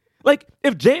didn't. Like,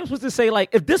 if James was to say, like,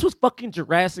 if this was fucking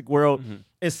Jurassic World,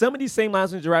 and some of these same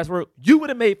lines in Jurassic World, you would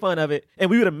have made fun of it, and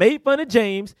we would have made fun of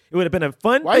James. It would have been a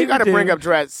fun. Why you got to bring up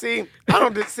Jurassic? See, I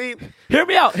don't see. Hear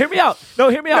me out. No,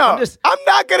 hear me out. I'm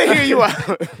not gonna hear you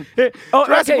out.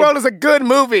 Jurassic World is a good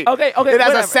movie. Okay. It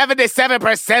has a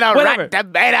 77% on Rotten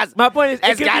Tomatoes. My point is,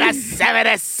 it's got a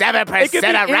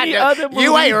 77% on Rotten.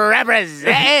 You ain't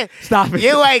representing. Stop it.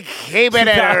 You ain't keeping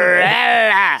it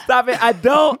real. Stop it.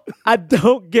 I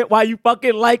don't get why you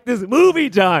fucking like this movie,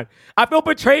 John. I feel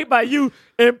betrayed by you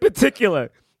in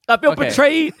particular. I feel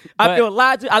betrayed. I feel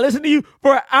lied to. I listened to you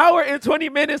for an hour and 20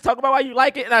 minutes talking about why you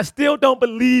like it, and I still don't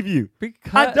believe you.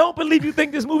 I don't believe you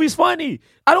think this movie's funny.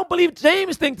 I don't believe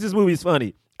James thinks this movie's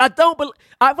funny. I feel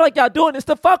like y'all doing this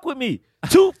to fuck with me.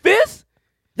 2 fists?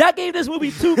 Y'all gave this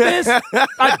movie 2 fists?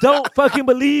 I don't fucking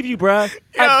believe you, bruh.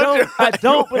 I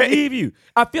don't believe you.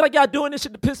 I feel like y'all doing this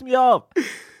shit to piss me off.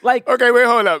 Like, okay, wait,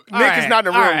 hold up. Nick is not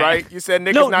in the room, right? You said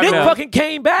Nick is not in the room. Nick fucking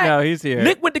came back. No, he's here.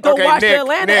 Nick went to go watch the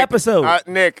Atlanta episode.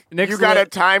 Nick, you got a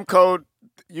time code.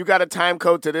 You got a time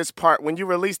code to this part when you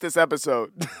release this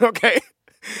episode. Okay,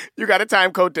 you got a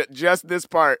time code to just this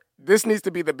part. This needs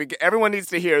to be the beginning. Everyone needs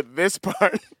to hear this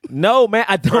part. No, man,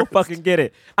 I don't fucking get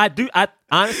it. I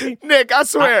honestly, Nick, I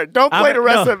swear, don't play the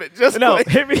rest of it. Just play.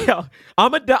 Hear me out.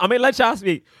 I'm gonna let y'all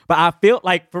speak, but I feel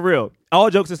like, for real, all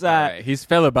jokes aside, right, he's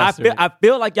filibustering. I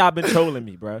feel like y'all been trolling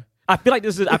me, bro. I feel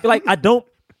like I don't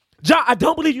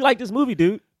believe you like this movie,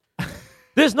 dude.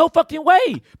 There's no fucking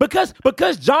way.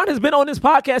 Because John has been on this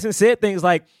podcast and said things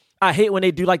like, I hate when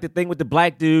they do like the thing with the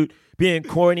black dude being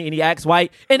corny and he acts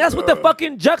white. And that's what the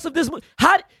fucking jux of this movie.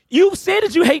 You said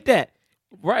that you hate that.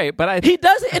 Right, but he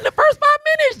does it in the first 5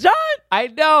 minutes, John. I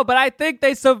know, but I think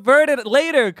they subverted it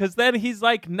later, because then he's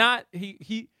like not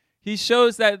he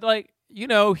shows that, like, you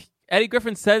know, Eddie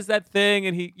Griffin says that thing,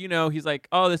 and he's like,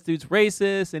 oh, this dude's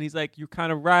racist, and he's like, you're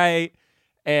kind of right,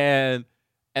 and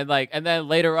then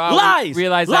later on we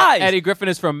realize that Eddie Griffin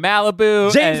is from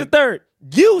Malibu. James III,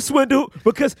 you swindled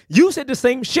because you said the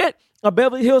same shit of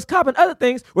Beverly Hills Cop and other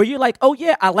things where you're like, oh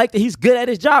yeah, I like that he's good at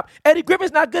his job. Eddie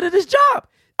Griffin's not good at his job.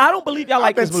 I don't believe y'all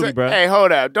like this movie, bro. Hey,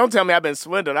 hold up. Don't tell me I've been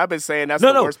swindled. I've been saying that's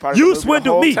the worst part of the movie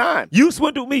the whole time. You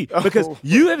swindled me because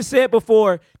you have said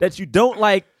before that you don't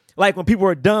like when people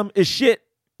are dumb as shit,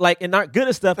 like, and not good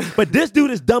at stuff. But this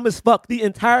dude is dumb as fuck the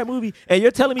entire movie, and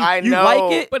you're telling me you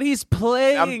like it? But he's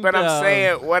playing.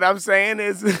 What I'm saying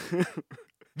is,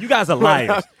 you guys are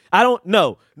liars. I don't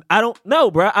know,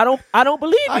 bro. I don't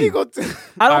believe you.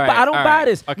 I don't buy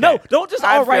this. Okay. No, don't just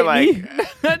me.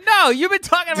 No, you've been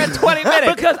talking about 20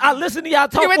 minutes. Because I listened to y'all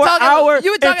talk for an hour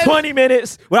and 20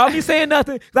 minutes without me saying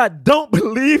nothing. I don't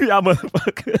believe y'all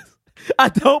motherfuckers. I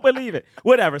don't believe it.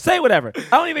 Whatever. Say whatever.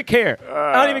 I don't even care.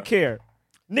 I don't even care.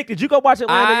 Nick, did you go watch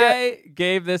Atlanta yet? I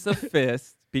gave this a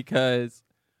fist because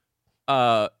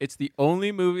it's the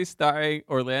only movie starring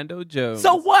Orlando Jones.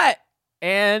 So what?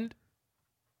 And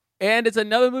it's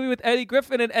another movie with Eddie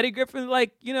Griffin, and Eddie Griffin,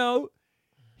 like, you know,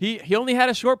 he only had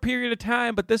a short period of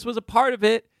time, but this was a part of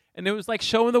it, and it was like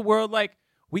showing the world, like,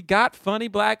 we got funny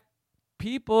black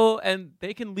people, and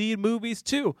they can lead movies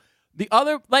too. The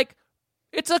other, like,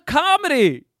 it's a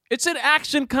comedy. It's an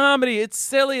action comedy. It's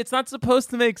silly. It's not supposed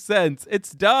to make sense.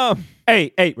 It's dumb.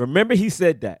 Hey, remember he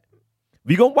said that.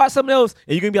 We gonna watch something else,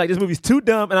 and you're gonna be like, this movie's too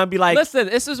dumb, and I'm be like, listen,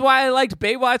 this is why I liked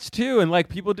Baywatch too, and like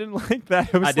people didn't like that.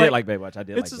 I did like Baywatch. I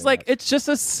did. It's just like it's just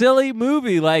a silly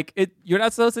movie. Like you're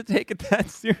not supposed to take it that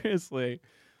seriously.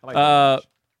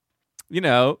 You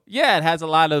know, yeah, it has a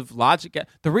lot of logic.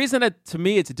 The reason that to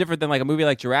me it's different than like a movie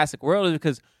like Jurassic World is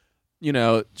because, you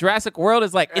know, Jurassic World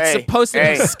is like it's supposed to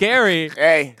be scary.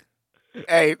 Hey,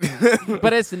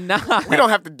 but it's not. We don't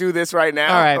have to do this right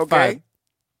now. All right, okay.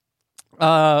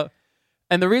 Fine.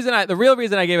 And the real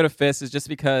reason I gave it a fist is just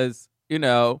because, you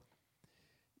know,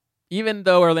 even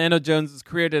though Orlando Jones'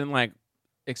 career didn't like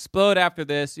explode after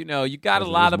this, you know, you got a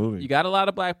lot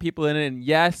of black people in it, and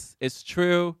yes, it's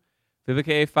true.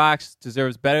 Vivica A. Fox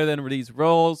deserves better than these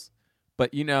roles,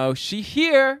 but you know, she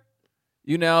here.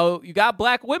 You know, you got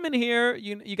black women here.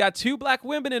 You got 2 black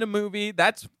women in a movie.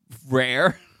 That's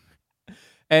rare.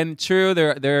 And true,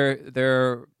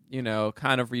 they're you know,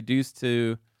 kind of reduced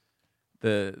to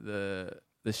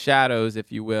the shadows,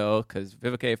 if you will, because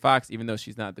Vivica A. Fox, even though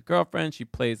she's not the girlfriend, she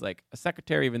plays like a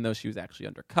secretary, even though she was actually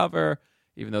undercover,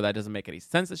 even though that doesn't make any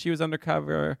sense that she was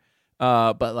undercover.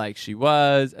 But like she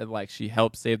was, and like she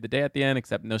helped save the day at the end,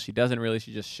 except no, she doesn't really.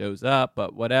 She just shows up,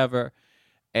 but whatever.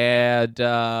 And,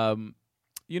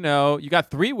 you know, you got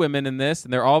 3 women in this,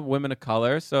 and they're all women of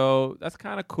color, so that's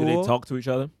kind of cool. Do they talk to each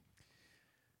other?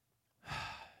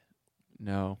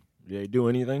 No. Do they do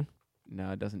anything?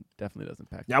 No, it definitely doesn't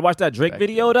pack. Y'all watch that Drake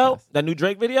video though? That new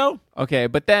Drake video? Okay,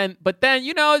 but then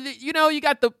you know you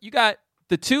got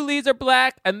the two leads are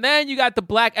black, and then you got the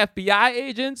black FBI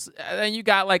agents, and then you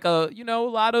got like a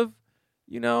lot of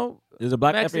There's a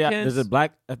black Mexicans. FBI. There's a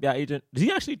black FBI agent. Does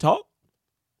he actually talk?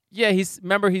 Yeah, he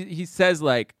says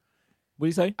like, what do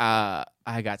you say? I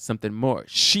got something more.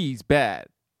 She's bad,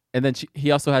 and then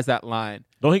he also has that line.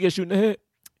 Don't he get shot in the head?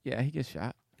 Yeah, he gets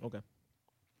shot. Okay.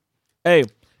 Hey,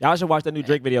 y'all should watch that new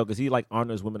Drake video because he like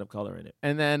honors women of color in it.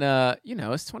 And then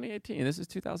it's 2018. This is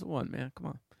 2001, man. Come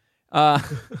on.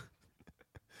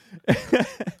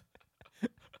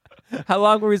 How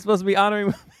long were we supposed to be honoring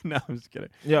women? No, I'm just kidding.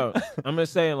 Yo, I'm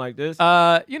just saying like this.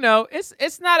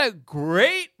 It's not a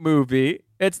great movie.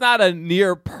 It's not a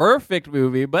near perfect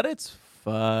movie, but it's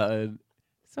fun.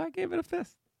 So I gave it a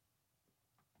fist.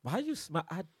 Why you smile?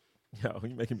 Yo,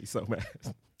 you're making me so mad.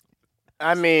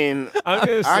 I mean,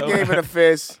 I gave it a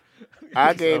fist.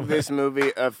 I gave this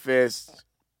movie a fist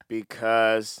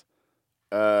because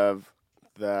of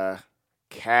the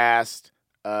cast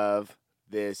of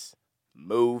this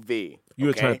movie. You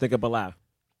were trying to think of a laugh.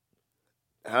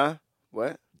 Huh?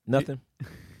 What? Nothing.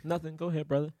 Nothing. Go ahead,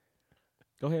 brother.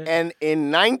 Go ahead. And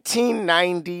in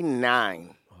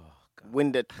 1999,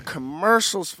 when the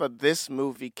commercials for this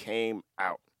movie came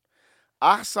out,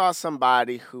 I saw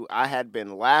somebody who I had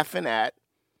been laughing at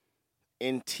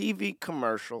in TV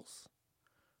commercials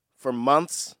for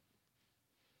months,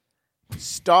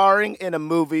 starring in a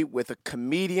movie with a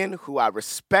comedian who I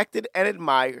respected and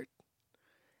admired.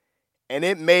 And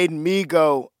it made me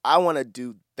go, I want to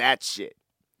do that shit.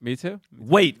 Me too.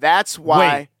 Wait. That's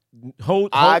why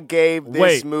I gave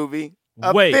this movie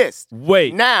a fist.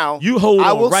 Wait. Now, you hold on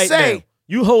I will right say, now.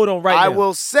 You hold on right now. I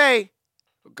will say,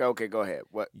 okay, go ahead.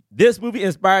 What? This movie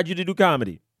inspired you to do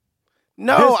comedy.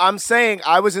 No, I'm saying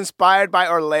I was inspired by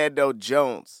Orlando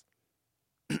Jones.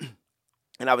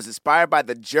 And I was inspired by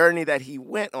the journey that he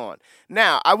went on.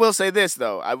 Now, I will say this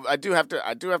though. I do have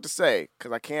to say,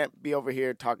 because I can't be over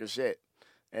here talking shit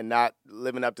and not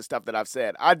living up to stuff that I've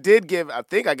said. I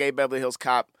think I gave Beverly Hills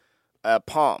Cop a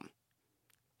palm.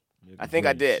 I think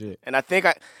I did. Shit. And I think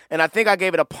I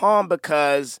gave it a palm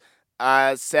because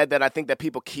I said that I think that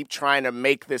people keep trying to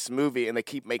make this movie and they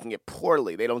keep making it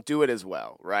poorly. They don't do it as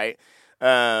well, right?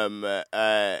 And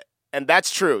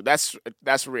that's true. That's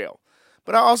real.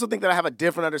 But I also think that I have a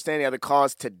different understanding of the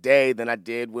cause today than I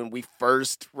did when we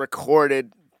first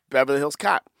recorded Beverly Hills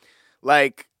Cop.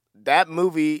 Like, that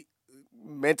movie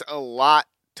meant a lot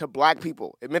to black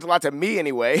people. It meant a lot to me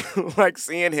anyway, like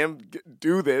seeing him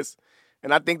do this.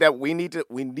 And I think that we need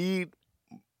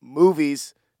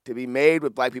movies to be made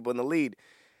with black people in the lead.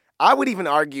 I would even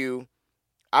argue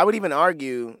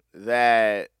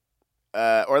that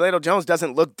Orlando Jones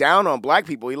doesn't look down on black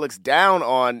people. He looks down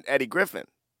on Eddie Griffin.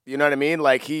 You know what I mean?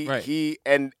 Like he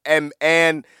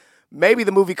maybe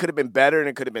the movie could have been better and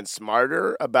it could have been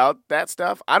smarter about that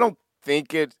stuff. I don't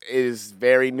think it is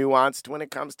very nuanced when it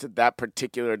comes to that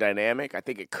particular dynamic. I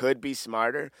think it could be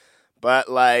smarter. But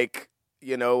like,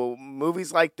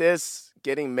 movies like this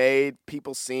getting made,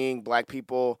 people seeing black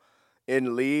people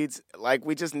in leads, like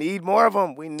we just need more of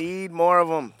them. We need more of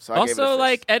them. So also,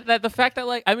 like the fact that,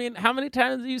 like, I mean, how many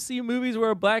times do you see movies where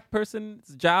a black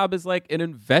person's job is like an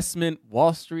investment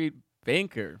Wall Street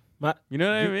banker? You know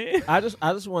what I mean? I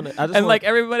just want to. And like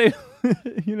everybody,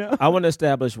 I want to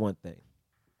establish one thing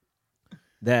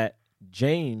that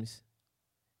James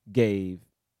gave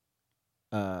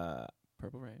Purple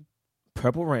Rain.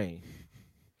 Purple Rain.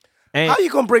 And how you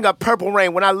gonna bring up Purple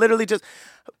Rain when I literally just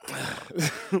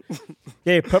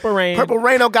Purple Rain. Purple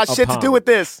Rain don't got shit to do with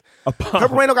this.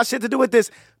 Purple Rain don't got shit to do with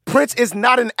this. Prince is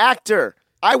not an actor.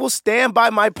 I will stand by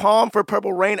my palm for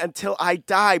Purple Rain until I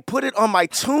die. Put it on my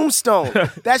tombstone.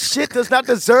 That shit does not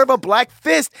deserve a black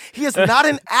fist. He is not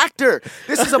an actor.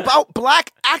 This is about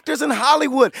black actors in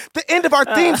Hollywood. The end of our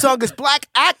theme song is black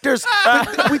actors.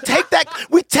 We take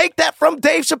that from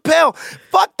Dave Chappelle.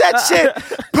 Fuck that shit.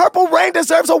 Purple Rain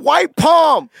deserves a white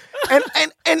palm. And I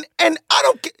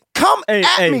don't come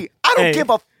at me. I don't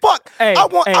give a fuck. I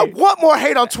want more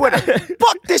hate on Twitter.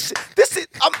 Fuck this shit.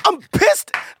 I'm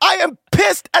pissed. I am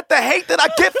pissed at the hate that I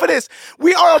get for this.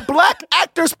 We are a black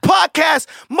actors podcast.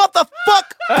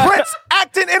 Motherfuck Prince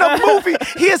acting in a movie.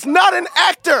 He is not an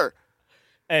actor.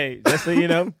 Hey, just so you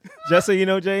know,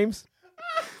 James,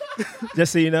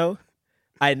 just so you know,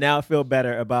 I now feel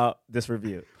better about this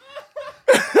review.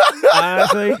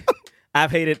 Honestly,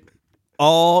 I've hated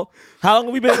all. How long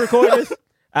have we been recording this?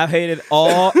 I've hated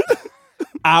all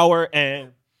hour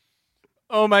and.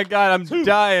 Oh my God, I'm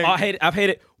dying. I've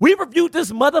hated. We reviewed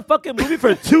this motherfucking movie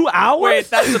for 2 hours. Wait,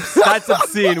 that's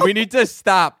obscene. We need to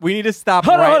stop.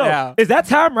 Hold on. Now. Is that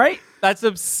time right? That's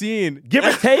obscene. Give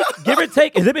or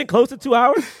take. Has it been close to 2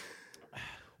 hours?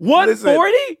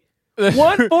 140?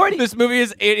 140. This movie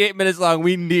is 88 minutes long.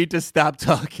 We need to stop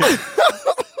talking.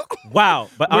 Wow.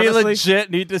 But we honestly,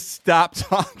 legit need to stop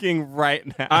talking right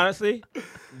now. Honestly,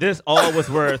 this all was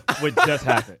worth what just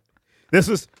happened. This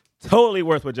was totally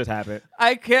worth what just happened.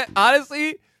 I can't,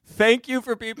 honestly, thank you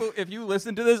for people. If you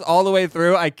listen to this all the way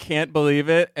through, I can't believe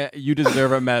it. You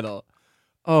deserve a medal.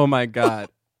 Oh my God.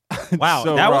 Wow.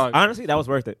 So that wrong. was, honestly, that was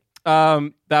worth it.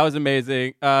 That was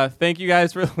amazing. Thank you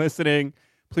guys for listening.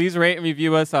 Please rate and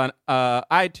review us on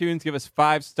iTunes. Give us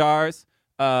 5 stars.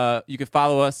 You can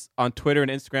follow us on Twitter and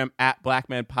Instagram at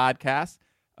BlackmanPodcast.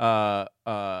 And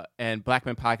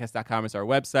BlackmanPodcast.com is our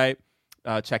website.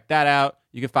 Check that out.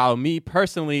 You can follow me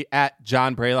personally at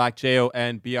John Braylock,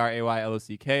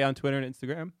 JONBRAYLOCK on Twitter and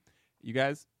Instagram. You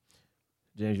guys?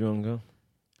 James, you want to go?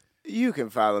 You can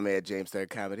follow me at James Third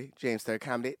Comedy,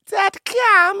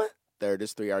 JamesThirdComedy.com. Third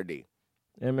is 3RD.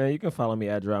 Yeah, man, you can follow me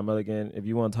at Dry Mulligan. If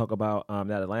you want to talk about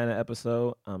that Atlanta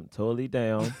episode, I'm totally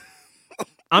down.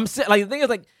 The thing is,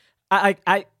 like,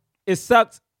 I it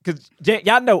sucks because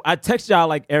y'all know I text y'all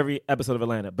like every episode of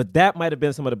Atlanta, but that might have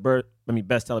been some of the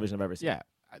best television I've ever seen. Yeah.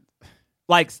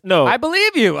 No, I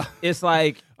believe you. It's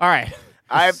like, all right.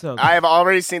 I have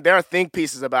already seen. There are think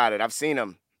pieces about it. I've seen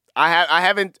them. I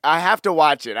have to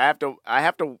watch it. I have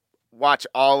to watch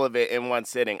all of it in one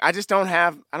sitting. I just don't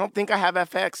have. I don't think I have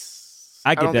FX.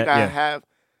 I don't think I have.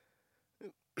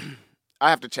 I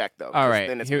have to check though. All right.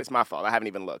 Then it's my fault. I haven't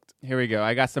even looked. Here we go.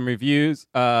 I got some reviews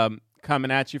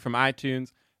coming at you from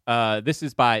iTunes. This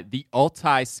is by the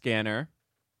Altai Scanner.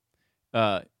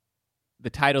 The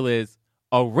title is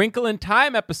A Wrinkle in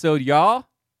Time episode, y'all.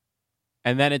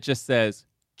 And then it just says,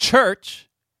 Church,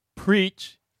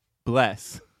 Preach,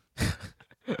 Bless.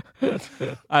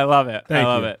 I love it. I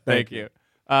love it. Thank you.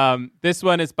 This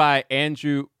one is by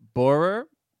Andrew Borer.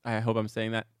 I hope I'm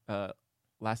saying that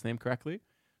last name correctly.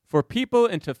 For people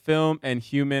into film and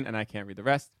human, and I can't read the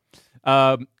rest.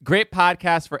 Great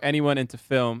podcast for anyone into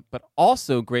film, but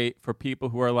also great for people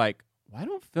who are like, why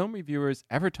don't film reviewers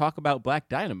ever talk about Black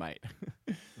Dynamite?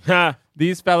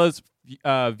 These fellows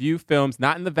view films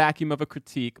not in the vacuum of a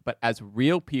critique, but as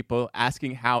real people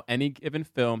asking how any given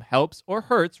film helps or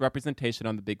hurts representation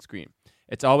on the big screen.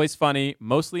 It's always funny,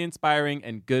 mostly inspiring,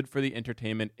 and good for the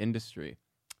entertainment industry.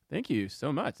 Thank you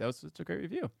so much. That was such a great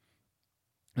review.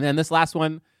 And then this last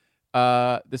one,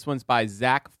 this one's by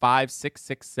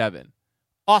Zach5667.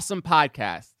 Awesome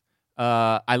podcast.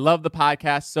 I love the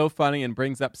podcast. So funny and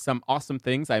brings up some awesome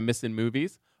things I miss in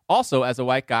movies. Also, as a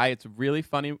white guy, it's really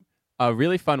funny. A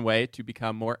really fun way to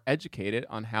become more educated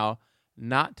on how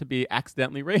not to be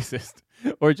accidentally racist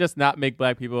or just not make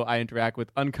Black people I interact with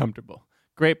uncomfortable.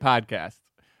 Great podcast.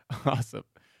 Awesome.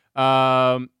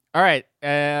 All right.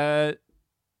 I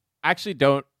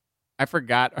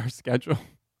forgot our schedule.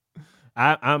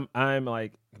 I'm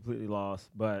like completely lost,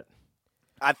 but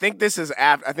I think this is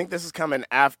coming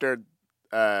after.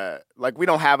 We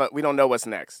don't know what's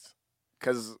next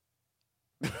because.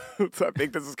 So I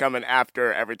think this is coming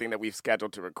after everything that we've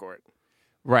scheduled to record.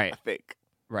 Right. I think.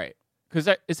 Right. Because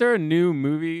is there a new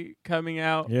movie coming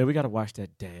out? Yeah, we got to watch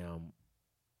that damn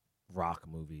Rock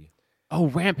movie. Oh,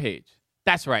 Rampage.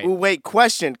 That's right. Ooh, wait,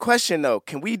 question though.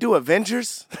 Can we do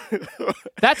Avengers?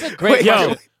 That's a great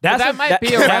question. That might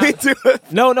be around.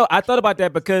 No, I thought about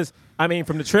that because I mean,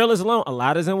 from the trailers alone, a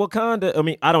lot is in Wakanda. I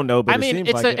mean, I don't know, but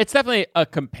it's definitely a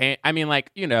companion. I mean, like,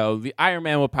 you know, the Iron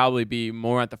Man will probably be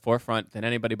more at the forefront than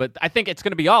anybody, but I think it's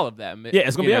going to be all of them. Yeah,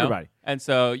 it's going to be everybody. And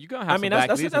so you're going to have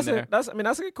that's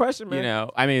a good question, man. You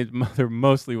know, I mean, they're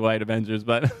mostly white Avengers,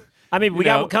 but I mean, we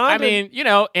got Wakanda. I mean, you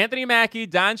know, Anthony Mackie,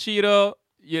 Don Cheadle,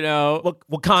 you know,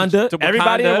 Wakanda.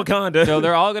 Everybody in Wakanda. So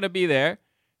they're all going to be there.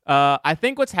 I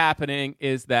think what's happening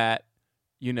is that,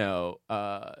 you know,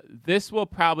 this will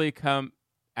probably come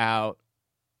out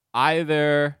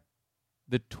either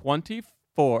the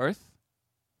 24th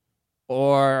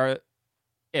or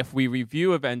if we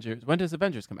review Avengers. When does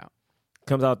Avengers come out?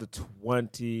 Comes out the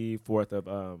 24th of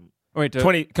comes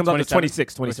out the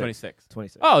 26th.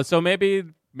 26th. Oh, so maybe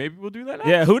we'll do that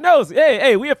now. Yeah, who knows?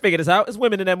 Hey, we'll figure this out. It's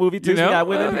women in that movie too. You know? We got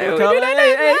women. Maybe we do that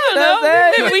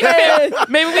now.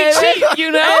 Maybe we cheat.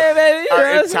 You know,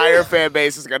 our entire fan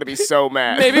base is gonna be so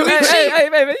mad. Maybe we cheat. Hey,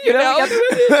 baby, you know,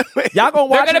 y'all gonna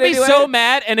watch. They're gonna be so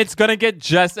mad, and it's gonna get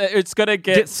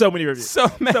so many reviews, so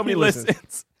many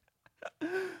listens.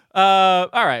 All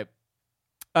right.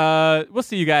 We'll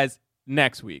see you guys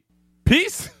next week.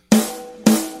 Peace.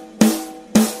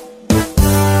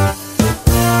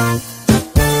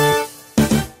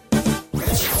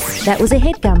 That was a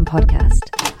HeadGum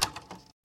podcast.